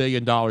 $2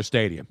 billion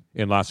stadium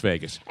in Las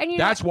Vegas. And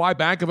that's why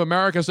Bank of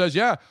America says,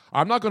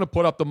 I'm not going to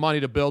put up the money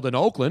to build in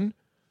Oakland.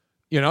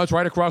 It's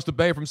right across the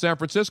bay from San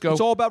Francisco.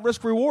 It's all about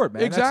risk-reward,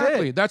 man.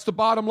 Exactly. That's the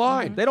bottom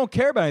line. They don't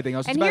care about anything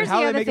else. It's about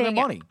how they're making their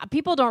money.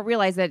 People don't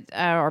realize that,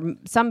 or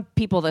some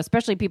people,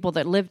 especially people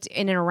that lived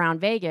in and around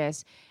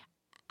Vegas,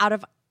 out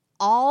of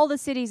all the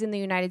cities in the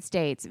United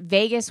States,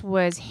 Vegas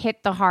was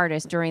hit the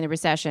hardest during the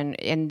recession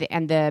and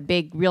the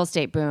big real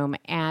estate boom,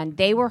 and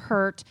they were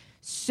hurt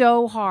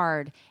so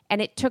hard,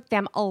 and it took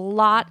them a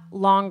lot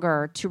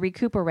longer to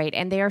recuperate,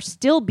 and they are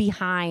still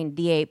behind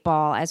the 8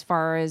 ball as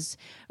far as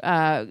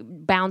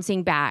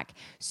bouncing back.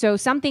 So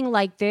something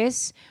like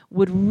this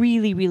would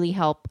really, really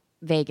help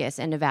Vegas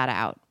and Nevada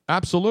out.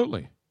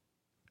 Absolutely.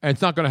 And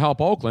it's not going to help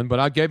Oakland, but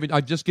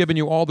I've just given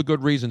you all the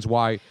good reasons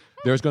why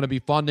there's going to be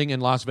funding in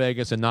Las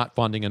Vegas and not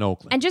funding in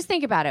Oakland. And just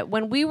think about it.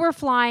 When we were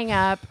flying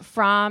up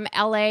from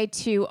L.A.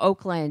 to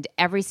Oakland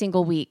every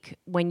single week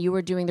when you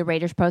were doing the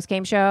Raiders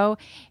postgame show,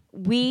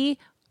 we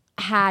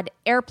had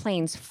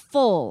airplanes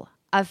full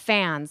of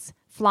fans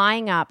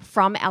flying up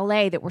from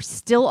L.A. that were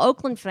still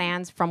Oakland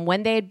fans from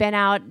when they had been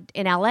out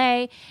in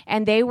L.A.,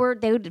 and they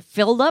would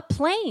fill up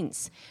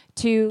planes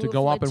to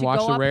go up and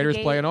watch the Raiders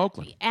play in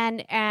Oakland.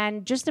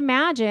 And just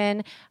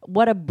imagine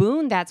what a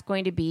boon that's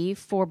going to be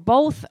for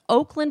both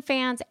Oakland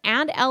fans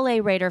and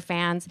LA Raider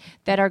fans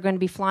that are going to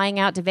be flying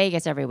out to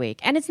Vegas every week.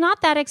 And it's not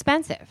that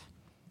expensive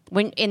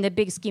when in the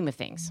big scheme of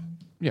things.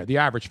 Yeah, the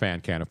average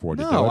fan can't afford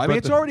to do it. No, I mean,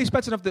 it's already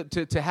expensive enough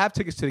to have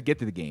tickets to get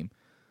to the game.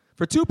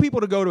 For 2 people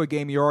to go to a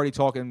game, you're already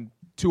talking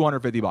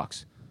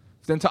 $250.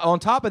 Then on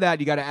top of that,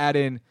 you got to add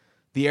in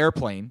the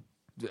airplane,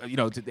 the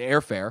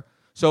airfare.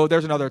 So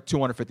there's another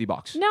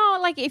 $250. No,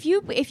 like if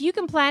you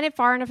can plan it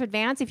far enough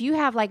advance, if you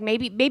have like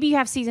maybe you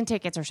have season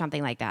tickets or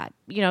something like that,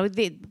 but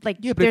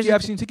if you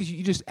have season tickets,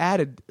 you just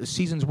added a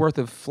season's worth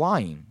of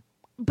flying.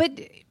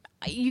 But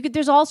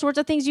there's all sorts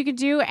of things you could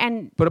do,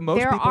 and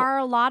there are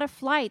a lot of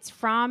flights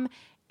from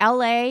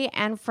LA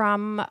and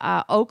from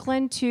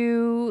Oakland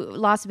to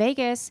Las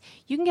Vegas.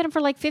 You can get them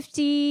for like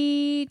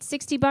 $50,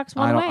 $60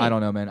 one way. I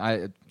don't know,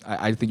 man.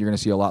 I think you're going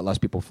to see a lot less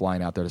people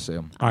flying out there to see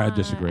them. I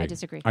disagree. I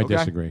disagree. I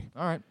disagree.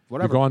 All right,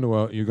 whatever.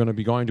 You're going to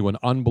be going to an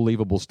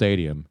unbelievable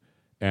stadium,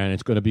 and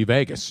it's going to be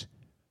Vegas.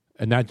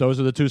 And those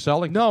are the two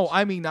selling. No,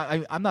 I mean,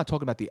 I'm not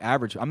talking about the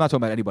average. I'm not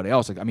talking about anybody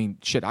else.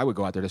 I would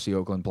go out there to see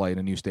Oakland play in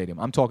a new stadium.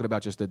 I'm talking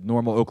about just a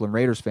normal Oakland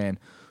Raiders fan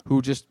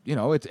who just,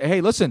 hey,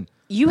 listen.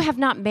 You have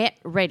not met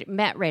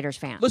Raiders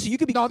fans. Listen, you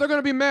could be. No, they're going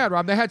to be mad,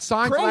 Rob. They had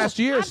signs last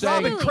year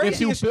saying if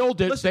you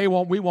build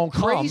it, we won't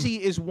come. Crazy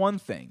is one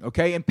thing,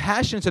 okay, and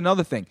passion's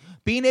another thing.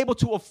 Being able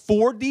to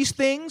afford these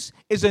things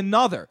is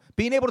another.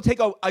 Being able to take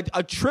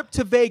a trip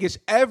to Vegas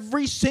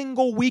every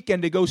single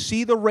weekend to go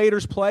see the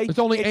Raiders play. It's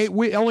only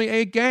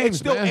 8 games. It's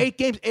still 8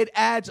 games. It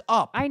adds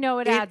up. I know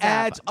it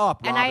adds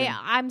up. And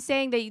I'm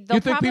saying that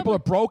you think people are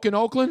broke in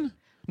Oakland?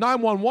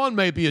 911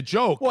 may be a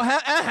joke. Well,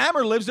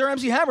 Hammer lives there.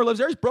 MC Hammer lives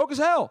there. He's broke as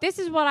hell. This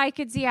is what I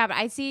could see happen.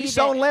 I see he's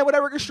selling land with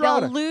Eric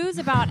Estrada. They'll lose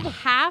about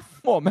half.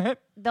 Oh, man.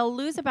 They'll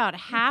lose about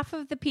half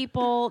of the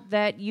people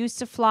that used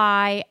to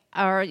fly,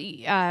 or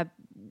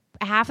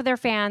half of their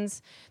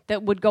fans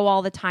that would go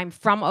all the time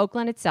from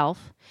Oakland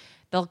itself.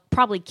 They'll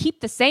probably keep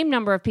the same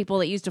number of people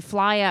that used to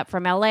fly up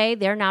from LA.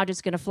 They're now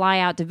just going to fly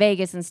out to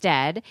Vegas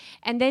instead.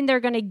 And then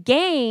they're going to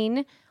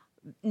gain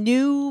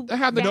new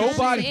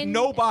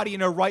nobody in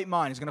their right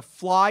mind is going to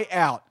fly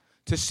out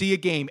to see a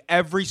game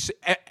every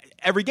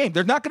game.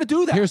 They're not going to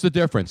do that. Here's the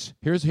difference.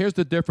 Here's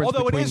the difference.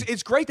 Although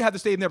it's great to have the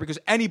stadium there because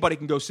anybody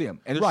can go see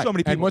them, and there's so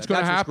many people. And what's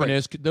going to happen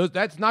is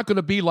that's not going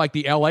to be like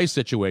the LA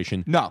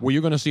situation, where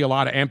you're going to see a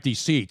lot of empty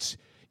seats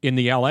in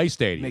the LA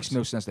stadium. Makes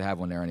no sense to have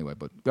one there anyway.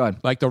 But go ahead.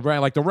 Like the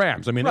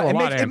Rams. I mean, there are a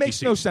lot of empty seats. It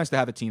makes no sense to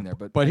have a team there.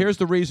 But here's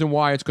the reason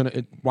why it's going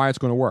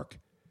to work,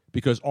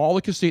 because all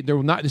the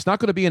it's not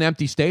going to be an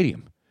empty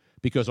stadium.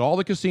 Because all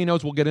the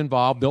casinos will get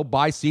involved. They'll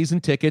buy season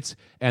tickets,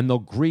 and they'll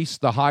grease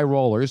the high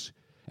rollers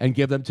and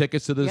give them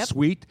tickets to the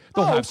suite.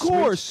 They'll have of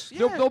course.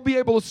 Yeah. They'll be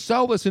able to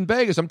sell this in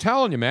Vegas. I'm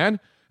telling you, man.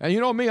 And you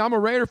know me, I'm a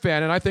Raider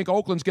fan, and I think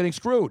Oakland's getting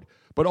screwed.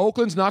 But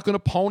Oakland's not going to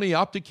pony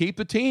up to keep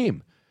the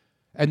team.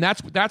 And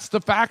that's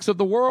the facts of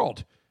the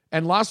world.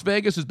 And Las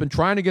Vegas has been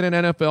trying to get an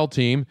NFL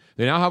team.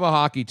 They now have a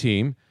hockey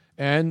team.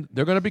 and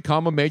they're going to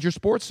become a major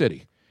sports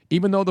city,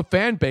 even though the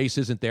fan base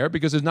isn't there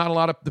because there's not a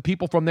lot of the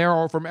people from there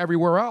or from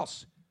everywhere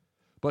else.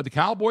 But the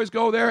Cowboys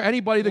go there.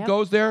 Anybody that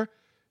goes there,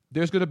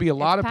 there's going to be a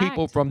lot of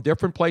people from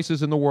different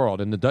places in the world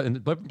and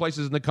different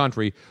places in the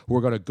country who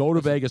are going to go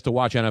to Vegas to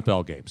watch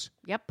NFL games.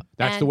 Yep.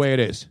 That's the way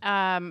it is.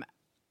 I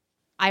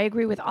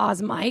agree with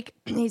Oz Mike.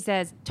 He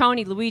says,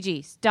 Tony,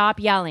 Luigi, stop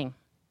yelling.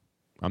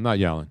 I'm not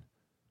yelling.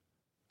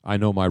 I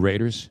know my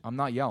Raiders. I'm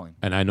not yelling.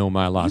 And I know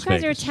my Las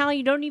Vegas. You guys are Italian.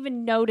 You don't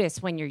even notice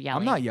when you're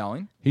yelling. I'm not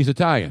yelling. He's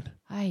Italian.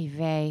 Ay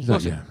vey.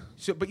 Listen,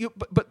 so,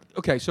 but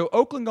okay, so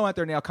Oakland going out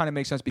there now kind of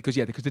makes sense because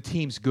the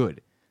team's good,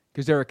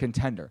 because they're a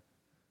contender.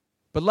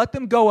 But let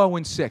them go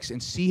 0-6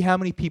 and see how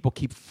many people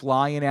keep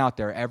flying out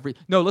there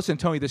No, listen,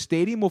 Tony, the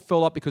stadium will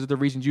fill up because of the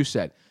reasons you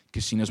said.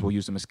 Casinos will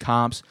use them as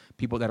comps.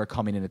 People that are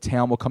coming into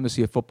town will come to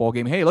see a football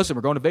game. Hey, listen,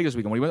 we're going to Vegas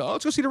weekend. What do you want? Oh,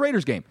 let's go see the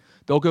Raiders game.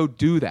 They'll go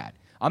do that.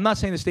 I'm not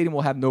saying the stadium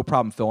will have no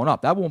problem filling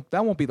up. That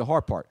won't be the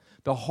hard part.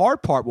 The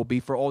hard part will be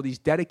for all these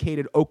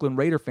dedicated Oakland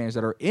Raider fans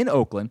that are in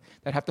Oakland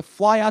that have to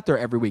fly out there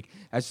every week.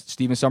 As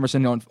Steven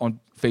Somerson on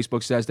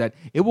Facebook says, that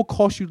it will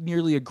cost you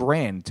nearly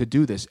 $1,000 to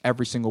do this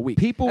every single week.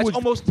 That's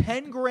almost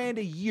 $10,000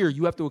 a year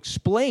you have to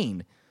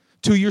explain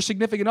to your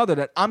significant other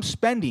that I'm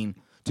spending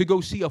to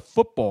go see a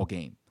football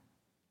game.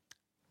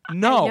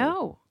 No. I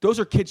know. Those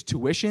are kids'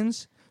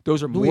 tuitions.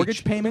 Those are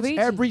mortgage payments.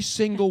 Every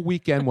single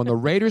weekend when the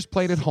Raiders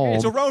played at home.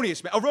 It's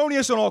erroneous, man.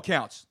 Erroneous on all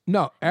counts.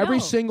 No, every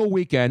single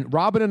weekend,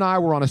 Robin and I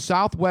were on a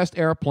Southwest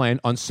airplane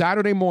on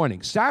Saturday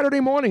morning.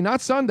 Saturday morning,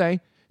 not Sunday.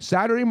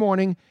 Saturday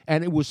morning,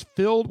 and it was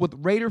filled with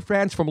Raider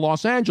fans from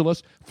Los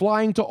Angeles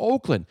flying to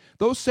Oakland.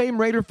 Those same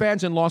Raider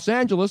fans in Los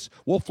Angeles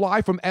will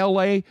fly from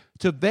L.A.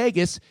 to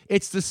Vegas.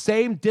 It's the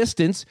same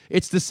distance.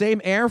 It's the same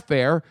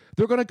airfare.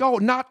 They're going to go,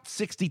 not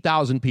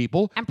 60,000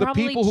 people. And the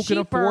probably people who can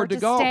afford to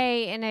go.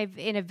 Stay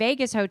in a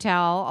Vegas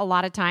hotel a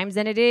lot of times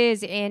than it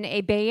is in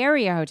a Bay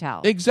Area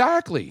hotel.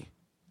 Exactly.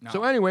 No.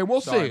 So anyway,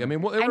 we'll see. I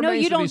mean, I know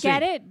you don't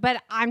get it,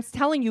 but I'm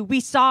telling you,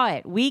 we saw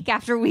it week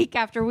after week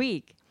after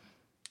week.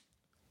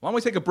 Why don't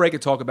we take a break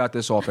and talk about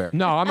this off air?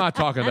 No, I'm not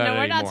talking about it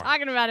anymore. We're not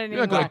talking about it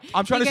anymore.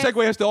 I'm trying to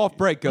segue us to off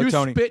break, Tony. You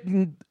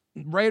spitting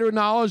Raider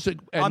knowledge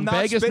and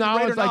Vegas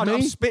knowledge like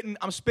me?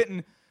 I'm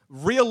spitting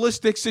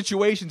realistic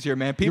situations here,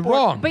 man. You're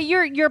wrong. But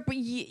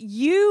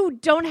you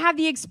don't have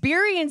the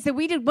experience that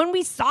we did when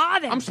we saw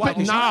them. I'm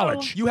spitting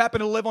knowledge. You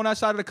happen to live on that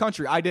side of the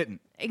country. I didn't.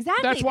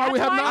 Exactly. That's why we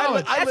have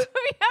knowledge. That's why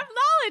we have knowledge.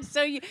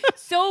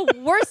 So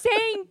we're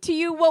saying to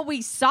you what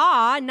we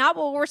saw, not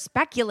what we're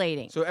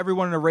speculating. So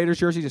everyone in a Raiders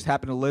jersey just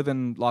happened to live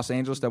in Los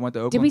Angeles that went to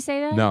Oakland? Did we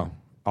say that? No.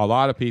 A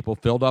lot of people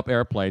filled up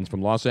airplanes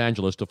from Los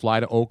Angeles to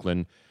fly to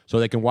Oakland so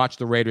they can watch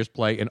the Raiders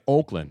play in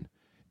Oakland,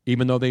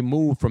 even though they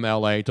moved from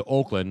L.A. to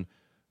Oakland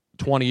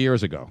 20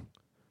 years ago.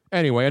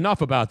 Anyway,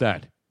 enough about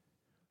that.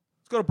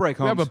 Let's go to break,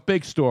 Holmes. We have a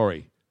big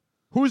story.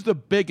 Who's the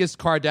biggest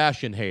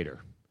Kardashian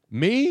hater?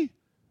 Me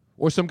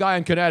or some guy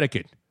in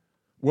Connecticut?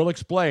 We'll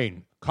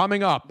explain.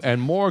 Coming up,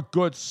 and more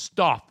good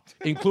stuff,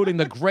 including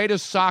the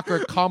greatest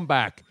soccer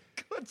comeback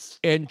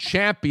in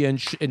Champion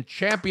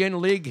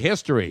League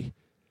history.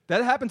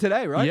 That happened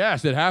today, right?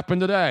 Yes, it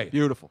happened today.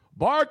 Beautiful.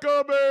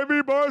 Barca,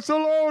 baby,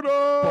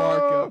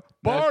 Barcelona.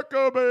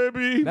 Barca,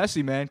 baby.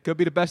 Messi, man. Could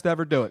be the best to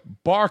ever do it.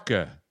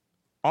 Barca.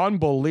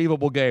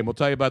 Unbelievable game. We'll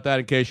tell you about that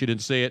in case you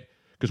didn't see it,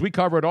 because we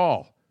cover it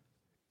all.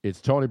 It's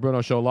Tony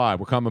Bruno Show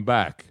Live. We're coming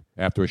back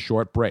after a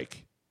short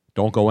break.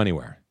 Don't go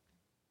anywhere.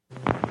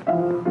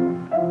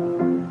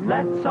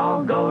 Let's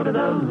all go to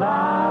the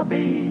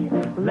lobby.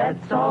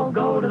 Let's all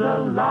go to the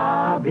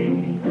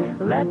lobby.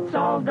 Let's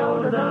all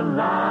go to the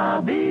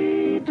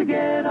lobby to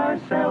get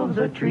ourselves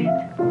a treat.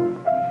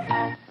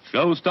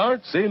 Show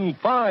starts in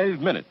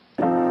 5 minutes.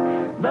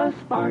 The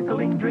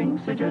sparkling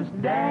drinks are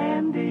just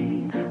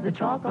dandy. The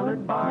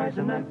chocolate bars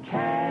and the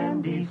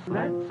candies.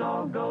 Let's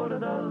all go to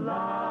the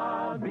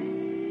lobby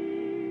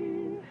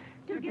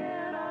to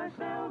get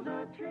ourselves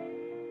a treat.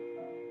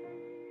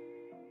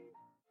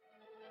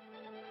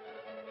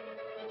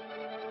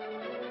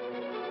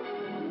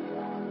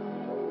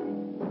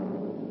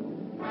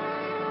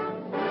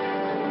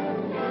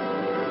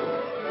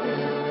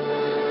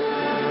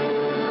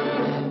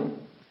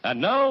 And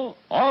now,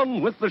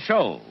 on with the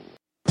show.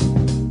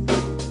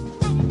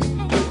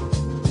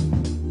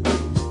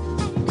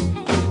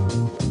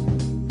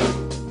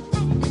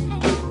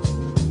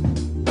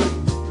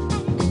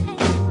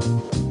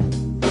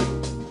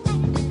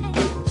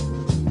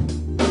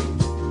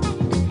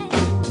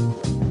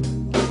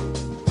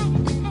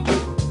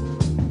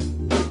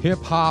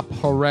 Hip hop,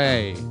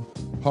 hooray,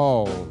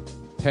 ho,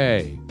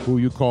 hey. Who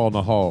you calling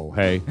a hoe,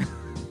 hey?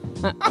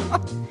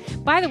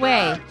 By the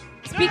way,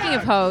 speaking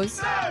of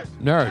hoes,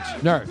 nerds.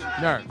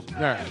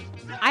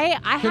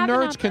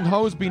 Can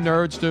hoes be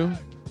nerds too?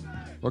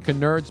 Or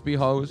can nerds be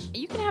hoes?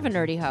 You can have a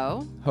nerdy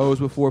hoe.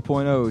 Hoes with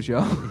 4.0s,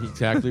 yo.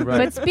 Exactly right.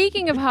 But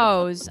speaking of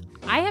hoes,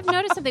 I have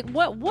noticed something.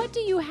 What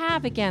do you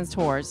have against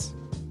whores?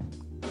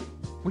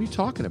 What are you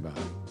talking about?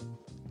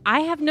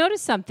 I have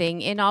noticed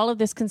something in all of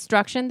this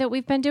construction that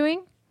we've been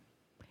doing.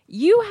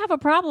 You have a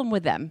problem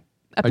with them,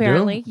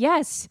 apparently. I do?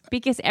 Yes,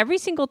 because every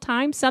single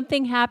time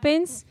something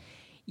happens,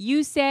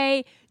 you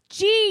say,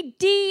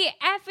 GD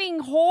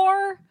effing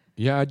whore?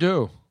 Yeah, I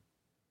do.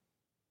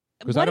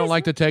 Because I don't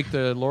like to take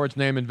the Lord's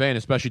name in vain,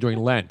 especially during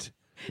Lent,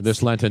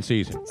 this Lenten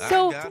season.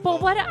 So,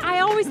 but what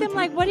I always am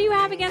like, what do you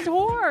have against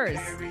whores?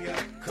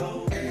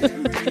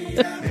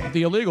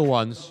 The illegal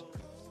ones,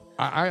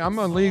 I'm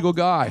a legal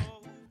guy.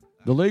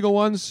 The legal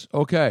ones,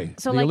 okay.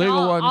 So, the like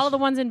illegal ones, all the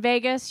ones in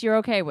Vegas, you're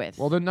okay with?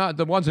 well, they're not.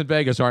 The ones in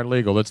Vegas aren't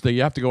legal.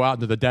 You have to go out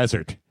into the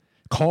desert,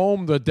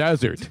 comb the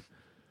desert.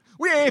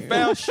 We ain't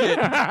found shit.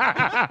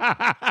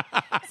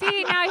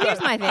 See, now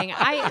here's my thing.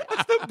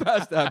 That's the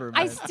best ever,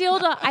 man. I still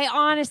don't.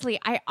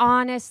 I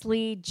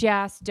honestly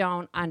just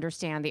don't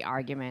understand the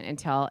argument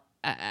until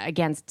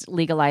against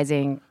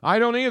legalizing. I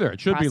don't either.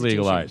 It should be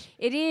legalized.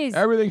 It is.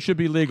 Everything should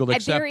be legal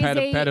except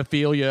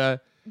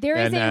pedophilia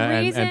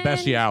and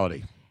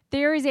bestiality.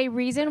 There is a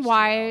reason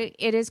why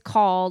it is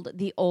called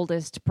the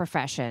oldest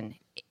profession.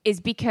 Is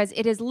because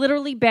it has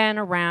literally been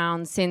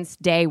around since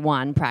day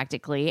one,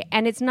 practically,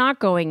 and it's not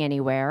going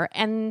anywhere.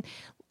 And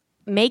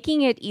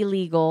making it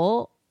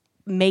illegal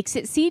makes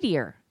it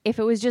seedier. If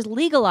it was just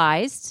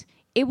legalized,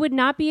 it would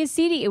not be as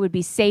seedy. It would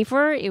be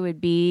safer. It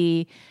would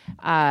be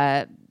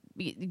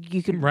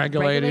you could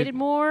regulate it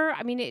more.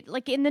 I mean,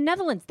 like in the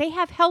Netherlands, they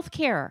have health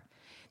care,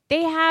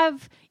 they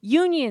have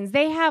unions,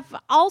 they have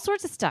all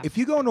sorts of stuff. If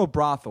you go into a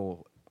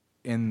brothel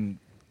in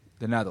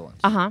the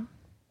Netherlands,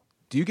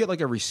 do you get like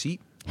a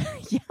receipt?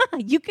 Yeah,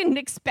 you can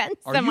expense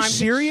them. Are you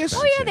serious?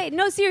 Oh yeah,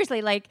 no,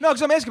 seriously, like no,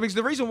 because I'm asking because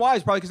the reason why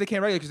is probably because they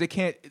can't regulate because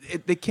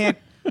they can't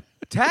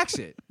tax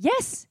it.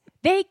 Yes,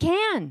 they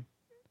can.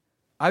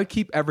 I would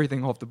keep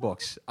everything off the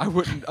books. I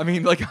wouldn't. I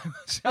mean, like,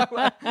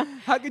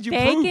 how could you?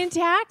 They prove? can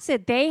tax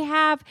it. They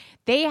have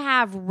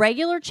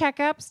regular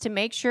checkups to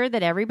make sure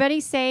that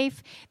everybody's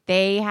safe.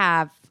 They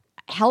have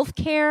health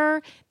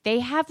care.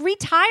 They have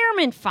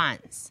retirement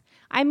funds.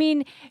 I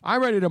mean,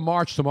 I'm ready to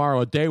march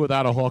tomorrow, a day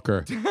without a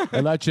hooker,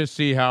 and let's just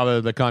see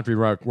how the country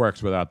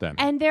works without them.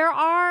 And there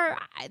are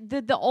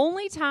the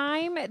only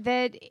time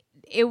that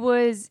it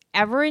was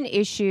ever an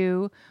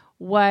issue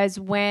was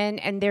when,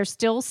 and there's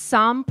still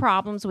some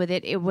problems with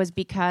it. It was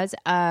because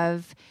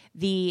of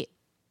the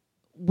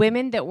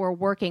women that were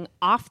working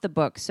off the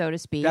books, so to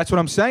speak. That's what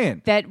I'm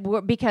saying. That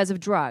were because of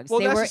drugs. Well,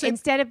 they were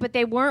but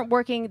they weren't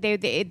working.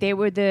 They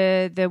were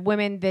the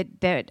women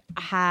that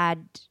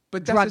had.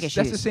 But drug issues.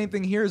 That's the same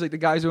thing here as like the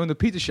guys who own the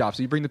pizza shops.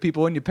 So you bring the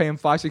people in, you pay them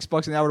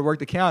 $5-6 an hour to work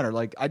the counter.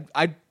 Like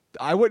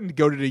I wouldn't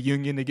go to the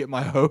union to get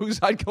my hose.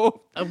 I'd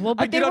go. Well,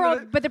 but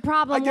but the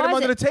problem I get was them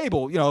under the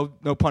table. You know,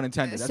 no pun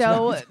intended.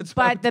 That's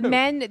but the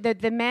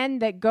men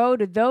that go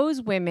to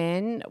those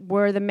women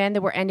were the men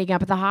that were ending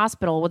up at the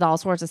hospital with all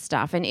sorts of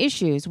stuff and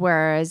issues.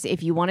 Whereas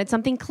if you wanted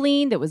something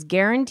clean that was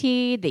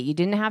guaranteed that you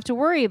didn't have to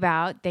worry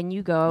about, then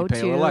you go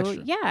pay a little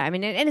extra. Yeah. I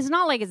mean, and it's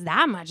not like it's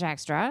that much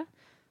extra.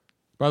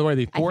 By the way,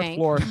 the fourth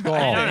floor stall.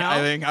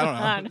 I don't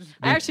know.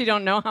 I actually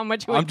don't know how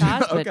much it would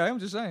cost. Okay, I'm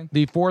just saying.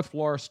 The fourth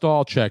floor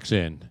stall checks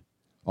in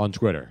on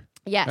Twitter.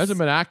 Yes, hasn't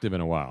been active in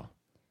a while,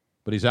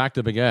 but he's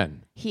active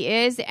again. He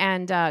is.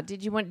 And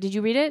did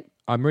you read it?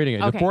 I'm reading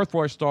it. Okay. The fourth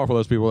floor stall, for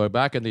those people,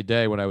 back in the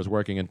day when I was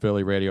working in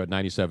Philly radio at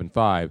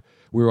 97.5,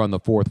 we were on the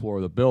fourth floor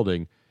of the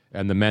building,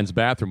 and the men's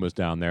bathroom was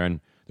down there,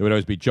 and there would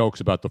always be jokes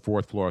about the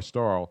fourth floor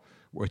stall.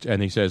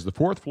 And he says the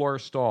fourth floor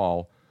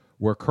stall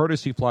where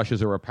courtesy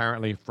flushes are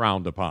apparently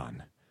frowned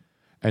upon.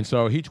 And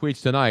so he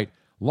tweets tonight,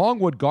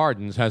 Longwood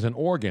Gardens has an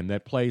organ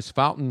that plays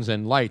fountains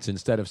and lights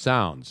instead of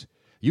sounds.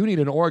 You need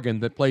an organ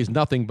that plays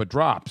nothing but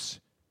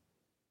drops.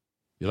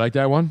 You like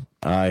that one?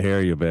 I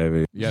hear you,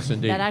 baby. Yes,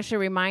 indeed. That actually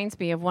reminds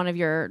me of one of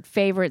your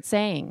favorite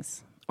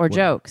sayings or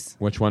jokes.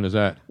 Which one is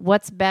that?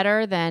 What's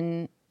better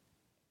than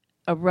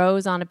a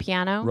rose on a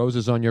piano?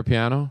 Roses on your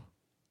piano?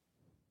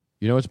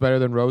 You know what's better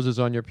than roses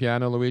on your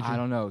piano, Luigi? I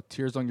don't know.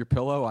 Tears on your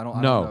pillow? I don't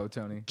know,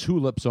 Tony.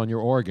 Tulips on your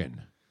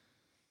organ.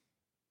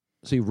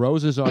 See,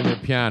 roses on your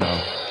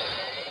piano,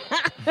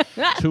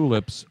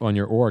 tulips on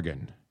your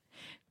organ.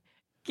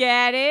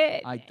 Get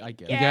it? I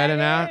get it. You get it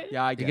now?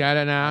 Yeah, I get it. You got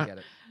it now? I get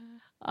it.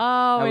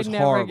 Oh, it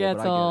never horrible, gets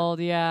but I get it.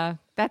 old. Yeah.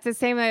 That's the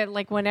same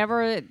like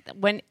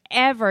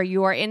whenever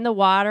you are in the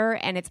water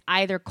and it's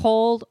either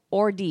cold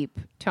or deep,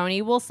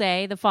 Tony will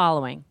say the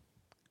following.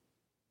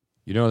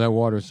 You know, that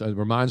water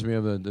reminds me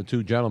of the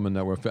two gentlemen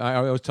that were... I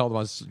always tell them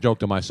a joke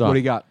to my son. What do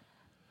you got?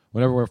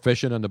 Whenever we're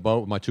fishing on the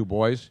boat with my two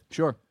boys...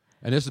 Sure.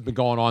 And this has been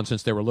going on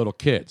since they were little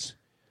kids.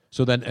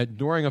 So then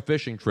during a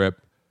fishing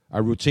trip, I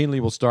routinely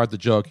will start the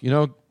joke, you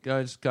know,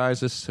 guys,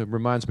 this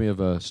reminds me of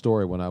a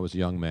story when I was a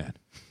young man.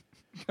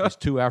 These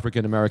two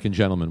African-American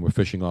gentlemen were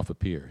fishing off a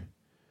pier.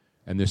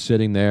 And they're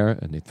sitting there,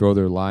 and they throw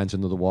their lines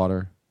into the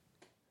water.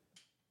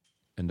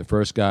 And the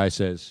first guy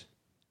says,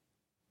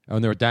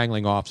 and they're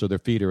dangling off, so their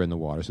feet are in the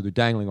water. So they're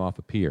dangling off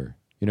a pier.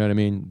 You know what I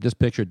mean? Just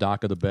picture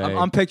dock of the bay.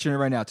 I'm picturing it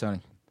right now, Tony.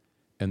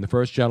 And the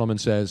first gentleman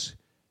says,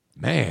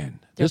 man,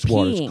 They're this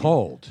water's peeing.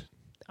 cold.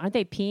 Aren't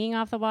they peeing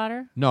off the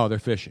water? No, they're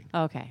fishing.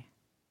 Okay.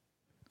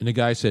 And the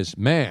guy says,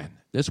 man,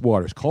 this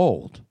water's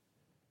cold.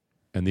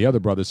 And the other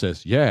brother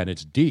says, yeah, and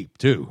it's deep,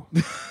 too.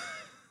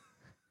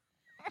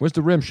 Where's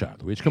the rim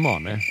shot, Luigi? Come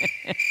on, man.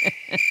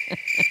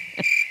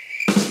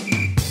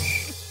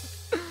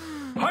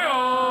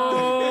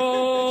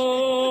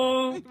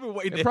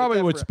 waiting. It to probably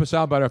hit would that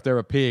sound better if they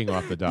were peeing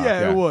off the dock.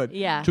 Yeah, it would.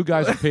 Yeah. Two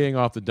guys are peeing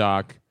off the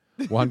dock.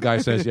 One guy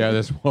says, "Yeah,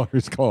 this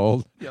water's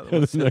cold."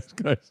 And the next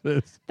guy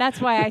says,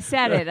 That's why I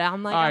said it.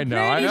 I'm like, I I'm know.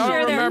 pretty I don't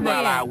sure they're remember.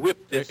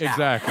 peeing.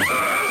 Exactly.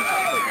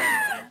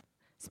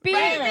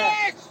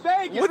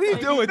 What are you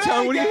doing,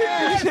 Tony? What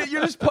are you,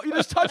 you're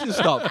just touching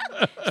stuff.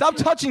 Stop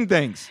touching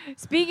things.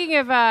 Speaking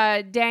of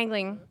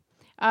dangling,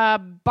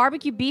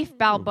 barbecue beef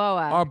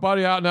Balboa. Our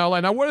buddy out in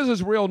L.A. Now, what is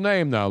his real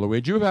name now,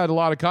 Luigi? You've had a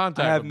lot of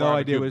contact. I have with no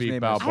idea Barbecue what his Beef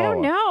name is. Balboa. I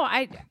don't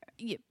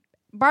know.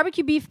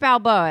 Barbecue beef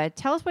Balboa.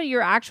 Tell us what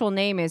your actual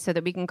name is so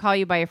that we can call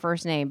you by your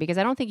first name, because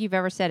I don't think you've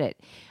ever said it.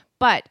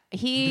 But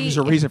There's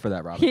a reason for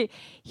that, Robin.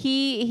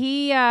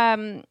 He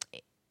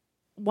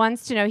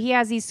wants to know. He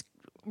has these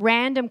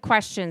random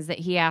questions that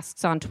he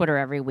asks on Twitter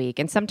every week,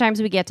 and sometimes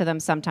we get to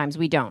them, sometimes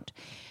we don't.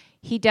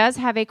 He does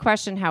have a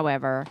question,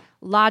 however.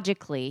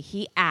 Logically,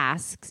 he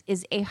asks,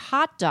 is a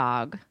hot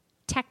dog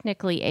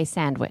technically a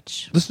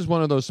sandwich? This is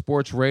one of those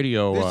sports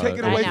radio. This is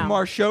taken away from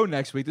our show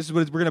next week. This is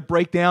what we're going to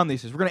break down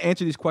these. We're going to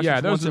answer these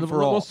questions once and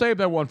for all. We'll save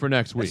that one for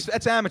next week.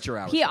 That's amateur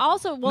hour. He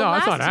also no,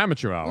 it's not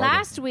amateur hour.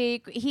 Last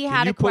week he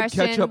had you a put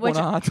question, ketchup on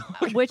a hot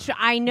dog? which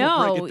I We'll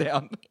know break it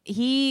down.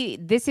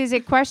 This is a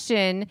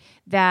question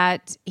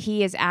that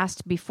he has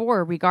asked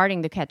before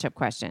regarding the ketchup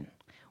question,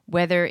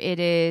 whether it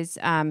is.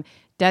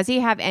 Does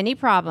he have any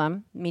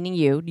problem? Meaning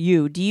you.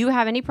 Do you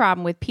have any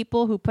problem with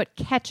people who put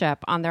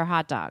ketchup on their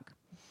hot dog?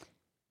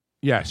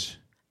 Yes.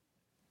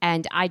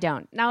 And I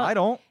don't. Now I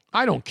don't.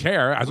 I don't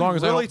care as long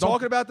as really I don't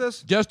talking about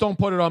this. Just don't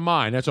put it on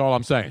mine. That's all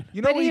I'm saying.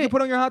 You know what you can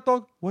put on your hot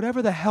dog?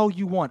 Whatever the hell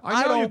you want.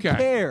 I know you don't can.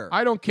 care.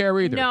 I don't care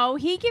either. No,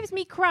 he gives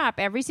me crap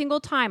every single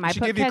time I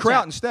She put give you ketchup.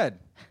 kraut instead.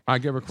 I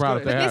give her crowd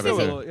if they But have this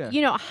it. is,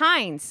 you know,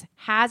 Heinz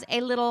has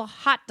a little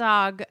hot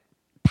dog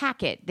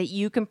packet that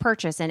you can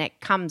purchase, and it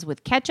comes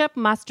with ketchup,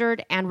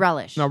 mustard, and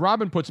relish. Now,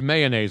 Robin puts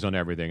mayonnaise on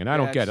everything, and I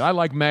don't get it. I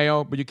like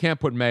mayo, but you can't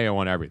put mayo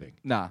on everything.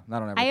 Nah,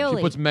 not on everything. Aioli.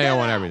 She puts mayo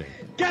on everything.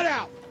 Get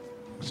out!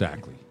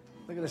 Exactly.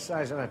 Look at the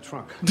size of that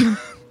trunk.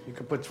 You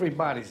could put 3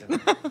 bodies in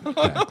it.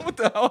 What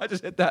the hell I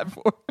just hit that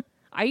for?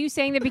 Are you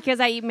saying that because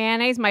I eat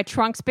mayonnaise, my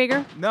trunk's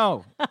bigger?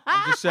 No.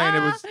 I'm just saying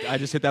I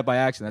just hit that by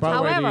accident. By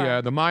the way,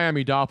 However- the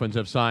Miami Dolphins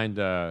have signed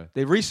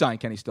They re-signed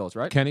Kenny Stills,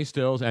 right? Kenny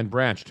Stills and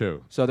Branch,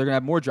 too. So they're going to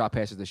have more drop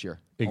passes this year.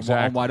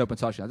 Exactly. On wide open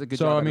touchdowns. That's a good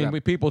So, job I out of mean,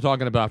 them. people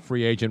talking about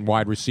free agent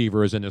wide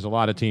receivers, and there's a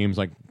lot of teams,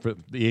 like the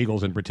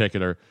Eagles in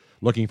particular,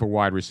 looking for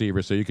wide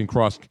receivers. So you can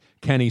cross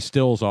Kenny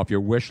Stills off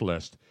your wish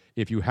list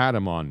if you had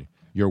him on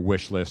your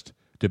wish list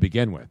to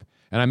begin with.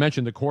 And I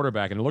mentioned the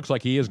quarterback, and it looks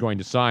like he is going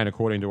to sign,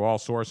 according to all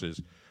sources.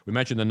 We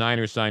mentioned the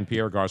Niners signed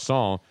Pierre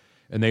Garçon,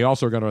 and they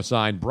also are going to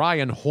sign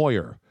Brian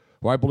Hoyer,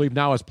 who I believe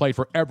now has played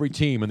for every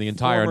team in the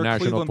entire Former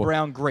National Cleveland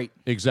Brown great.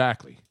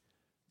 Exactly.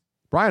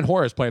 Brian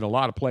Hoyer has played in a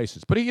lot of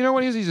places. But you know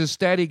what he is? He's a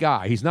steady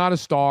guy. He's not a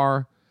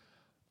star.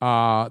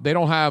 They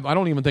don't have, I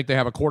don't even think they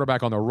have a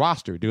quarterback on their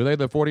roster, do they,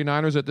 the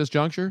 49ers at this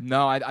juncture?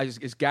 No, is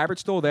Gabbert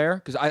still there?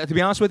 Because to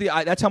be honest with you,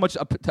 that's how much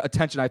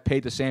attention I've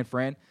paid to San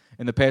Fran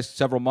in the past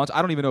several months.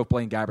 I don't even know if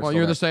Blaine Gabbert's Well, still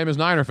you're there. the same as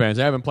Niner fans.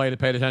 They haven't paid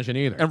attention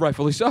either. And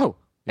rightfully so.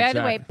 By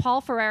the way,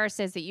 Paul Ferreira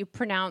says that you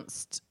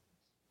pronounced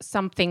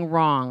something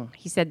wrong.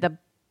 He said the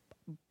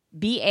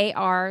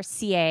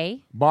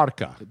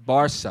Barca.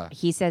 Barca.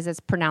 He says it's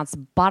pronounced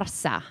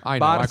Barca. I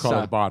know. I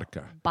call it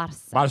Barca. Barca.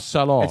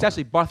 Barcelona. It's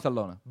actually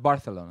Barcelona.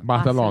 Barcelona.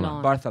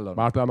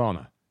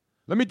 Barcelona.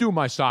 Let me do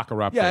my soccer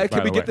update. Yeah, by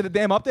can we the get way. to the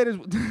damn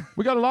update?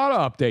 We got a lot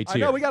of updates I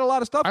here. know, we got a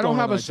lot of stuff I don't going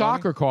have on a tonight, Tony.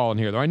 soccer call in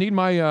here, though. I need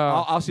my...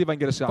 I'll see if I can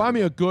get a soccer. Find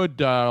me a good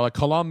like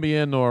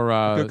Colombian or...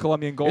 good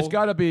Colombian goal? It's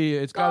got to be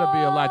a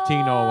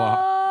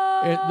Latino...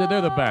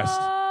 they're the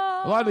best.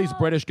 A lot of these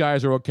British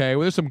guys are okay.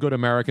 Well, there's some good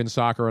American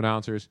soccer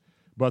announcers,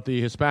 but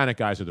the Hispanic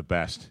guys are the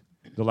best.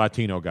 The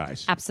Latino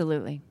guys.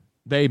 Absolutely.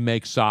 They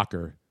make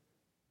soccer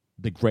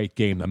the great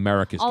game,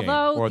 America's game,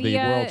 or the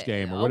world's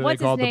game, or what do they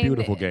call it? The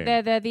beautiful game.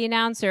 The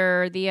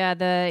announcer,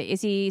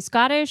 is he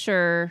Scottish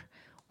or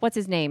what's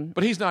his name?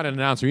 But he's not an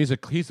announcer. He's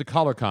the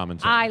color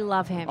commentator. I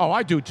love him. Oh,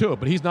 I do too,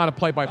 but he's not a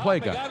play-by-play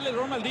guy.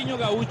 Ronaldinho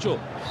Gaucho.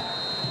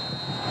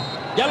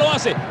 Ya lo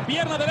hace.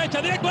 Pierna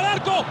derecha, directo al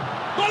arco.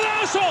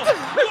 ¡Golazo!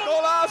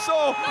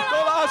 ¡Golazo!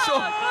 ¡Golazo!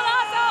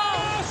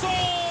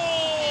 ¡Golazo!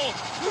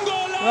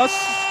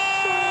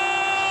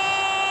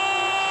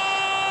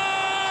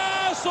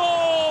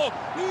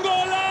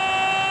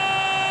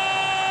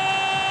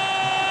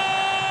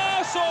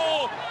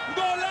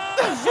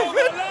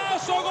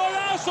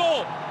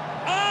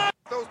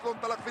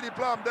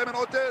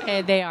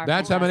 They are.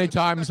 That's how many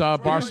times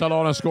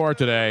Barcelona scored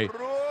today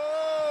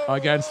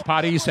against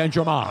Paris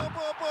Saint-Germain.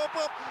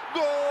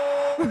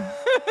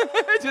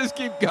 Just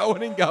keep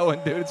going and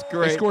going, dude. It's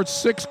great. They scored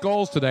 6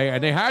 goals today,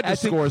 and they had to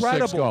score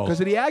 6 goals. Because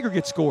of the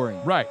aggregate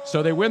scoring. Right.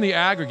 So they win the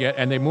aggregate,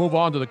 and they move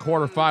on to the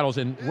quarterfinals.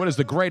 And what is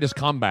the greatest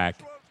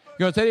comeback?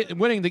 You know,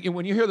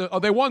 when you hear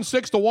they won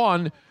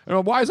 6-1.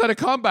 Why is that a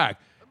comeback?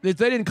 They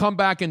didn't come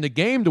back in the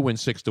game to win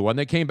 6-1.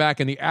 They came back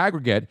in the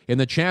aggregate in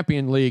the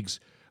Champions League's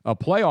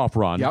playoff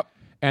run. Yep.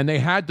 And they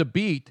had to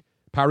beat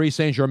Paris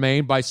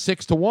Saint-Germain by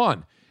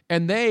 6-1.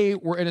 And they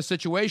were in a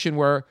situation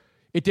where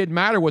it didn't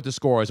matter what the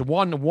score is.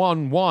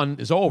 1-1-1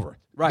 is over.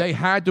 Right. They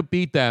had to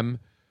beat them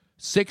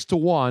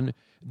 6-1.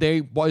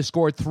 They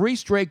scored 3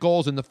 straight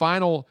goals in the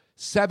final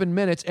 7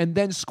 minutes, and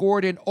then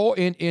scored in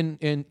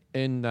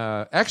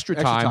extra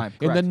time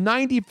in the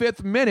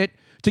 95th minute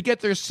to get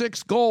their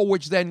 6th goal,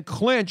 which then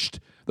clinched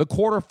the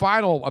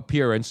quarterfinal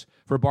appearance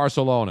for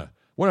Barcelona.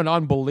 What an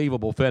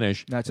unbelievable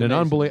finish! That's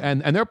amazing.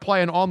 And they're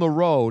playing on the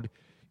road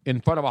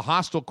in front of a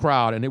hostile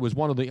crowd, and it was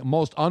one of the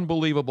most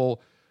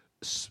unbelievable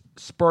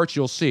spurts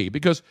you'll see.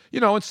 Because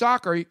in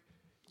soccer,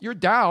 you're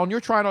down,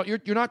 you're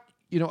not.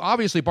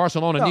 Obviously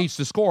Barcelona needs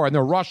to score, and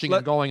they're rushing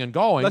and going and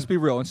going. Let's be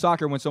real. In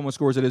soccer, when someone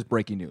scores, it is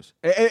breaking news.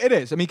 It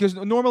is. I mean, because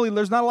normally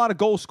there's not a lot of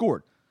goals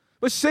scored.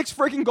 But 6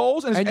 freaking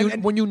goals.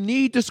 And when you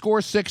need to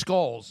score 6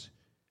 goals,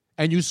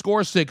 and you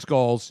score 6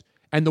 goals,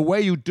 and the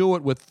way you do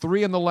it with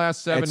 3 in the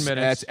last 7 minutes.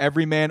 That's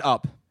every man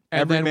up.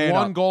 And then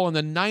 1 goal in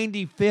the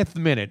 95th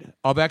minute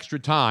of extra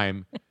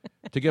time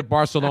to get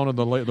Barcelona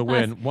the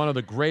win. One of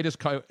the greatest,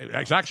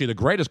 it's actually the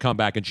greatest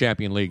comeback in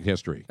Champions League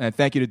history. And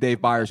thank you to Dave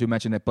Byers, who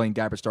mentioned that Blaine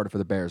Gabbert started for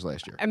the Bears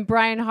last year. And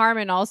Brian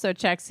Harmon also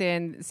checks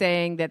in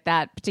saying that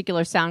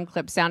particular sound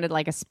clip sounded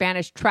like a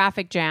Spanish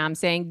traffic jam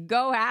saying,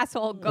 "Go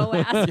asshole, go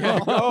asshole." Yeah,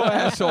 go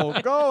asshole,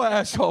 go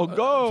asshole,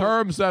 go.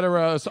 Terms that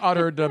are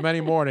uttered many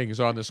mornings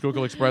on the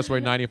Schuylkill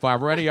Expressway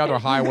 95 or any other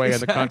highway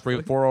in the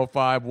country,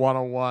 405,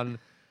 101,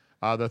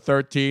 the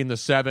 13, the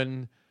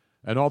 7,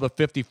 and all the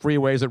 50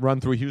 freeways that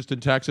run through Houston,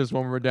 Texas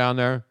when we were down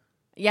there.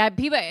 Yeah,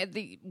 people.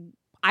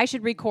 I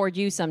should record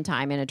you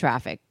sometime in a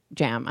traffic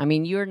jam. I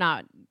mean, you're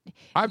not.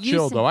 I'm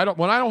chilled though.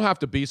 When I don't have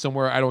to be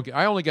somewhere, I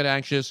only get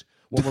anxious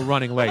when we're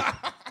running late,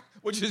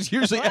 which is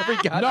usually every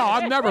guy. No,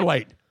 I'm never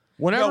late.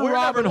 Whenever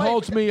Robin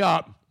holds me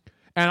up,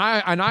 and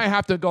I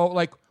have to go,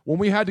 like when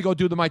we had to go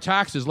do my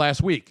taxes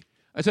last week,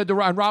 I said to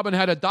Robin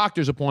had a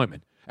doctor's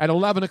appointment at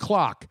 11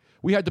 o'clock.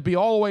 We had to be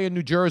all the way in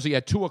New Jersey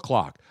at 2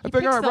 o'clock. I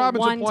figured, all right,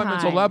 Robin's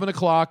appointment's 11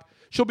 o'clock.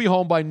 She'll be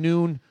home by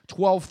noon,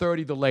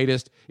 12:30 the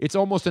latest. It's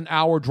almost an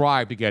hour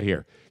drive to get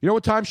here. You know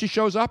what time she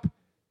shows up?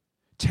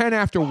 10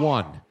 after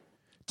 1.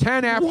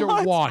 10 after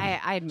 1.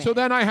 I admit. So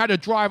then I had to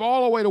drive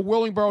all the way to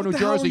Willingboro, New Jersey. What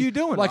the hell are you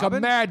doing, like Robin?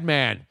 a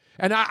madman.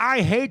 And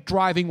I hate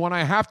driving when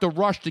I have to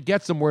rush to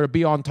get somewhere to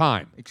be on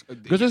time.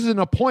 Because this is an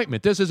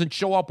appointment. This isn't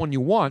show up when you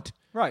want.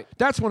 Right.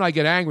 That's when I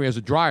get angry as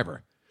a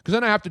driver. Because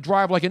then I have to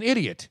drive like an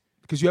idiot.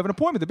 Because you have an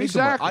appointment to be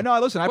Exactly. somewhere. I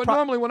know. Listen, but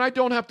normally when I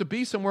don't have to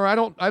be somewhere,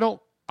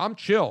 I'm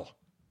chill.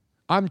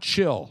 I'm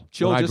chill.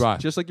 Chill, when I drive.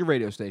 just like your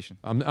radio station.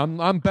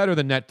 I'm better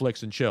than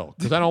Netflix and chill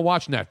because I don't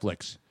watch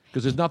Netflix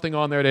because there's nothing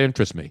on there that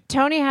interests me.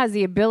 Tony has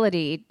the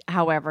ability,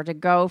 however, to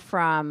go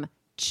from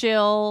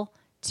chill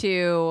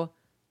to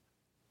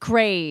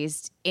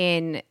crazed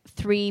in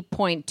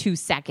 3.2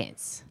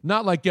 seconds.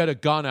 Not like get a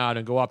gun out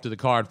and go up to the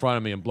car in front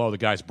of me and blow the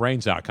guy's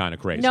brains out kind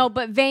of crazy. No,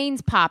 but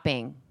veins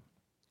popping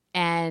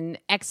and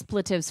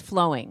expletives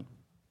flowing.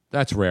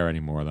 That's rare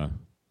anymore, though.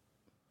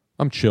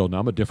 I'm chill now.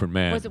 I'm a different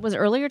man. Was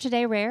earlier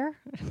today rare?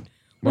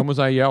 When was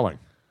I yelling?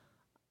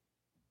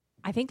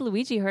 I think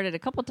Luigi heard it a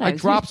couple times. I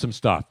dropped some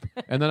stuff,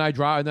 and then I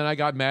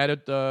got mad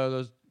at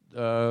the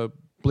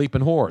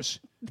bleeping whores.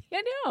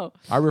 I know.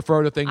 I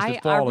refer to things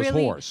that fall as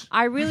whores.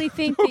 I really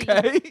think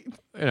okay.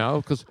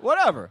 Because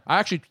whatever. I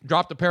actually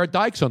dropped a pair of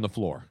dykes on the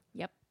floor.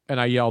 Yep. And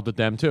I yelled at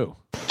them too.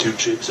 2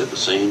 chicks at the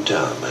same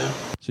time, man.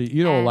 See,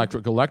 you know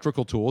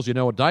electrical tools. You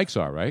know what dykes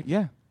are, right?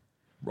 Yeah.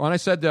 When I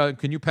said,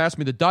 "Can you pass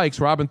me the dykes?"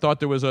 Robin thought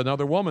there was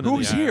another woman.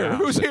 Who's in the here? house.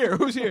 Who's here?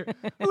 Who's here?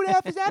 Who the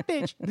F is that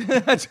bitch?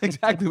 That's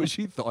exactly what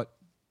she thought.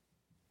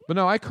 But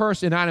no, I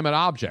curse inanimate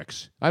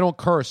objects. I don't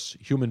curse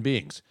human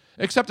beings,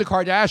 except the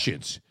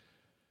Kardashians.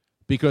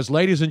 Because,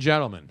 ladies and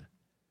gentlemen,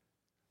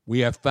 we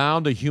have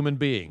found a human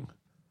being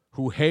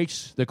who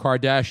hates the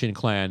Kardashian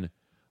clan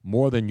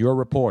more than your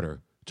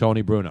reporter,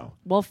 Tony Bruno.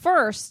 Well,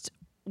 first,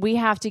 we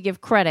have to give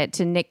credit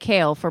to Nick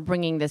Cale for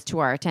bringing this to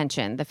our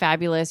attention. The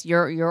fabulous,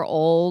 your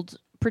old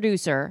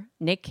producer,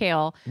 Nick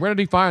Cale. Where did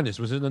he find this?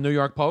 Was it in the New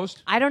York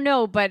Post? I don't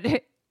know,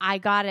 but I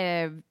got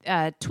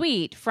a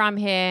tweet from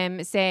him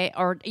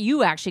or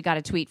you actually got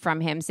a tweet from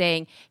him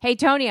saying, "Hey,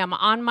 Tony, I'm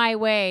on my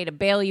way to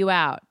bail you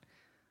out.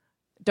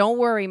 Don't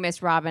worry,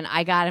 Miss Robin,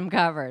 I got him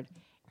covered."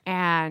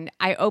 And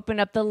I opened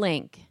up the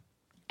link,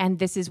 and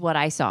this is what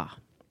I saw.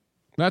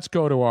 Let's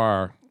go to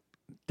our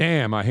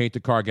Damn, I Hate the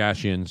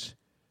Kardashians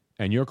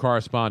and your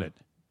correspondent.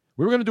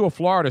 We were going to do a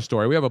Florida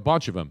story. We have a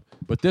bunch of them.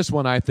 But this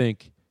one, I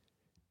think,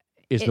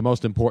 is the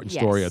most important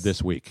story of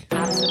this week.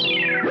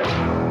 Absolutely.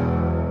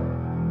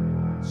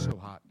 So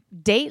hot.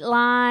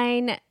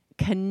 Dateline,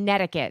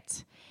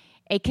 Connecticut.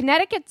 A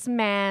Connecticut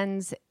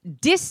man's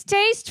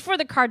distaste for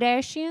the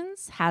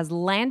Kardashians has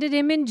landed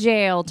him in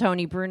jail,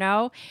 Tony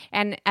Bruno.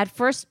 And at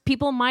first,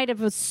 people might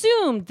have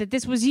assumed that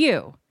this was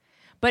you.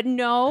 But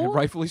no, and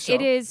rightfully so.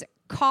 It is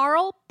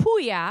Carl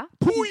Puya.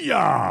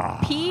 Puya!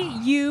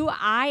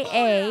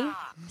 Puia,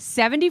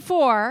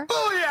 74.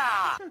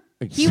 Booyah!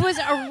 He was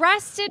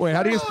arrested. Wait,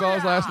 how do you spell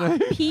his last name?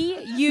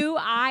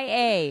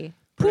 Puia.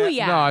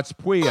 Puya. No, it's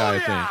Puya, I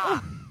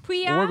think.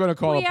 Puya. Well, we're going to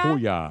call it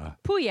Puya.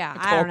 Puya.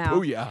 I don't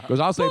know. Puya. Because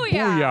I'll say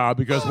Puya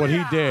because what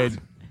he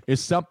did is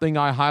something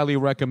I highly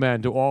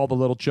recommend to all the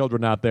little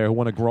children out there who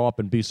want to grow up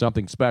and be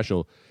something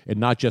special and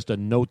not just a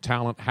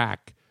no-talent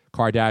hack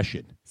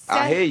Kardashian.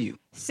 I hear you.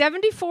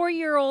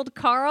 74-year-old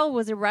Carl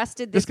was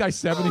arrested. This guy's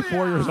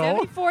 74 years old?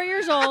 74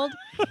 years old.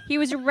 He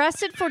was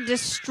arrested for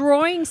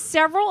destroying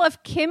several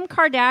of Kim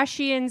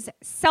Kardashian's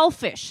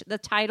Selfish, the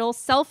title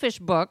Selfish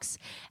books,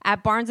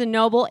 at Barnes &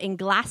 Noble in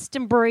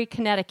Glastonbury,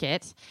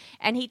 Connecticut.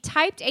 And he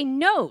typed a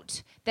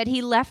note that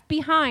he left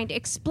behind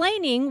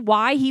explaining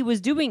why he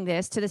was doing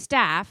this to the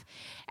staff.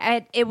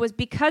 And it was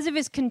because of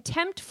his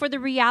contempt for the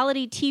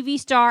reality TV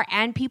star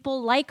and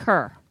people like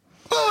her.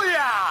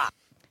 Booyah!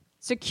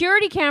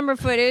 Security camera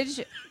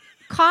footage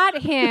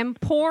caught him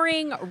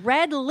pouring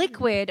red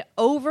liquid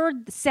over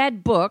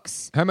said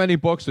books. How many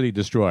books did he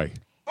destroy?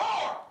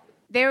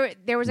 There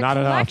was a Not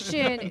enough.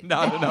 collection.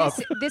 Not enough.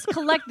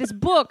 This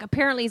book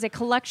apparently is a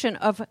collection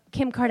of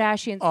Kim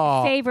Kardashian's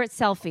favorite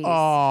selfies.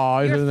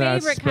 Oh, Your isn't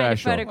that favorite kind of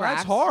special? photographs.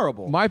 That's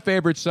horrible. My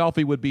favorite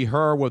selfie would be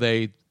her with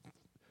a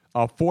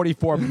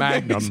 44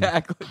 Magnum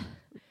Exactly.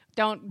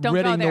 Don't go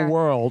ridding there. the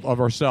world of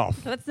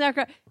herself. Let's not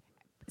go.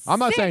 I'm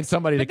not saying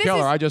somebody to but this kill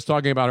her. is- I'm just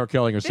talking about her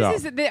killing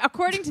herself.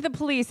 According to the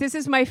police, this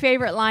is my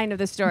favorite line of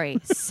the story.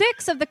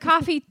 6 of the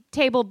coffee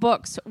table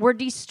books were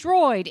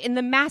destroyed in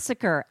the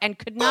massacre and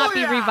could not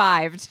be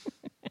revived.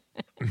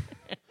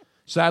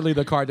 Sadly,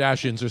 the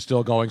Kardashians are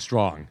still going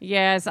strong.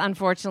 Yes,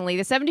 unfortunately.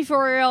 The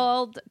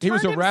 74-year-old He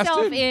was turned himself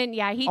arrested? in.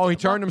 Yeah, He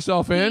turned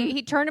himself in?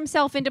 He turned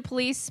himself into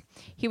police.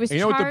 He was And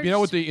charged.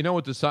 you know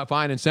what the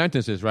fine and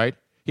sentence is, right?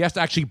 He has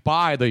to actually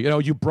buy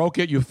you broke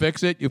it, you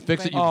fix it, you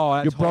fix it, you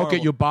broke horrible.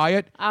 it, you buy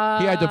it.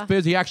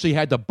 He actually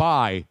had to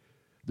buy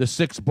the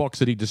 6 books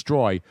that he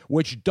destroyed,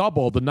 which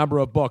doubled the number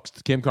of books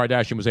Kim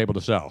Kardashian was able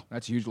to sell.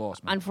 That's a huge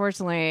loss, man.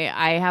 Unfortunately,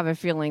 I have a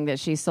feling that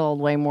she sold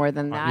way more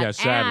than that. yeah,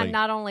 sadly. And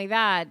not only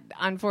that,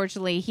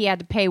 unfortunately, he had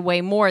to pay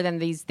way more than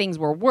these things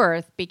were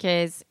worth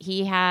because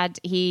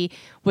he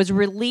was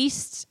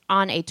released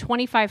on a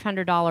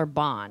 $2,500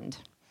 bond.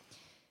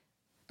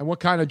 And what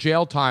kind of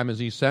jail time is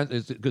he sent?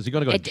 Is he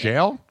going to go to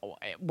jail?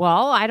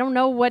 Well, I don't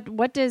know what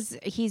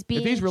he's being.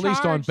 If he's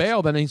released on charged.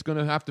 bail, then he's going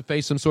to have to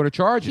face some sort of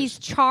charges. He's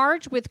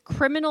charged with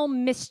criminal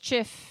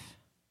mischief.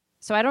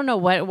 So I don't know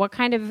what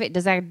kind of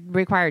does that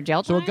require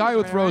jail time? So a guy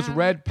who throws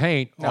red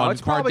paint No, on it's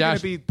probably going to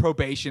Kardashian. be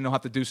probation. He'll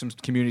have to do some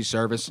community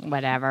service.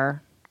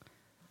 Whatever.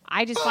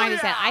 I just find it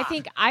sad.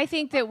 I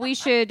think that we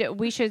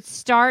should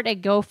start a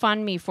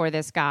GoFundMe for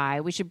this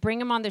guy. We should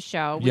bring him on the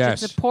show. We Yes.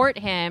 should support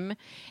him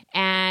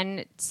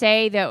and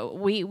say that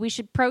we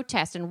should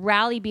protest and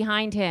rally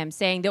behind him,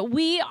 saying that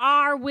we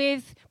are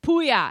with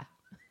Puya.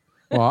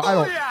 Well, I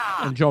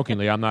don't. And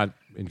jokingly, I'm not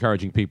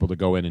encouraging people to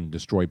go in and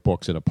destroy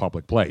books in a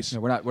public place. No,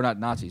 we're not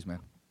Nazis, man.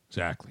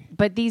 Exactly.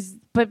 But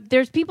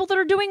there's people that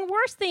are doing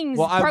worse things,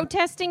 Well,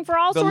 protesting for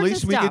all The sorts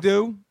least of we stuff. could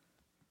do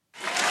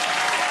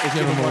is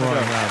Give him a one of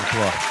round those. of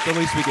applause. The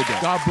least we could do.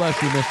 God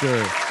bless you,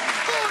 Mr.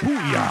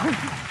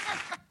 Booyah.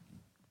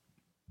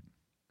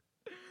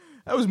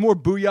 That was more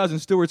booyahs than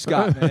Stuart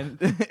Scott, man,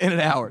 in an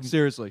hour.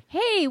 Seriously.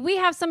 Hey, we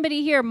have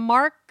somebody here,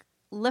 Mark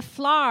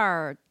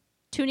LaFleur,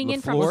 tuning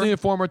in from. Wasn't he a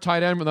former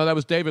tight end? No, that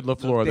was David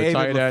LaFleur, the David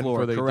tight end LaFleur,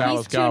 for the correct.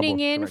 Dallas He's tuning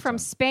Cowboys. in from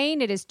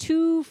Spain. It is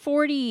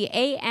 2:40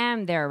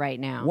 a.m. there right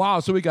now. Wow,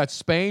 so we got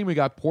Spain, we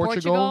got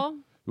Portugal. Portugal.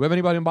 Do we have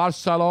anybody in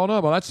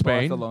Barcelona? Well, that's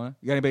Spain. Barcelona.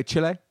 You got anybody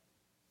Chile?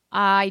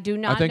 I do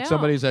not I think know.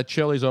 somebody's at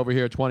Chili's over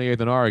here at 28th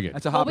and Oregon.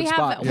 That's a Well, hopping we have-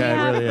 spot. we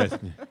Yeah, it really is.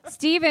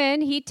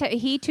 Steven, he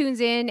tunes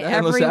in Yeah,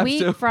 every let's have week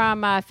to.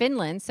 from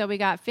Finland. So we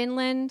got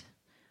Finland,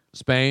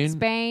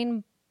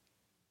 Spain,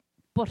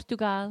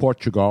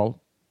 Portugal.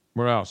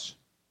 Where else?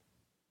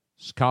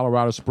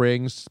 Colorado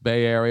Springs,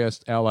 Bay Area,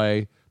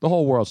 L.A. The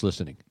whole world's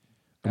listening.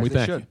 And As we they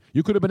thank should. you.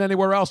 You could have been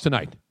anywhere else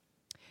tonight.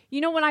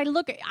 You know, when I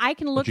look, I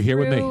can look you're here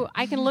through. with me.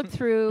 I can look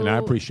through, And I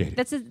appreciate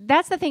it.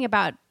 That's the thing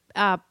about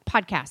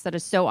podcasts that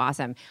is so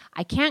awesome.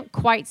 I can't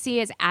quite see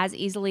it as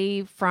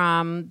easily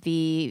from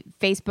the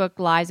Facebook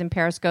Lives and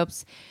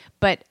Periscopes,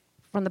 but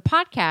from the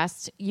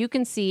podcast, you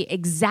can see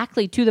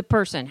exactly to the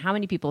person how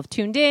many people have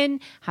tuned in,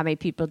 how many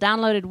people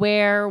downloaded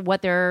where,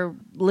 what they're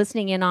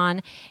listening in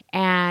on,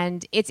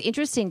 and it's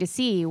interesting to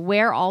see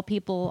where all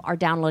people are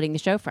downloading the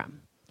show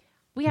from.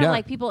 We have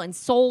like people in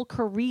Seoul,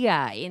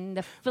 Korea, in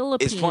the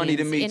Philippines, funny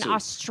to me, in too.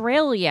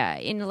 Australia,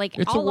 in like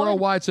It's a all over.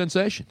 worldwide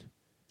sensation.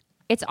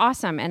 It's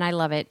awesome, and I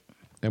love it.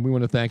 And we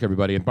want to thank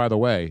everybody. And by the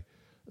way,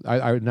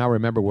 I now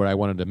remember what I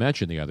wanted to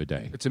mention the other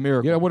day. It's a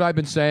miracle. You know what I've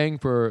been saying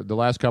for the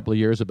last couple of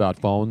years about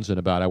phones and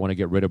about I want to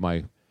get rid of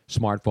my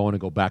smartphone and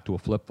go back to a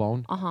flip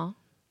phone? Uh-huh.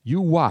 You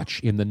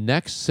watch in the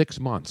next 6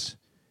 months,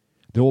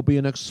 there will be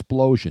an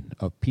explosion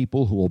of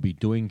people who will be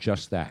doing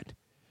just that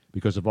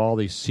because of all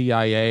these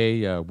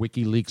CIA,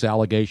 WikiLeaks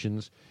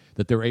allegations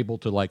that they're able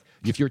to, like,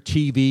 if your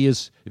TV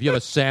is, if you have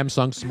a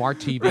Samsung smart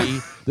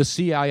TV, the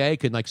CIA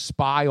can, like,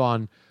 spy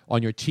on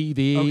your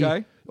TV,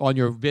 Okay. on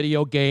your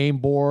video game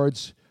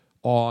boards,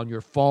 on your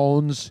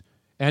phones,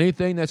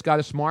 anything that's got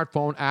a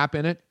smartphone app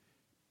in it,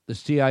 the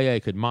CIA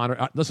could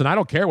monitor. Listen, I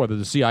don't care whether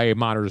the CIA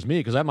monitors me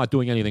because I'm not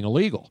doing anything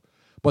illegal.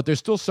 But there's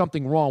still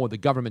something wrong with the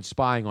government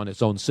spying on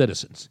its own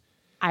citizens.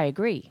 I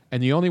agree.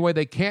 And the only way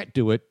they can't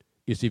do it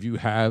is if you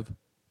have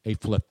a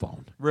flip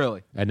phone.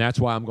 Really? And that's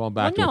why I'm going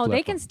back to a no, flip they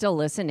phone. can still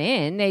listen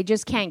in. They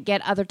just can't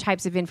get other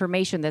types of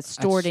information that's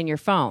stored in your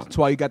phone. That's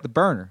why you got the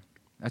burner.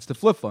 That's the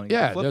flip phone.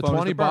 Yeah, they're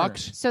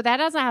 $20. So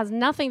that has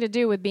nothing to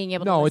do with being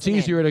able to No, listen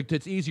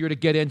it's easier to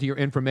get into your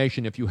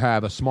information if you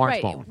have a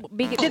smartphone.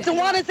 Did the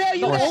one tell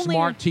you Or a that?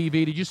 smart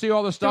TV. Did you see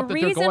all the stuff that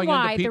they're going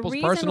into people's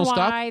personal stuff?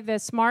 The reason why the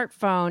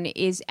smartphone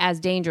is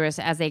as dangerous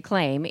as they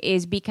claim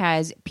is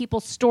because people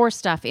store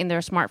stuff in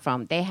their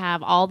smartphone. They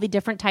have all the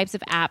different types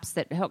of apps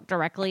that hook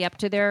directly up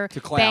to their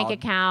bank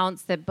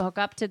accounts, that hook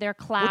up to their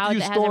cloud. What do you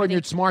that store has in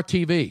your smart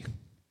TV?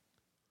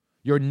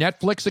 Your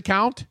Netflix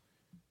account?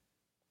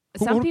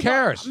 Who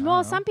cares?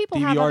 Well, some people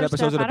have DVR other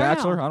episodes stuff. of The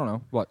Bachelor? I don't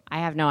know. What? I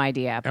have no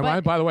idea.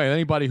 And by the way,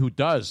 anybody who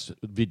does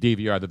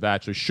DVR The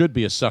Bachelor should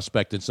be a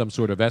suspect in some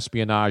sort of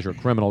espionage or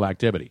criminal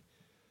activity,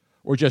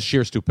 or just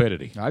sheer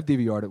stupidity. I've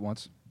DVR'd it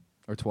once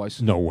or twice.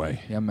 No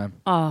way. Yeah, man.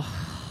 Oh,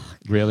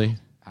 really?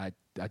 I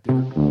did.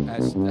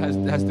 As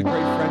the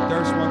great Fred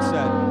Durst once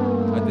said,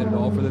 I did it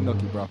all for the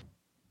nookie, bro.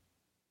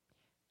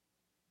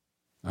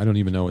 I don't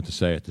even know what to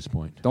say at this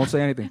point. Don't say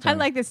anything. I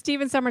like this.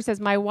 Steven Summers says,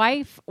 my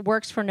wife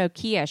works for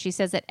Nokia. She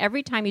says that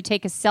every time you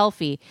take a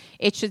selfie,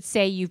 it should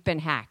say you've been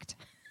hacked.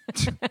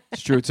 It's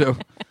true, too.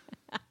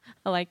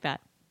 I like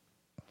that.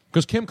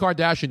 Because Kim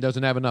Kardashian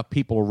doesn't have enough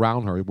people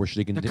around her where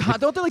she can Don't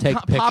they take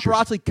pictures.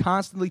 paparazzi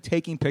constantly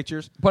taking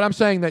pictures? But I'm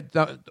saying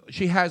that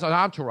she has an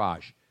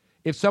entourage.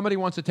 If somebody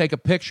wants to take a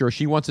picture, or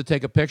she wants to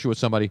take a picture with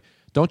somebody,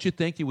 don't you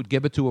think you would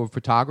give it to a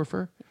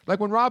photographer? Like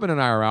when Robin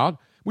and I are out,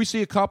 we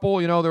see a couple,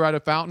 they're at a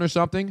fountain or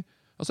something.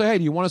 I'll say, hey,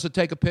 do you want us to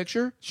take a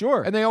picture?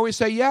 Sure. And they always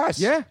say yes.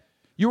 Yeah.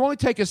 You only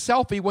take a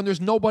selfie when there's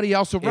nobody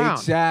else around.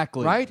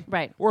 Exactly. Right?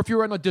 Right. Or if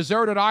you're on a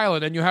deserted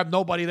island and you have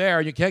nobody there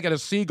and you can't get a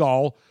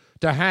seagull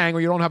to hang or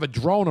you don't have a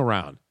drone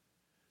around.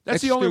 That's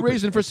It's the only stupid.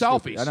 reason for It's selfies.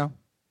 stupid. I know.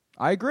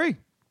 I agree.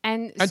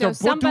 And to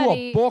so do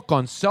a book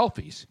on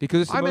selfies.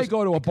 Because it's the I may most-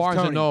 go to a Barnes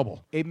Tony, and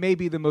Noble. It may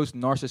be the most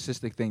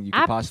narcissistic thing you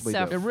could possibly do.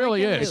 It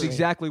really is. It's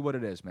exactly what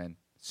it is, man.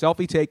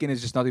 Selfie taking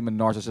is just nothing but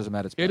narcissism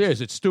at its best. It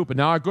is. It's stupid.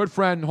 Now, our good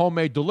friend,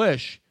 Homemade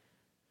Delish,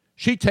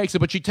 she takes it,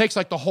 but she takes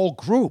like the whole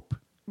group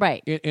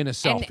Right. in a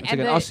selfie. It's like an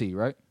Ussie,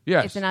 right?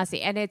 Yes. It's an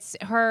Ussie. And it's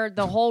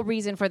the whole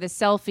reason for the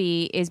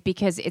selfie is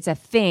because it's a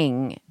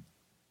thing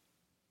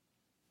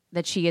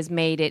that she has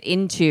made it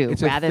into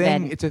It's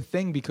a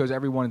thing because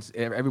everyone's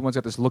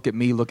got this look at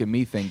me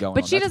thing going on.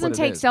 But she That's doesn't what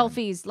it take is.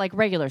 selfies like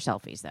regular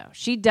selfies, though.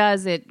 She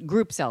does it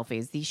group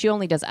selfies. She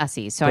only does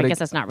Ussies, so I guess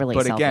that's not really a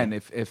selfie. But again,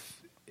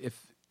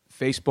 if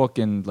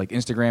Facebook and like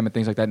Instagram and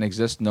things like that didn't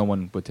exist, no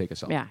one would take a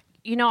selfie. Yeah.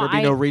 There'd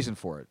be no reason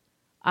for it.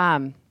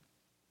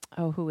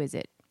 Who is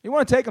it? You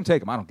want to take them,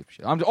 take them. I don't give a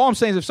shit. All I'm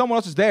saying is if someone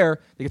else is there,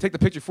 they can take the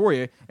picture for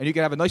you, and you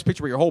can have a nice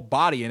picture with your whole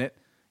body in it.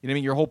 You know what I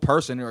mean? Your whole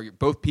person, or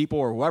both people,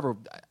 or whoever.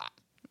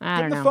 I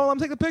Give don't the know. phone. Let them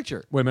take the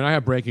picture. Wait a minute. I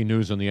have breaking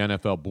news on the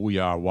NFL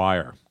Booyah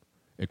Wire.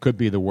 It could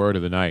be the word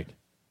of the night.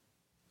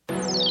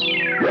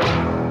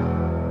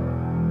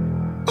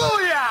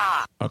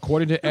 Booyah!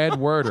 According to Ed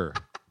Werder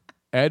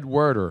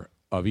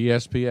of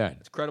ESPN.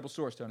 It's a credible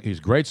source, Tony. He's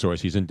a great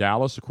source. He's in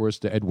Dallas, of course,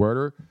 to Ed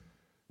Werder.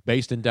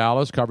 Based in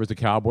Dallas, covers the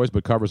Cowboys,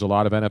 but covers a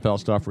lot of NFL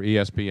stuff for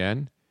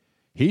ESPN.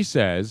 He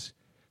says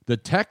the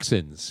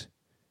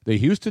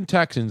Houston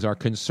Texans are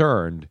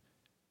concerned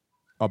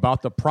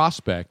about the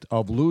prospect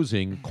of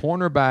losing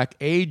cornerback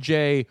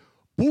A.J.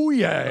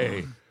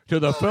 Bouye to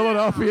the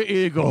Philadelphia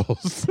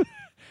Eagles.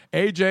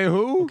 A.J.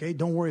 who? Okay,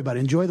 don't worry about it.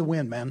 Enjoy the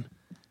win, man.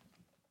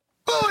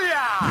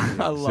 I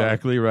love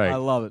Exactly it. right. I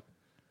love it.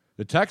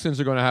 The Texans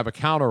are going to have a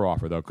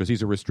counteroffer, though, because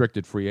he's a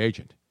restricted free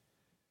agent.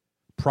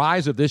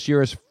 Prize of this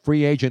year's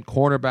free agent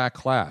cornerback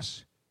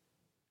class,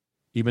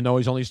 even though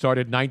he's only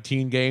started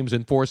 19 games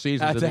in 4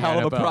 seasons. That's in a the hell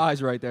of a NFL.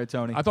 prize right there,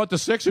 Tony. I thought the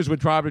Sixers would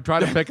probably try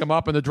to pick him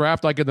up in the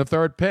draft, like in the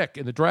third pick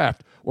in the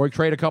draft, or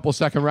trade a couple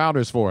second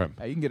rounders for him.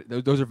 Hey, you can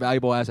get those are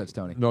valuable assets,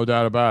 Tony. No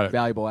doubt about it.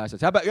 Valuable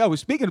assets. How about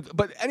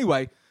but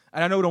anyway,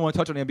 and I know we don't want to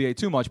touch on the NBA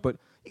too much, but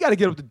you got to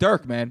get up to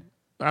Dirk, man.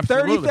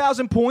 Absolutely.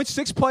 30,000 points,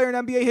 6th player in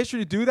NBA history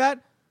to do that.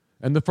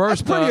 And the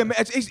first, That's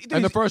pretty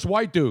and the first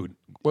white dude.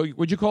 Well,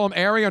 would you call him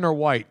Aryan or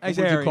white? He's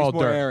What would Aryan. you call He's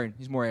more Dirk? Aryan.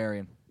 He's more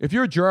Aryan. If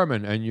you're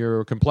German and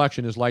your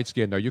complexion is light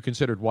skinned, are you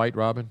considered white,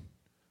 Robin?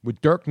 Would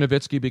Dirk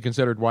Nowitzki be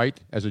considered white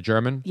as a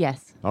German?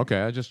 Yes.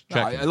 Okay, I just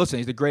checked. Listen,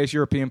 he's the greatest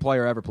European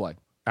player ever play.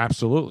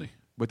 Absolutely.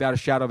 Without a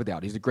shadow of a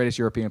doubt. He's the greatest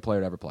European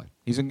player to ever play.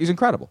 He's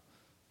incredible.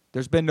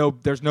 There's no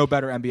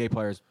better NBA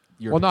players.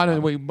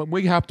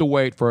 We have to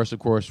wait first, of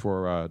course,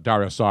 for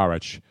Dario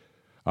Saric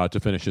to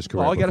finish his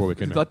career before we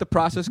can let the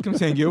process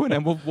continue, and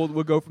then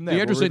we'll go from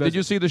there. Did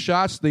you see the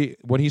shots?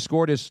 When he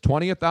scored his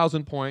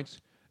 20,000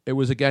 points, it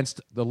was against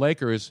the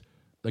Lakers,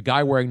 the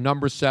guy wearing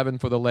number 7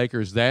 for the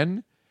Lakers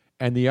then,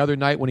 and the other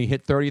night when he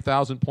hit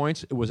 30,000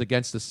 points, it was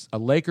against the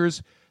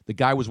Lakers. The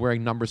guy was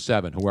wearing number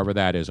 7, whoever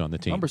that is on the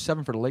team. Number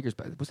 7 for the Lakers.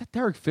 Was that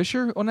Derek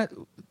Fisher on that?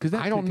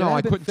 I don't know.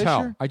 I couldn't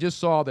tell. I just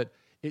saw that.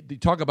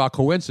 Talk about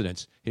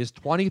coincidence. His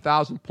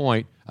 20,000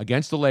 point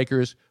against the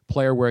Lakers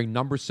player wearing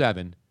number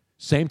 7,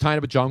 same kind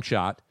of a jump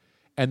shot,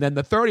 and then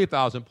the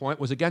 30,000 point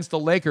was against the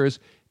Lakers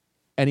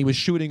and he was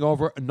shooting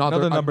over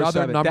another number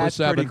seven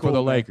cool, for the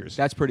man. Lakers.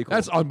 That's pretty cool.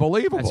 That's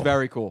unbelievable. That's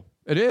very cool.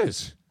 It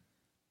is.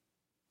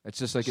 It's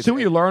just like See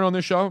what you learn on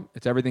this show?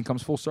 It's everything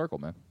comes full circle,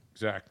 man.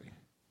 Exactly.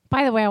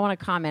 By the way, I want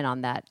to comment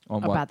on that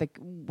about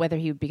whether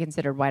he would be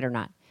considered white or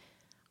not.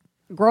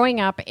 Growing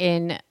up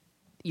in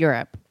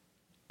Europe,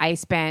 I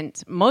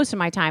spent most of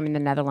my time in the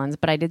Netherlands,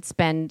 but I did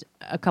spend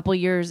a couple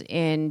years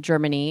in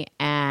Germany,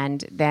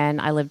 and then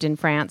I lived in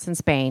France and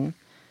Spain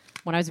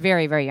when I was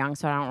very, very young,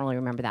 so I don't really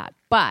remember that.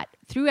 But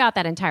throughout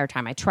that entire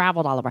time, I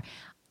traveled all over.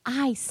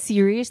 I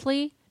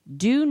seriously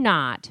do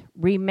not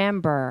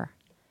remember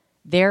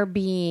there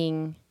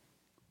being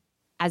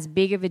as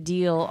big of a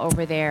deal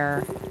over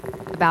there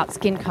about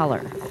skin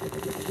color.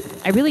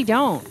 I really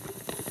don't.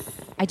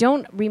 I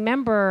don't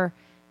remember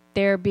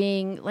there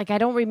being, I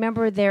don't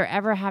remember there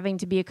ever having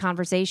to be a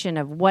conversation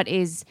of what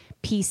is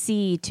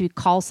PC to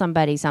call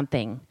somebody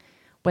something,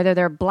 whether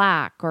they're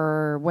black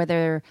or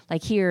whether,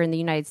 like here in the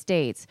United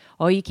States,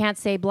 oh, you can't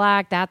say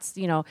black, that's,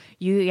 you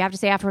have to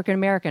say African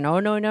American. Oh,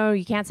 no,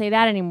 you can't say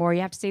that anymore.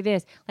 You have to say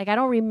this. I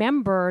don't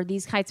remember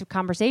these kinds of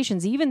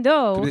conversations, even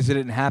though... Because it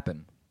didn't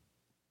happen.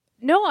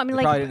 No, I mean,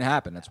 it probably didn't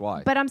happen. That's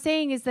why. But I'm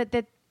saying is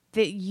that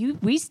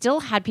we still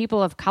had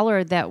people of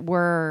color that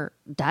were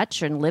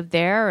Dutch and lived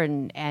there,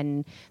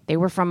 and they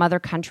were from other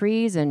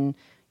countries, and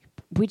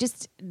we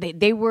just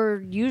they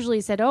were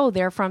usually said, oh,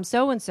 they're from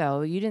so and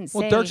so. You didn't say.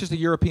 Well, Dirk's just a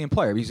European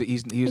player.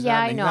 He's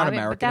not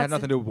American. It had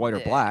nothing to do with white or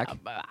black.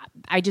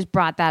 I just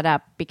brought that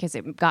up because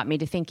it got me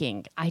to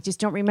thinking. I just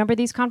don't remember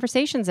these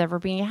conversations ever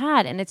being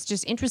had, and it's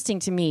just interesting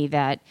to me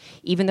that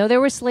even though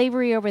there was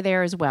slavery over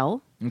there as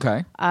well.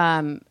 Okay.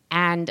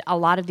 And a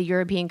lot of the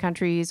European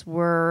countries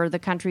were the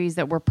countries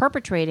that were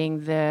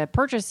perpetrating the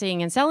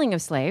purchasing and selling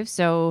of slaves.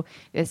 So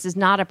this is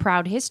not a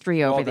proud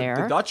history over there.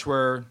 The Dutch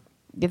were.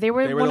 They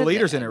were the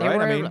leaders in it,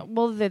 right?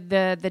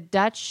 The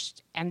Dutch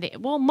and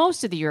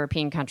most of the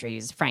European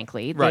countries,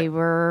 frankly, right.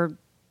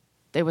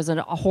 There was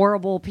a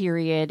horrible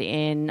period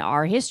in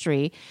our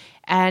history,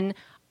 and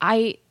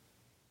I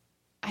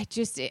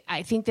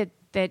think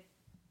that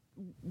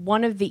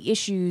one of the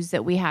issues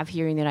that we have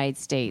here in the United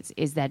States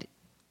is that,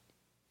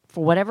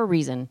 for whatever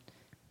reason,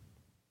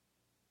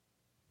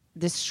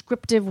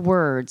 descriptive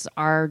words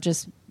are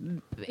just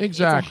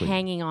exactly it's a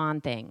hanging on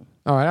thing.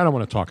 All right, I don't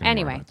want to talk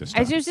anymore about this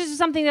stuff. This is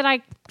something that I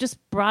just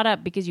brought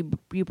up because you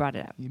brought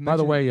it up. By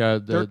the way,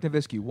 Dirk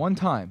Nowitzki one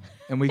time,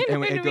 and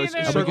it goes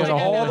circles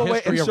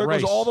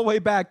all the way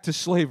back to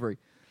slavery.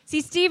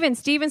 See, Steven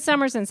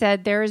Summerson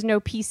said there is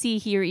no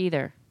PC here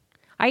either.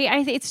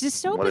 It's just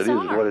so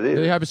bizarre. What it is.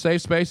 Do they have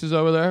safe spaces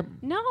over there?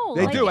 No.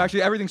 They do,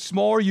 actually. Everything's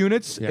smaller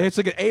units. Yeah. It's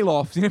like an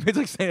A-loft. It's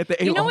like saying at the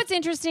A-loft. You know what's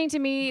interesting to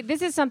me?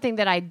 This is something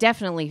that I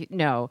definitely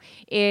know,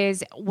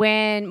 is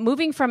when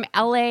moving from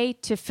L.A.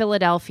 to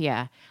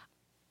Philadelphia,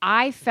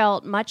 I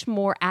felt much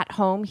more at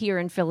home here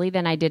in Philly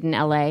than I did in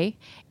L.A.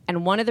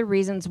 And one of the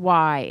reasons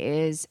why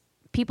is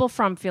people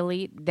from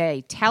Philly,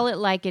 they tell it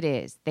like it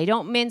is. They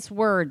don't mince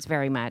words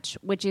very much,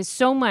 which is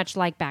so much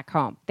like back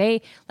home.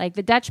 They, like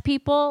the Dutch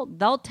people,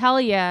 they'll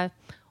tell you,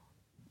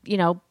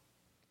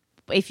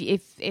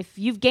 if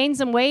you've gained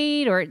some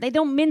weight, or they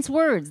don't mince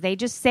words. They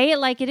just say it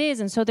like it is,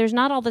 and so there's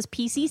not all this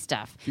PC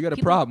stuff. If you got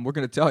a problem, we're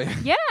going to tell you.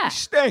 Yeah. It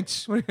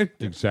stinks.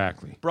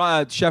 Exactly.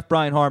 Chef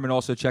Brian Harmon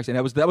also checks in.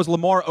 That was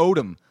Lamar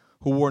Odom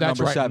who wore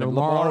number 7.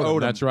 Lamar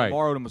Odom. That's right.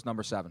 Lamar Odom was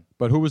number 7.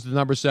 But who was the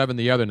number 7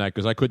 the other night?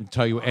 Because I couldn't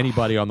tell you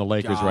anybody on the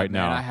Lakers right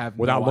now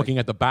without looking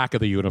at the back of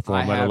the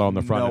uniform, let alone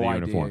the front of the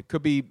uniform. It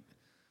could be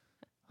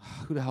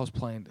who the hell's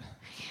playing?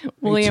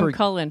 William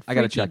Cullen. I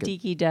got to check it.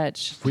 Deaky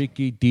Dutch.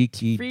 Freaky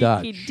deaky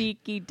Dutch.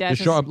 Deaky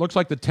Dutch. It looks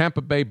like the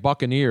Tampa Bay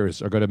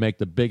Buccaneers are going to make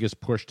the biggest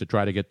push to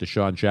try to get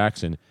Deshaun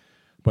Jackson.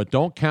 But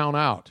don't count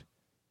out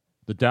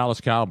the Dallas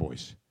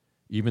Cowboys,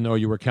 even though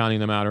you were counting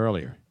them out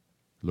earlier,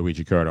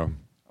 Luigi Curto.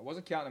 I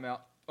wasn't counting them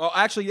out. Oh,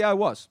 actually, yeah, I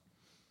was.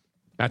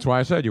 That's why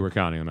I said you were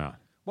counting them out.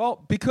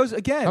 Well, because,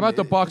 again... How about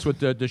the Bucs with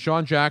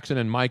Deshaun Jackson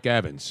and Mike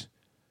Evans?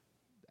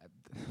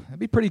 That'd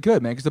be pretty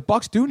good, man, because the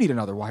Bucs do need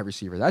another wide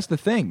receiver. That's the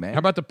thing, man. How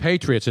about the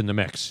Patriots in the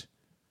mix?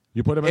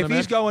 You put him in the mix? If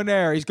he's going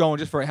there, he's going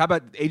just for... How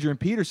about Adrian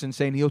Peterson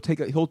saying he'll take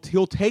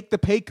the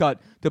pay cut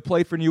to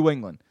play for New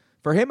England?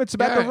 For him, it's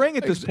about the ring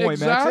at this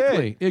point, man. That's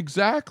it.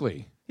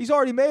 Exactly. He's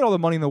already made all the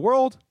money in the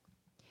world.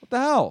 What the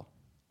hell?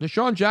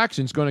 Deshaun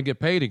Jackson's going to get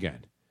paid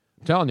again.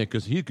 I'm telling you,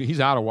 because he's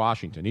out of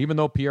Washington. Even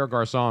though Pierre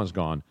Garçon's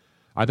gone,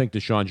 I think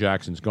Deshaun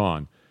Jackson's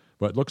gone.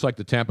 But it looks like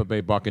the Tampa Bay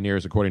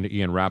Buccaneers, according to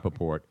Ian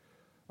Rappaport,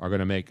 are going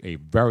to make a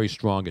very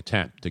strong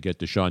attempt to get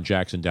Deshaun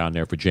Jackson down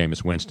there for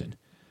Jameis Winston.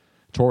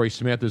 Torrey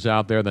Smith is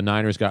out there. The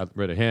Niners got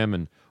rid of him,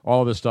 and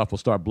all of this stuff will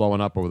start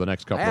blowing up over the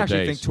next couple of days. I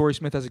actually think Torrey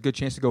Smith has a good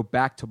chance to go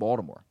back to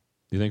Baltimore.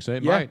 You think so?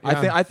 Yeah, right.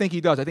 Yeah. I think he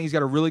does. I think he's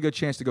got a really good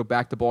chance to go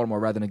back to Baltimore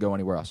rather than go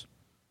anywhere else.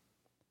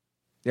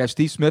 Yeah,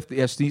 Steve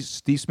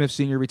Smith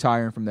Sr.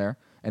 retiring from there,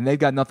 and they've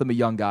got nothing but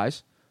young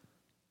guys.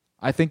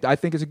 I think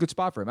it's a good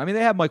spot for him. I mean,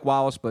 they have Mike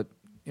Wallace, but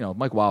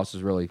Mike Wallace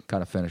is really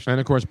kind of finished. And,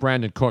 of course,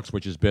 Brandon Cooks,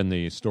 which has been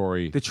the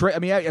story.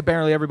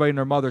 Apparently everybody and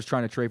their mother's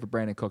trying to trade for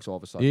Brandon Cooks all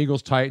of a sudden. The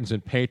Eagles, Titans,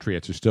 and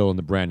Patriots are still in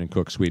the Brandon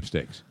Cooks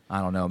sweepstakes.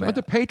 I don't know, man. But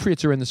the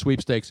Patriots are in the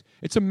sweepstakes.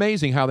 It's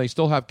amazing how they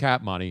still have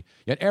cap money,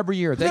 yet every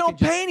year they don't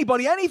pay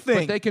anybody anything.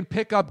 But they can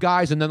pick up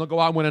guys, and then they'll go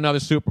out and win another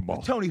Super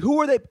Bowl. Tony,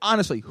 who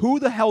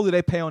the hell do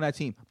they pay on that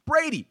team?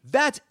 Brady.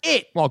 That's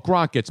it. Well,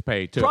 Gronk gets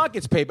paid, too. Gronk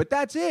gets paid, but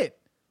that's it.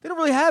 They don't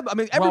really have...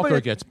 everybody...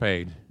 Welker gets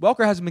paid.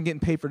 Welker hasn't been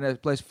getting paid for the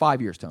last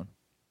 5 years, Tony.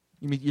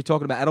 You're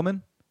talking about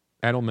Edelman?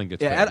 Edelman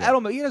gets paid.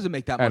 Edelman, he doesn't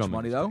make that much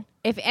money, though.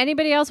 If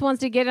anybody else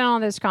wants to get in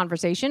on this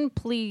conversation,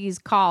 please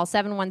call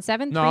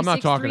 717-363. No, I'm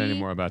not talking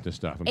anymore about this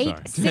stuff. I'm sorry.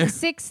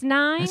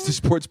 8669. That's the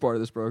sports part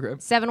of this program.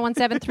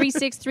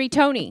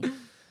 717-363-TONY.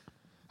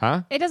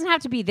 Huh? It doesn't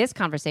have to be this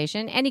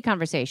conversation, any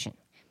conversation.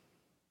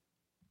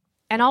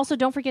 And also,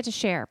 don't forget to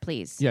share,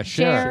 please. Yeah,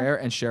 share. Share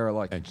and share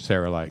alike. And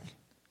share alike.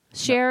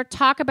 Share,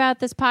 talk about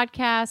this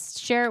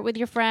podcast, share it with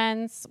your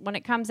friends. When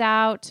it comes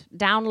out,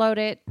 download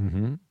it.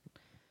 Mm-hmm.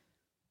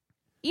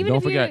 Even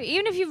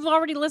if you've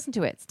already listened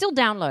to it, still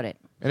download it.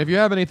 And if you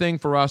have anything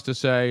for us to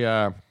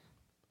say,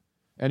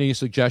 any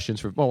suggestions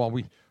for...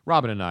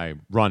 Robin and I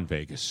run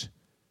Vegas.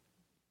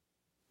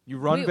 You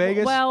run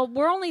Vegas? Well,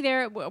 we're only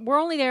there.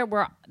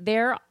 We're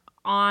there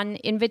on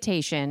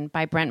invitation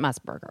by Brent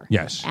Musburger.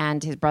 Yes.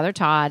 And his brother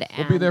Todd.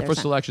 We'll be there for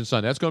Selection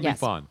Sunday. That's going to be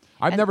fun.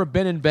 I've never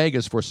been in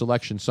Vegas for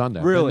Selection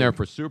Sunday. Really? I've been there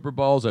for Super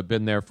Bowls. I've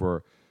been there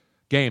for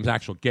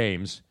actual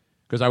games.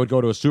 Because I would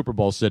go to a Super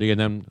Bowl city, and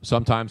then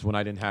sometimes when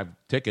I didn't have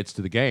tickets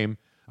to the game,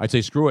 I'd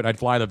say, screw it. I'd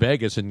fly to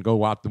Vegas and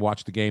go out to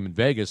watch the game in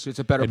Vegas. It's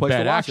a better place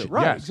to watch it.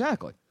 Right, yes.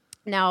 Exactly.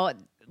 Now,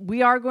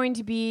 we are going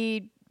to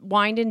be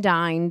wined and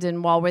dined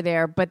and while we're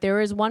there, but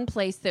there is one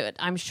place that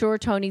I'm sure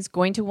Tony's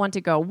going to want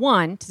to go.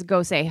 One, to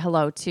go say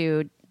hello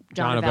to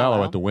John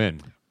Avello at the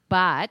Wynn.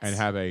 But... And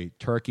have a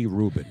turkey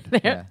Reuben.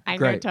 Yeah, I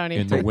know, Tony.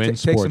 In the Wynn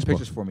Take Sportsbook. some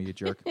pictures for me, you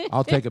jerk.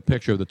 I'll take a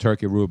picture of the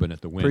turkey Reuben at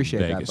the Wynn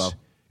Appreciate Vegas that, Bo.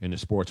 in the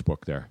sports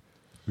book there.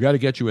 We got to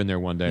get you in there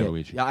one day,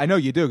 Luigi. Yeah, I know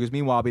you do, because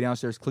meanwhile I'll be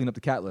downstairs cleaning up the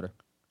cat litter.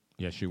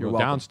 Yes, you You're will.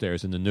 welcome.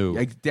 Downstairs in the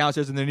new.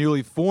 Downstairs in the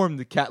newly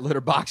formed cat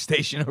litter box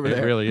station over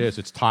there. It really is.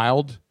 It's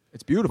tiled.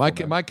 It's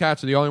beautiful. My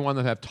cats are the only one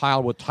that have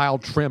tile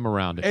trim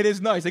around it. It is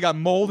nice. They got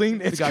molding.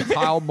 They got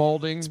tile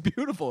molding. It's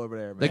beautiful over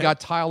there, man. They got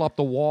tile up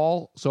the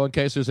wall, so in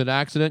case there's an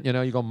accident,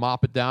 you go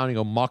mop it down, you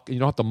go muck. You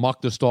don't have to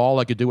muck the stall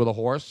like you do with a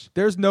horse.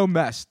 There's no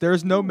mess.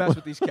 There's no mess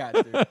with these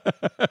cats, dude.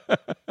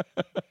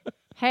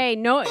 Hey,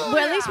 no. Well,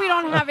 at least we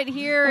don't have it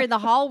here in the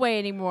hallway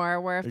anymore.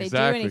 Where if they do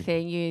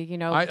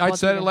anything, I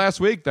said it last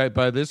week that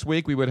by this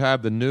week we would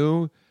have the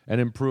new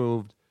and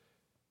improved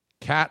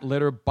cat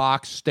litter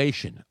box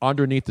station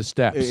underneath the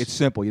steps. It's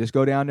simple. You just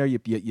go down there. You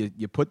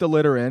put the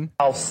litter in.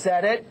 I'll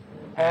set it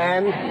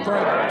and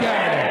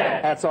forget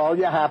it. That's all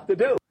you have to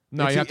do.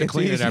 No, you have to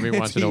clean it every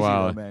once in a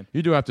while. Man.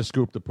 You do have to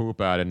scoop the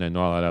poop out and then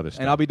all that other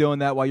stuff. And I'll be doing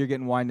that while you're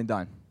getting wined and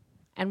dined.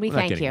 And we We're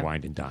thank not getting you.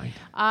 wined and dined.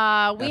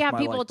 We have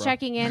people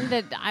checking in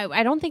that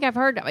I don't think I've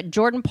heard.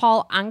 Jordan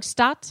Paul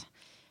Angstadt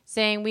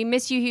saying, we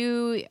miss you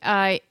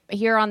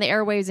here on the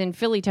airwaves in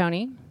Philly,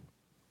 Tony.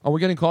 Are we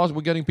getting calls?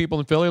 We're getting people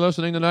in Philly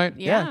listening tonight?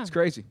 Yeah. It's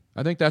crazy.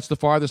 I think that's the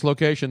farthest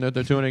location that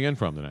they're tuning in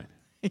from tonight.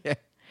 Yeah.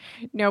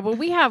 No, but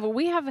we have.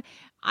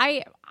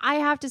 I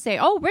have to say,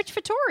 Rich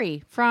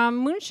Vittori from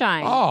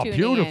Moonshine. Oh, tuning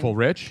beautiful, in.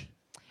 Rich.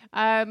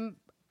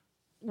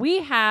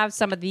 We have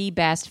some of the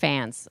best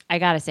fans, I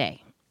gotta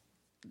say.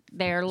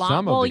 They're long.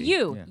 Some of Well,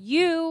 the-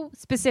 you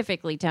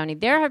specifically, Tony.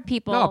 There are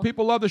people. No,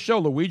 people love the show.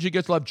 Luigi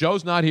gets love.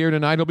 Joe's not here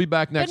tonight. He'll be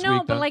back next but no,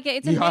 week. but though. like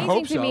it's Yeah, I amazing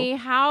hope to so. me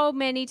how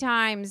many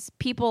times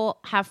people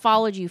have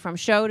followed you from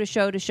show to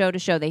show to show to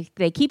show.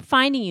 They keep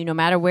finding you no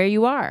matter where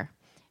you are.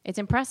 It's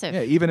impressive.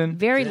 Yeah, even in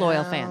very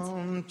loyal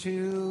fans.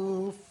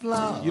 You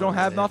don't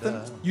have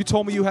nothing? You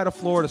told me you had a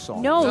Florida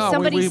song. No, No,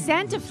 somebody we-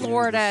 sent a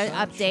Florida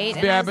update. And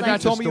I Yeah, was but like,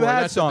 that's told a me you story.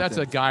 had That's something.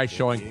 a guy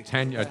showing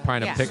trying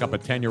to Yeah. pick up a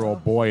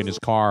 10-year-old boy in his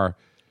car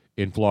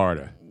in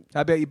Florida.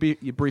 How about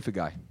you brief a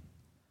guy?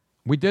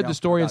 We did the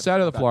story inside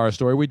of the Florida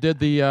story. We did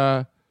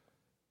the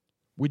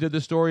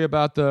story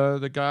about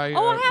the guy.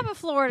 I have a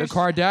Florida. the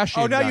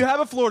Kardashian. Oh, now guy. you have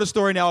a Florida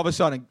story now all of a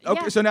sudden.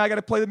 Okay, Yeah. so now I got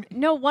to play the...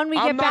 No, when we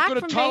I'm get not back going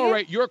from to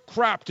tolerate Vegas, your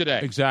crap today.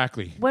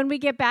 Exactly. when we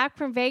get back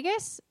from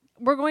Vegas,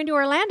 we're going to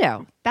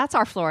Orlando. That's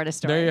our Florida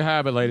story. There you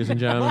have it, ladies and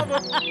gentlemen.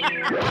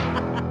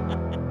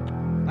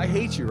 I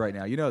hate you right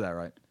now. You know that,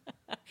 right?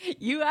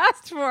 You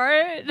asked for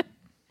it.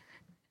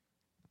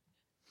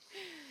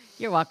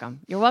 You're welcome.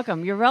 You're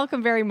welcome. You're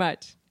welcome very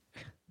much.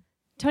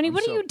 Tony,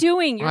 what are you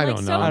doing? You're I like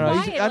don't so know. I don't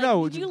know. quiet. I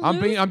know. Like, did you I'm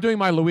lose? doing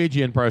my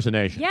Luigi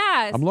impersonation.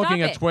 Yeah, I'm looking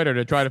stop at it. Twitter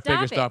to try to Stop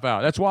figure it. stuff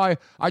out. That's why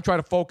I try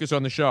to focus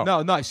on the show.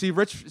 No. See,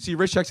 Rich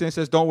checks in and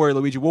says, "Don't worry,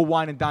 Luigi. We'll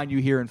wine and dine you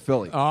here in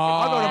Philly.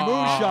 I'll go to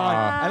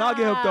Moonshine and I'll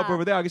get hooked up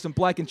over there. I'll get some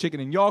blackened chicken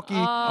and gnocchi.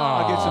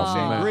 I'll get some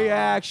sangria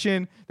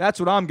action. That's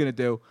what I'm gonna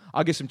do.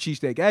 I'll get some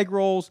cheesesteak egg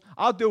rolls.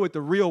 I'll do it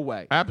the real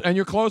way. And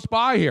you're close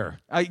by here.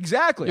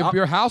 Exactly. If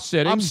you're house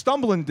sitting, I'm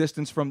stumbling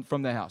distance from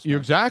the house.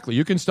 Exactly.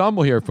 You can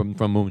stumble here from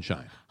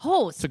Moonshine.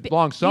 Oh, It's a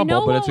long stumble, you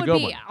know but what it's a would good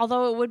be, one.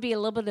 Although it would be a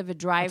little bit of a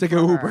drive. Take for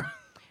an her. Uber.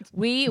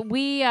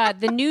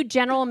 The new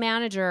general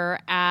manager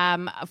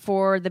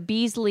for the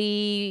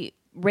Beasley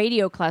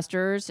radio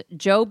clusters,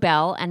 Joe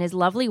Bell, and his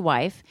lovely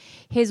wife.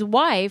 His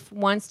wife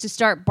wants to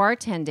start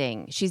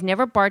bartending. She's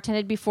never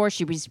bartended before.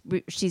 She's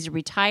a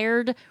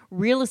retired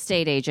real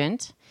estate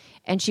agent,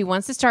 and she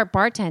wants to start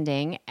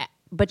bartending,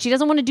 but she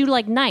doesn't want to do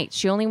like nights.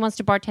 She only wants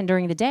to bartend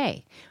during the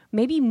day.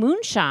 Maybe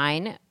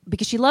moonshine,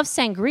 because she loves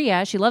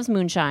sangria. She loves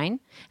moonshine.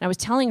 And I was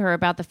telling her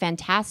about the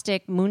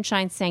fantastic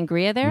moonshine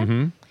sangria there.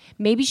 Mm-hmm.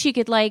 Maybe she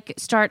could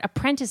start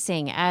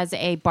apprenticing as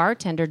a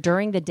bartender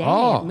during the day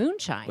at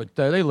moonshine. But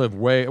they live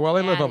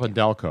live up in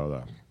Delco,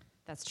 though.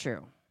 That's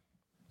true.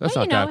 That's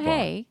well, not that far.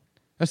 Hey.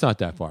 That's not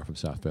that far from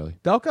South Philly.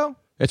 Delco?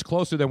 It's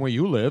closer than where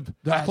you live.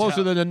 It's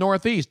closer than the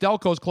Northeast.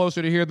 Delco's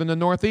closer to here than the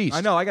Northeast. I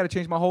know. I got to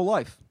change my whole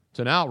life. It's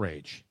an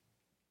outrage.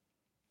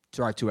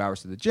 Drive 2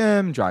 hours to the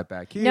gym, drive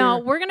back here. No,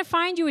 we're going to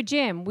find you a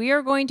gym. We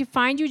are going to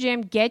find you a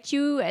gym, get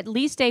you at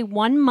least a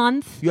 1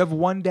 month. You have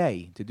 1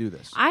 day to do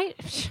this.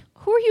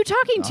 Who are you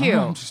talking to?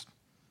 I'm just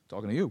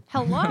talking to you.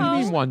 Hello? What do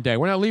you mean 1 day?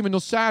 We're not leaving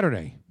till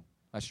Saturday.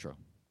 That's true.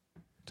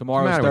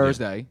 Tomorrow's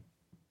Thursday.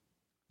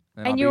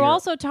 And you're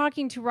also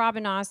talking to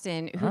Robin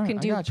Austin, who can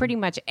do pretty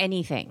much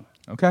anything.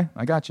 Okay,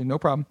 I got you. No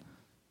problem.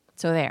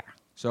 So there.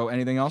 So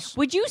anything else?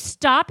 Would you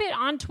stop it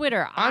on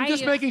Twitter? I'm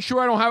just making sure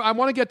I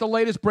want to get the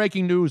latest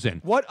breaking news in.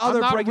 What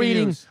other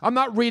breaking news? I'm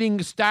not reading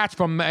stats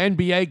from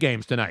NBA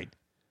games tonight.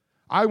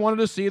 I wanted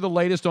to see the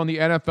latest on the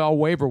NFL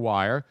waiver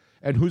wire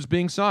and who's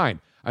being signed.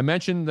 I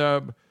mentioned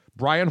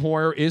Brian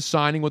Hoyer is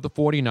signing with the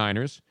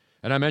 49ers,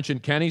 and I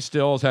mentioned Kenny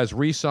Stills has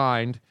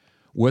re-signed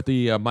with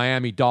the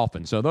Miami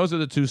Dolphins. So those are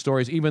the two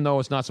stories. Even though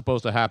it's not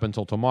supposed to happen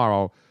until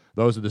tomorrow,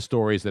 those are the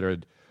stories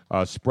that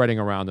are spreading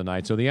around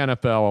tonight. So the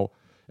NFL...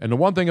 And the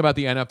one thing about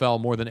the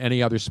NFL more than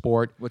any other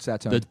sport, what's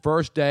that, Tony? The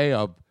first day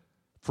of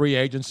free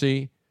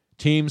agency,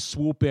 teams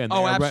swoop in.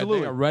 Absolutely.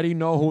 They already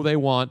know who they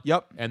want.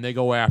 Yep. And they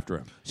go after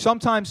him.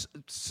 Sometimes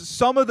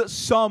some of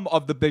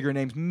the bigger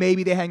names,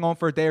 maybe they hang on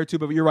for a day or two,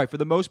 but you're right. For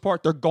the most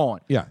part, they're gone.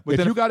 Yeah.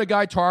 If you got a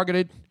guy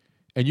targeted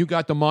and you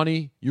got the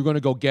money, you're going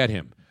to go get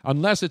him.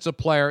 Unless it's a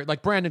player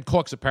like Brandon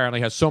Cooks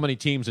apparently has so many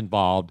teams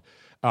involved.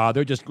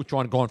 They're just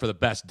going for the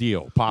best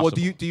deal possible.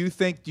 Well, do you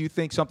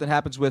think something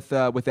happens with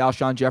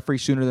Alshon Jeffrey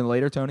sooner than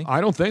later, Tony?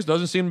 I don't think so.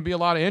 Doesn't seem to be a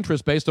lot of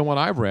interest based on what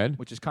I've read.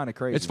 Which is kind of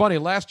crazy. It's funny.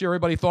 Last year,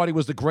 everybody thought he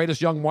was the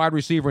greatest young wide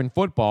receiver in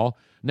football.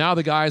 Now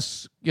the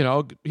guy's,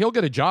 he'll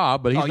get a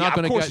job, but he's not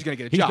going to get. He's going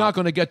to get a job. He's not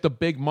going to get the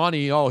big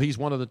money. Oh, he's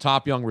one of the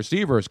top young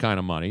receivers kind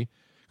of money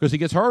because he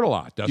gets hurt a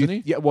lot, doesn't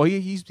he? Yeah. Well,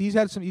 he's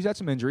had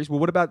some injuries. Well,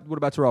 what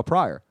about Terrell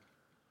Pryor?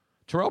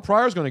 Terrell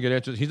Pryor's going to get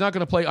interested. He's not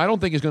going to play. I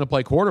don't think he's going to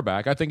play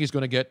quarterback. I think he's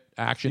going to get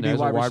action as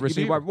a wide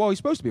receiver. Well, he's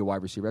supposed to be a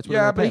wide receiver. That's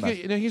what but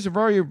he's a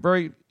very,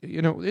 very.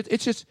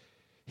 It's just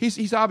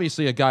he's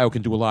obviously a guy who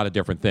can do a lot of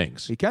different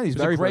things. He can. He's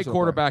a great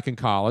quarterback in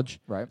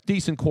college. Right.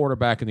 Decent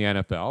quarterback in the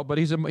NFL. But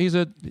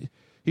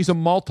he's a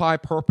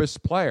multi-purpose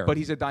player. But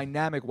he's a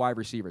dynamic wide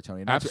receiver,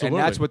 Tony. Absolutely.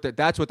 And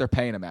that's what they're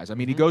paying him as. I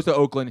mean, he goes to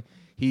Oakland.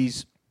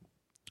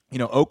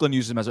 Oakland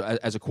uses him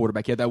as a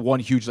quarterback. He had that one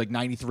huge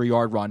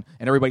 93-yard run,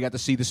 and everybody got to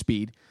see the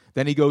speed.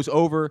 Then he goes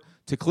over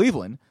to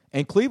Cleveland,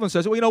 and Cleveland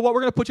says, well, you know what?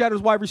 We're going to put you out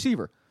as wide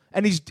receiver.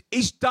 And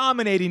he's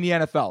dominating the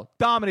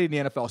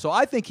NFL. So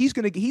I think he's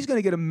going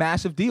to get a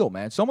massive deal,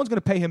 man. Someone's going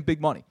to pay him big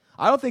money.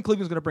 I don't think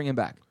Cleveland's going to bring him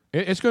back.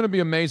 It's going to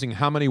be amazing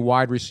how many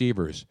wide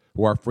receivers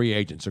who are free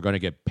agents are going to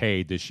get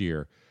paid this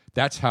year.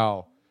 That's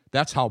how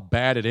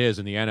bad it is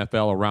in the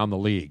NFL around the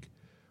league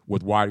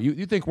with wide.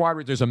 You think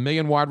there's 1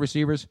 million wide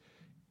receivers?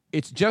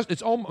 It's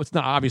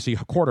not obviously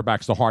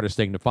quarterback's the hardest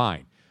thing to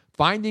find.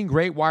 Finding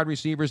great wide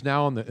receivers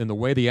now in the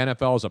way the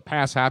NFL is a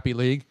pass-happy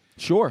league,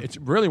 sure, it's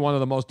really one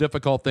of the most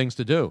difficult things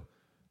to do.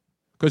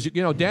 Because,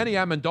 Danny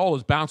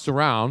Amendola's bounced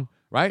around,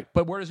 right?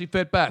 But where does he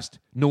fit best?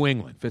 New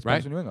England, Fits right?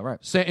 best in New England,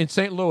 right. In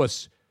St.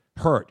 Louis,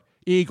 hurt.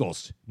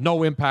 Eagles,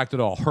 no impact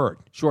at all, hurt.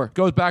 Sure.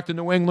 Goes back to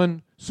New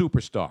England,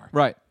 superstar.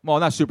 Right. Well,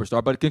 not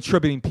superstar, but a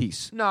contributing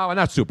piece. No,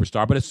 not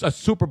superstar, but it's a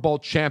Super Bowl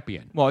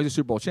champion. Well, he's a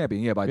Super Bowl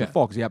champion, by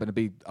default, because he happened to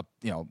be,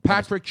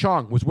 Patrick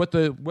Chung was with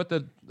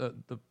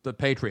the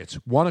Patriots,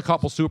 won a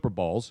couple Super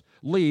Bowls,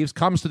 leaves,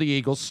 comes to the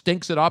Eagles,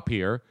 stinks it up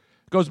here,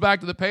 goes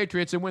back to the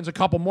Patriots and wins a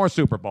couple more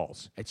Super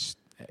Bowls. It's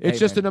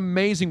just an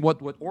amazing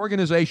what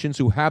organizations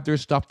who have their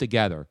stuff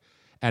together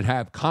and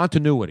have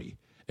continuity,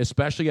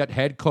 especially at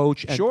head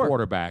coach and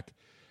quarterback,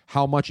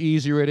 how much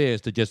easier it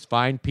is to just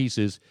find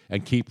pieces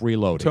and keep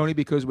reloading. Tony,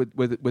 because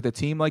with a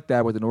team like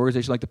that, with an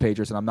organization like the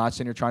Patriots, and I'm not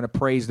sitting here trying to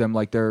praise them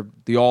like they're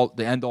the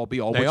end-all,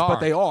 be-all, but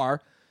they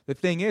are. The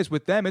thing is,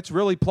 with them, it's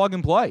really plug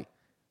and play.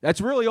 That's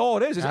really all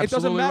it is. It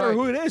doesn't matter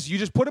who it is. You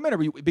just put them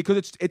in because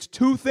it's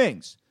two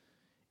things.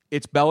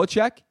 It's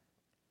Belichick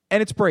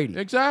and it's Brady.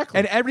 Exactly.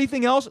 And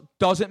everything else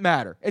doesn't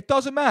matter. It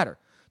doesn't matter.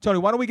 Tony,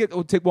 why don't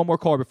we'll take one more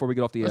call before we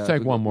get off the air? Let's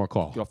take one more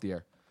call. Get off the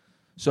air.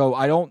 So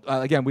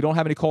again, we don't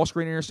have any call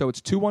screen here, so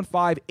it's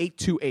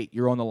 215-828.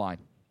 You're on the line.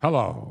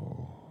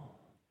 Hello?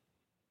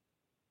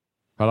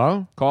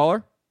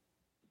 Caller?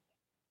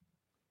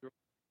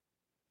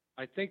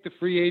 I think the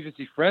free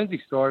agency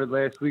frenzy started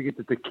last week at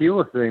the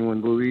tequila thing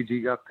when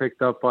Luigi got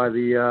picked up by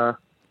the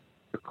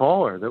the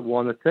caller that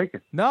won the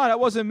ticket. No, that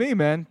wasn't me,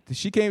 man.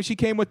 She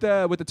came with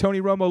the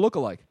Tony Romo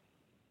lookalike.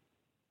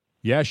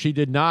 Yes, she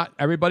did not.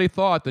 Everybody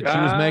thought that she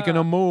was making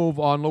a move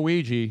on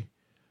Luigi,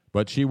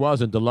 but she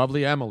wasn't. The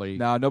lovely Emily.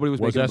 No, nobody was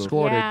making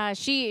escorted. Yeah,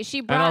 she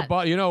And brought. our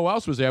buddy, you know who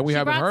else was there? We she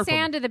haven't brought heard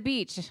sand from. to the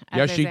beach. as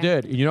Yes, they she say.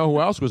 did. You know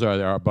who else was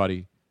there? Our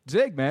buddy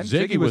Zig, man.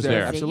 Ziggy was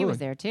there. Absolutely. Ziggy was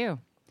there too.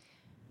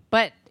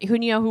 But who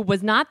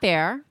was not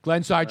there?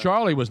 Glenside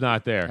Charlie was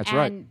not there. That's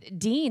right. And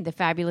Dean, the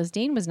fabulous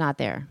Dean, was not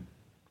there.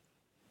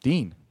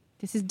 Dean.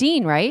 This is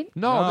Dean, right?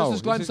 No, this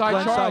is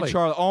Glenside Charlie.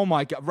 Oh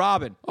my God,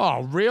 Robin.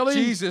 Oh, really?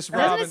 Jesus,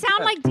 Robin. Doesn't it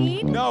sound like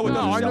Dean? No,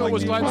 I knew it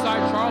was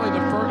Glenside Charlie.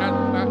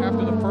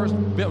 After the first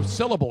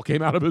syllable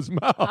came out of his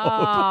mouth.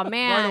 Oh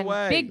man, Right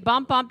away. big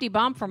bumpty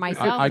bump for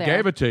myself. I there.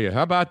 gave it to you.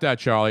 How about that,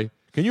 Charlie?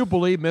 Can you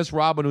believe Miss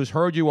Robin, who's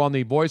heard you on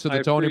the Voice of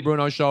the Tony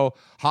Bruno Show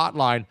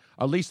hotline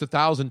at least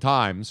 1,000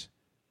 times?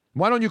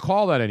 Why don't you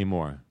call that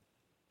anymore?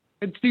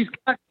 And these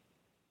guys,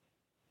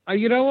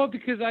 you know what?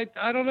 Because I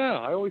don't know.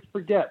 I always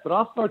forget, but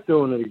I'll start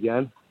doing it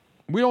again.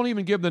 We don't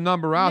even give the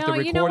number out. No, The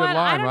recorded you know what? line,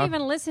 I don't Rob.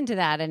 even listen to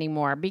that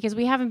anymore because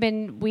we haven't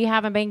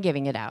been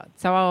giving it out.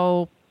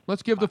 So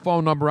Let's give the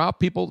phone number out.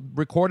 People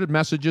recorded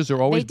messages are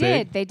always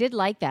big. They did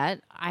like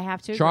that. I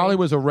have to. Charlie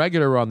agree. was a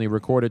regular on the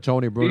recorded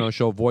Tony Bruno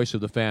Show Voice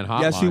of the Fan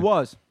hotline. Yes, he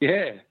was.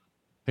 Yeah.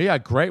 He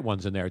had great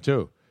ones in there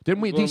too.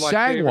 Didn't we? One He of my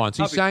sang favorite once.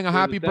 He topics sang a for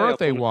happy the day.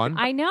 birthday one.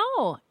 I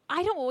know.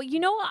 I don't. You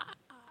know.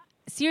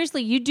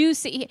 Seriously, you do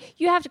see.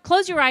 You have to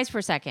close your eyes for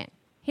a second.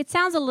 It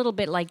sounds a little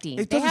bit like Dean.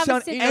 It They doesn't have a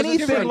sound sit-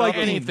 anything like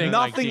Dean. anything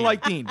like Nothing Dean.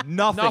 like Dean.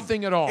 Nothing.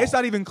 Nothing at all. It's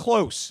not even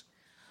close.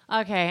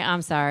 Okay,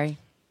 I'm sorry.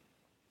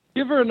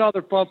 Give her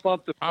another bump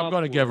up the. I'm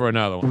going to give her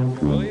another one.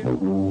 Will you? Did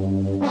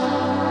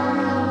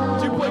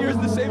you play yours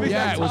the same exact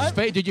Yeah, it was.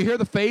 time? Did you hear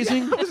the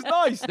phasing? It was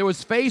nice. There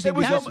was phasing. It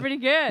was That was pretty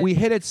good. We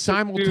hit it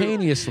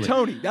simultaneously.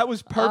 Tony, that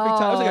was perfect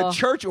time. It was like a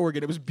church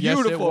organ. It was Yes,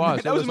 it beautiful. was. man.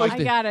 It That was was the like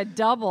most I got a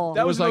double.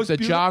 That was the like most the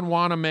beautiful- John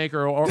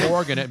Wanamaker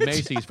organ at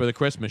Macy's for the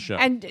Christmas show.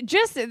 And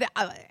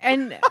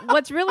and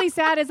what's really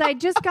sad is I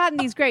just gotten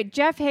these great.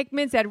 Jeff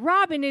Hickman said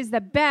Robin is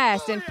the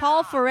best, and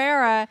Paul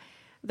Ferreira.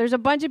 There's a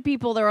bunch of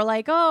people that were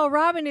like, "Oh,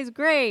 Robin is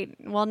great."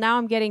 Well, now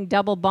I'm getting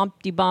double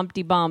bumpty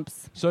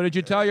bumps. So did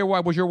you tell your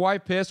wife? Was your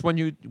wife pissed when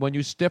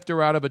you stiffed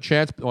her out of a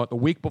chance the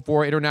week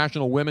before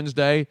International Women's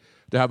Day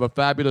to have a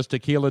fabulous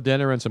tequila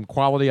dinner and some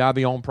quality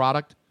Avion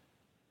product?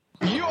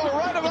 You are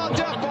right about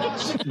that,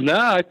 boss. No,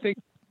 I think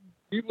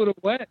she would have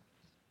went.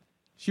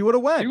 She would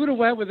have went. She would have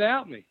went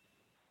without me.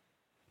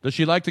 Does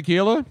she like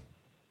tequila?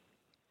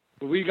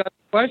 But we got the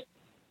question.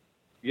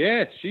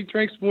 Yeah, she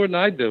drinks more than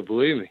I do.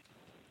 Believe me.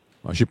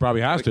 Well, she probably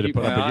has to keep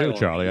put my up with eye you, on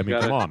Charlie. her. I mean,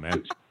 You come gotta- on,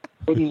 man.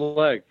 Wooden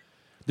leg.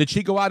 Did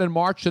she go out in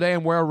March today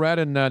and wear red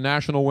in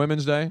National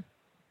Women's Day?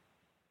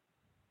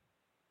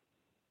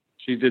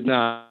 She did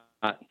not.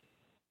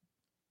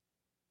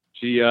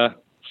 She's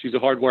a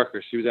hard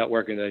worker. She was out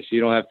working today. She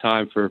don't have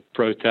time for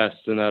protests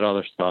and that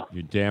other stuff.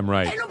 You're damn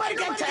right.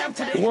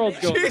 The world's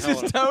going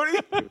Jesus, to hell Tony.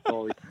 with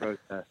all these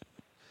protests.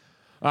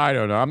 I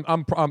don't know.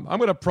 I'm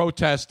going to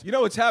protest. You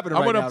know what's happening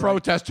I'm right going now, to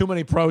protest too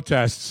many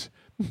protests.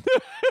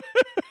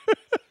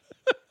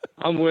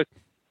 I'm with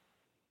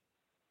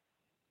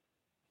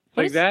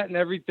What like is- that, and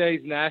every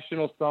day's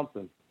national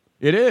something.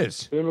 It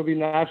is. Soon will be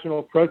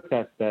National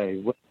Protest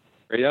Day.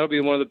 That'll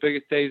be one of the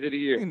biggest days of the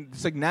year.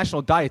 It's like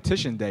National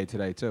Dietitian Day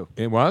today, too.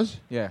 It was?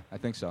 Yeah, I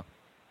think so.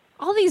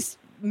 All these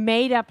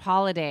made-up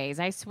holidays.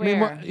 I I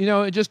swear. mean,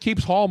 it just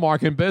keeps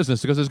Hallmark in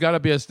business because there's got to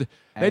be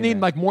they need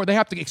like more. They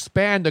have to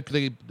expand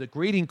the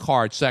greeting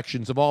card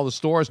sections of all the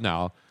stores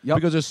now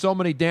because there's so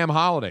many damn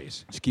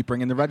holidays. Just keep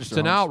bringing the register. It's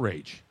an homes.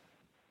 outrage.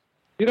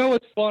 You know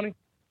what's funny?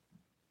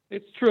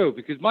 It's true,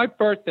 because my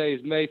birthday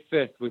is May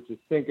 5th, which is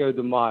Cinco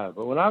de Mayo.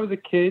 But when I was a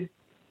kid,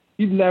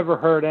 you've never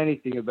heard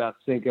anything about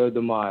Cinco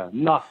de Mayo.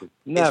 Nothing.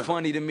 Never. It's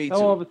funny to me, Now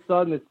too. all of a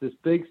sudden, it's this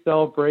big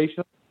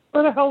celebration.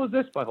 Where the hell is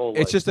this my whole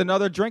life? It's just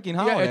another drinking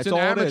holiday. Yeah, it's That's an all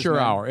it is, amateur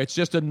man. hour. It's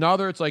just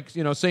another. It's like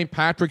St.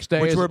 Patrick's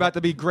Day, Which is we're about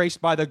to be graced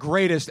by the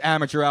greatest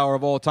amateur hour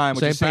of all time,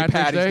 which is St.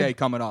 Patty's Day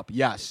coming up.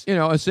 Yes.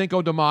 A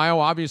Cinco de Mayo,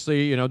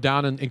 obviously,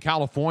 down in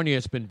California,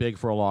 it's been big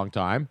for a long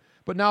time.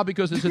 But now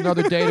because it's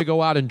another day to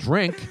go out and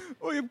drink.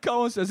 William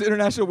Cullen says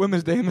International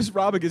Women's Day and Miss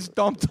Robin gets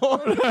dumped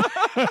on.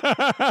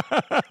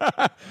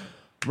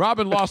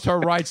 Robin lost her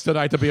rights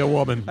tonight to be a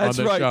woman That's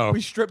on the right. show.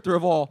 We stripped her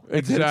of all.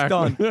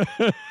 Exactly.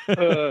 It's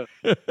done.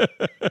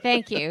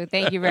 Thank you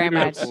very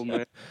much.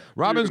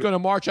 Robin's going to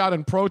march out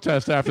and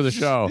protest after the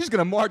show. She's going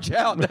to march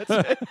out. That's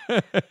it.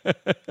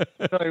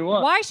 Tell you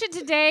what. Why should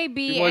today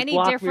be You might any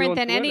block me different on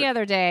than any Twitter.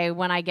 other day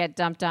when I get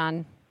dumped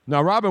on?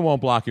 No, Robin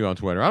won't block you on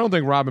Twitter. I don't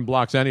think Robin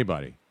blocks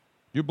anybody.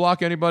 You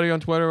block anybody on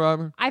Twitter,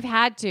 Robin? I've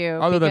had to.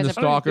 Other than the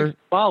because stalker?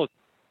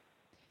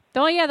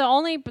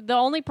 the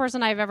only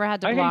person I've ever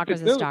had to I hate block to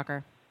was do a it.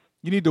 stalker.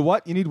 You need to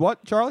what? You need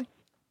what, Charlie?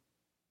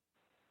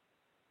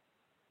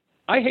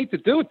 I hate to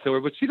do it to her,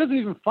 but she doesn't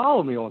even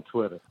follow me on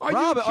Twitter.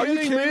 Robin, are you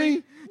kidding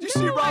me? Did you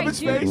see Robin's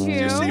do face? Did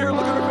you too. see her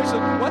look at her face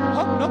like, what?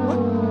 Huh?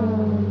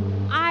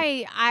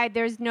 No, what?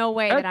 There's no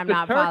way that I'm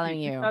not following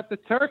you. At the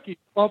turkey,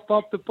 bump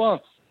up the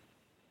bumps.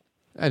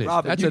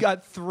 Robin, you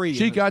got 3.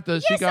 She got the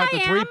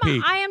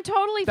three-peat. I am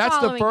totally That's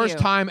following the first you.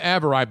 time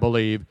ever, I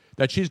believe,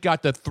 that she's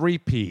got the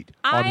three-peat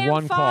on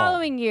one call. I am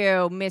following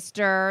you,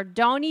 mister.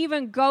 Don't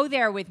even go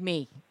there with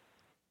me.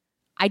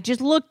 I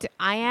just looked.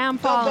 I am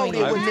following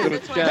you.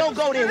 Don't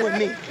go there with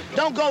me.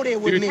 Don't go there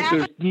with me.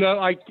 No,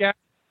 I can't.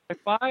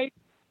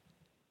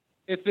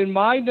 If in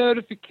my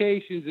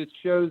notifications it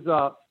shows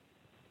up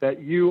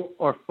that you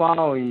are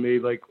following me,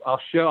 like I'll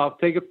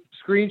take a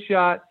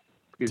screenshot.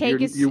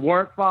 You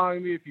weren't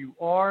following me. If you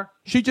are,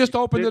 she just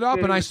opened it up,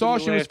 and I saw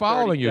she was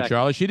following you,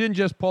 Charlie. She didn't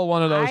just pull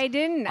one of those. I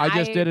didn't. I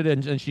just did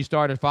it, and she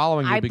started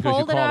following you because you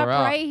called her out. I pulled it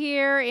up right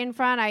here in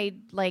front.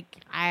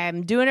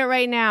 I'm doing it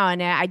right now,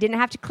 and I didn't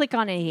have to click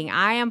on anything.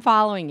 I am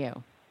following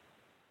you.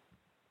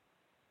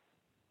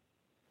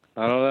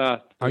 I don't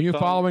know. Are you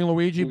following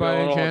Luigi by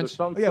any chance?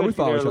 Yeah, we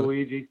follow each other.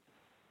 Luigi.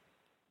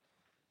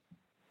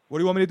 What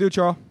do you want me to do,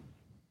 Charles?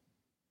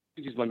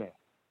 Luigi's my man.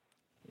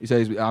 He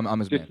says I'm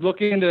his man. Just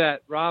look into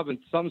that, Robin.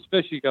 Something's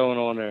fishy going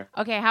on there.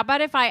 Okay, how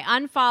about if I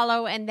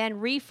unfollow and then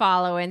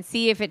refollow and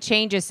see if it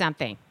changes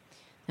something?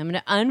 I'm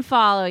going to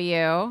unfollow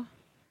you.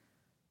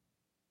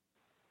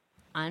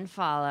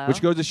 Unfollow.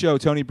 Which goes to show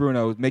Tony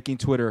Bruno making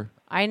Twitter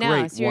I know,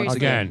 great seriously. once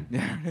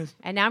again.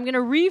 And now I'm going to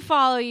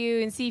refollow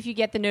you and see if you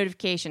get the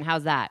notification.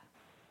 How's that?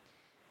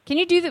 Can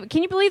you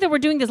believe that we're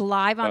doing this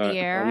live on the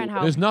air? And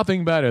how There's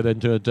nothing better than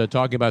to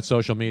talking about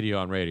social media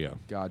on radio.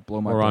 God, blow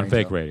my or on brains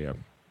fake out. radio.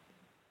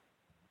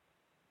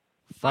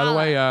 By the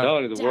way,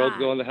 Tony, the world's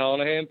going to hell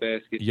in a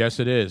handbasket. Yes,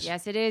 it is.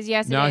 Yes, it is.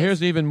 Yes, it is. Now,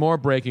 here's even more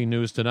breaking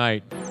news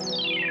tonight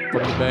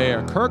from the Bay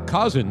Area. Kirk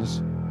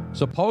Cousins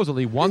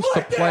supposedly wants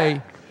to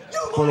play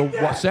for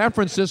the San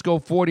Francisco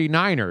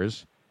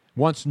 49ers,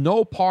 wants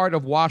no part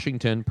of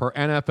Washington per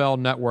NFL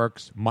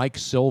Network's Mike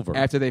Silver.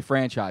 After they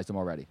franchised him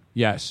already.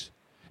 Yes.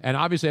 And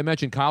obviously, I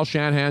mentioned Kyle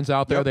Shanahan's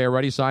out there. Yep. They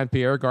already signed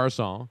Pierre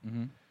Garçon.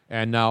 Mm-hmm.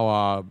 And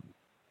now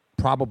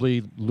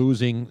probably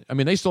losing. I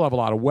mean, they still have a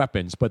lot of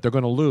weapons, but they're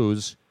going to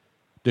lose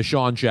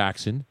Deshaun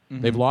Jackson.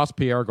 Mm-hmm. They've lost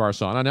Pierre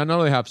Garçon. And I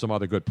know they have some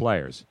other good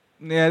players.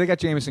 Yeah, they got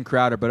Jamison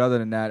Crowder, but other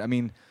than that, I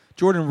mean,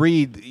 Jordan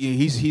Reed,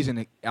 he's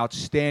an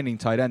outstanding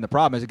tight end. The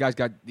problem is the guy's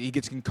he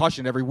gets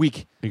concussion every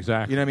week.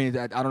 Exactly. You know what I mean?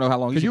 I don't know how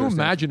long. Could you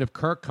imagine if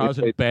Kirk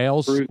Cousins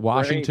bails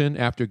Washington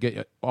after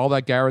get all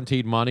that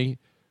guaranteed money,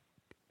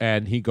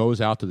 and he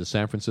goes out to the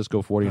San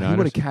Francisco 49ers? He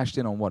would have cashed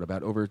in on what?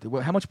 About over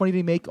how much money did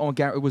he make on?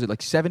 Was it like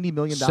 $70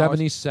 million?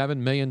 $77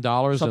 million,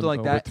 something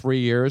like that, over 3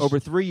 years.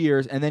 Over 3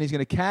 years, and then he's going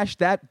to cash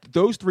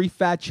those 3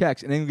 fat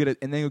checks, and then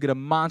he'll get a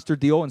monster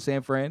deal in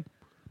San Fran.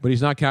 But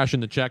he's not cashing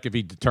the check if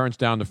he turns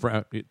down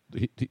the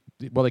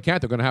well, they can't.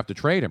 They're going to have to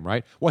trade him,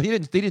 right? Well, they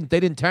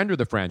didn't tender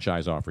the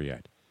franchise offer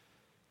yet.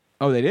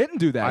 Oh, they didn't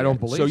do that. I don't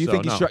believe so. You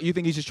think you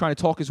think he's just trying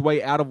to talk his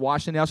way out of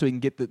Washington now, so he can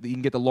get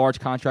the large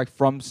contract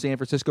from San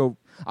Francisco?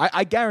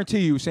 I guarantee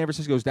you, San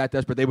Francisco's that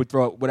desperate they would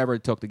throw whatever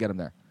it took to get him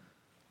there.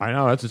 I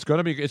know it's going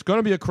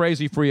to be a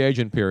crazy free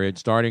agent period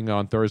starting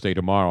on Thursday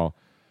tomorrow,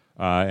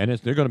 and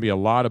there are going to be a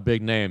lot of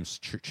big names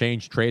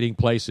trading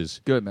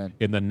places. Good man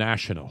in the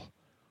National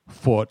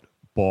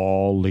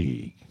Football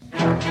League.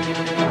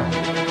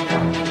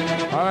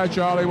 All right,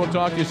 Charlie, we'll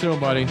talk to you soon,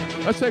 buddy.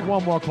 Let's take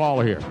one more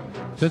caller here.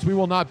 Since we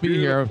will not be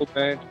here.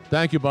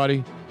 Thank you,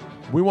 buddy.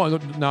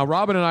 Now,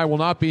 Robin and I will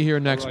not be here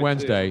next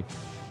Wednesday,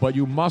 but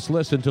you must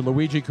listen to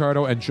Luigi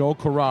Curto and Joe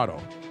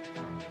Corrado.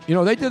 You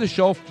know, they did a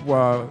show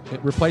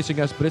replacing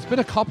us, but it's been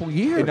a couple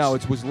years. No,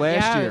 it was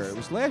last year. It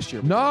was last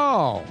year.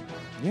 No.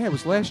 Yeah, it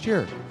was last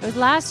year. It was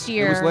last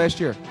year. It was last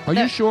year. Are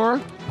you sure?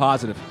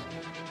 Positive.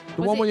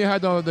 The one where you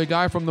had the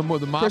guy from the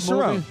mob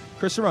movie?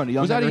 Chris Cerrone.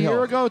 Was that a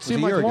year ago? It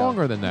seemed like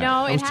longer than that.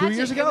 No, it was 2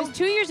 years ago? It was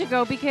 2 years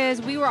ago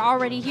because we were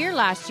already here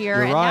last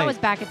year, and that was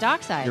back at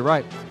Dockside. You're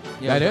right.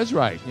 Yeah, that is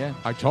right. Yeah,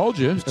 I told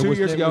you. It was 2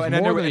 years ago, and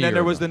then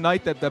there was the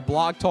night that the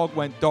Blog Talk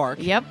went dark.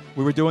 Yep.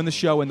 We were doing the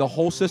show, and the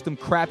whole system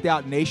crapped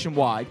out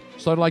nationwide.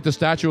 So like the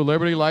Statue of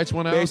Liberty lights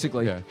went out?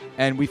 Basically. Yeah.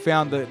 And we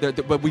found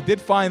but we did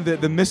find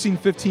the missing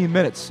 15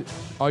 minutes.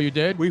 Oh, you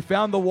did? We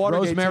found the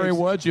Watergate Rosemary tapes.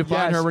 Woods, you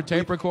find her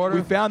tape recorder?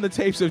 We found the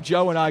tapes of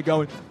Joe and I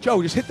going,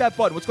 Joe, just hit that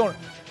button. What's going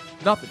on?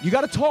 Nothing. You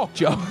got to talk,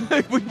 Joe.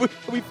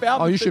 we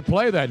found. Oh, you should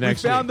play that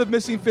next. We found the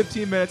missing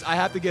 15 minutes. I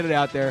have to get it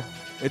out there.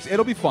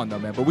 It'll be fun though,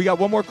 man. But we got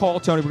one more call,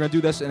 Tony. We're gonna do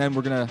this, and then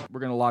we're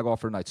gonna log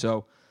off for tonight.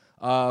 So,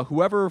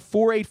 whoever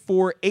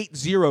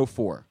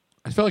 484-804.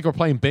 I feel like we're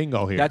playing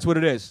bingo here. That's what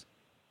it is.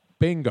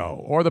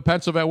 Bingo or the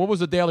Pennsylvania. What was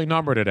the daily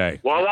number today? Well,